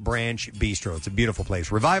Brandywine Branch Bistro. It's a beautiful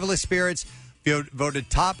place. Revivalist Spirits, voted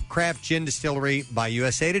top craft gin distillery by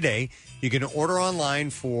USA Today. You can order online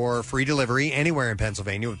for free delivery anywhere in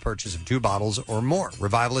Pennsylvania with purchase of 2 bottles or more.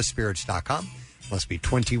 RevivalistSpirits.com. Must be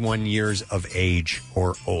 21 years of age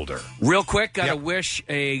or older. Real quick, got to wish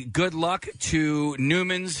a good luck to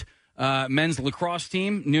Newman's men's lacrosse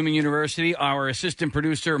team, Newman University. Our assistant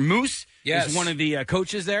producer, Moose, is one of the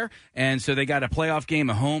coaches there. And so they got a playoff game,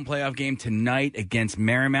 a home playoff game tonight against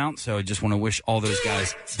Marymount. So I just want to wish all those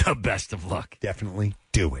guys the best of luck. Definitely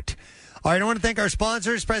do it. All right, I want to thank our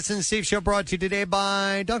sponsors. Preston and Steve Show brought to you today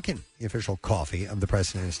by Dunkin', the official coffee of the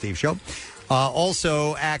Preston and Steve Show.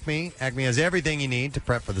 Also, Acme. Acme has everything you need to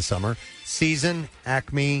prep for the summer season.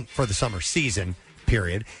 Acme for the summer season,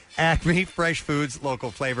 period. Acme, fresh foods,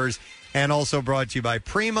 local flavors. And also brought to you by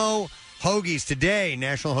Primo Hoagies. Today,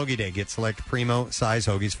 National Hoagie Day. Get select Primo size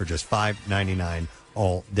hoagies for just $5.99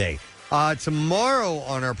 all day. Tomorrow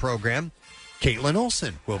on our program, Caitlin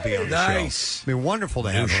Olsen will be on the show. Nice. It'll be wonderful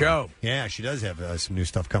to have New her. show. Yeah, she does have some new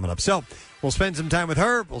stuff coming up. So we'll spend some time with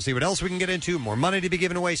her. We'll see what else we can get into. More money to be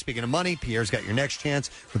given away. Speaking of money, Pierre's got your next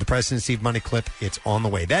chance with the Preston and Steve Money Clip. It's on the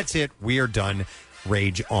way. That's it. We are done.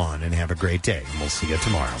 Rage on and have a great day. And we'll see you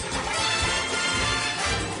tomorrow.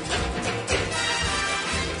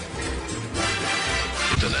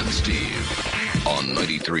 Preston and Steve on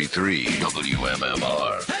 93.3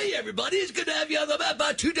 WMMR. Hey, everybody, it's good to have you on the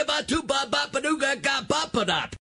map.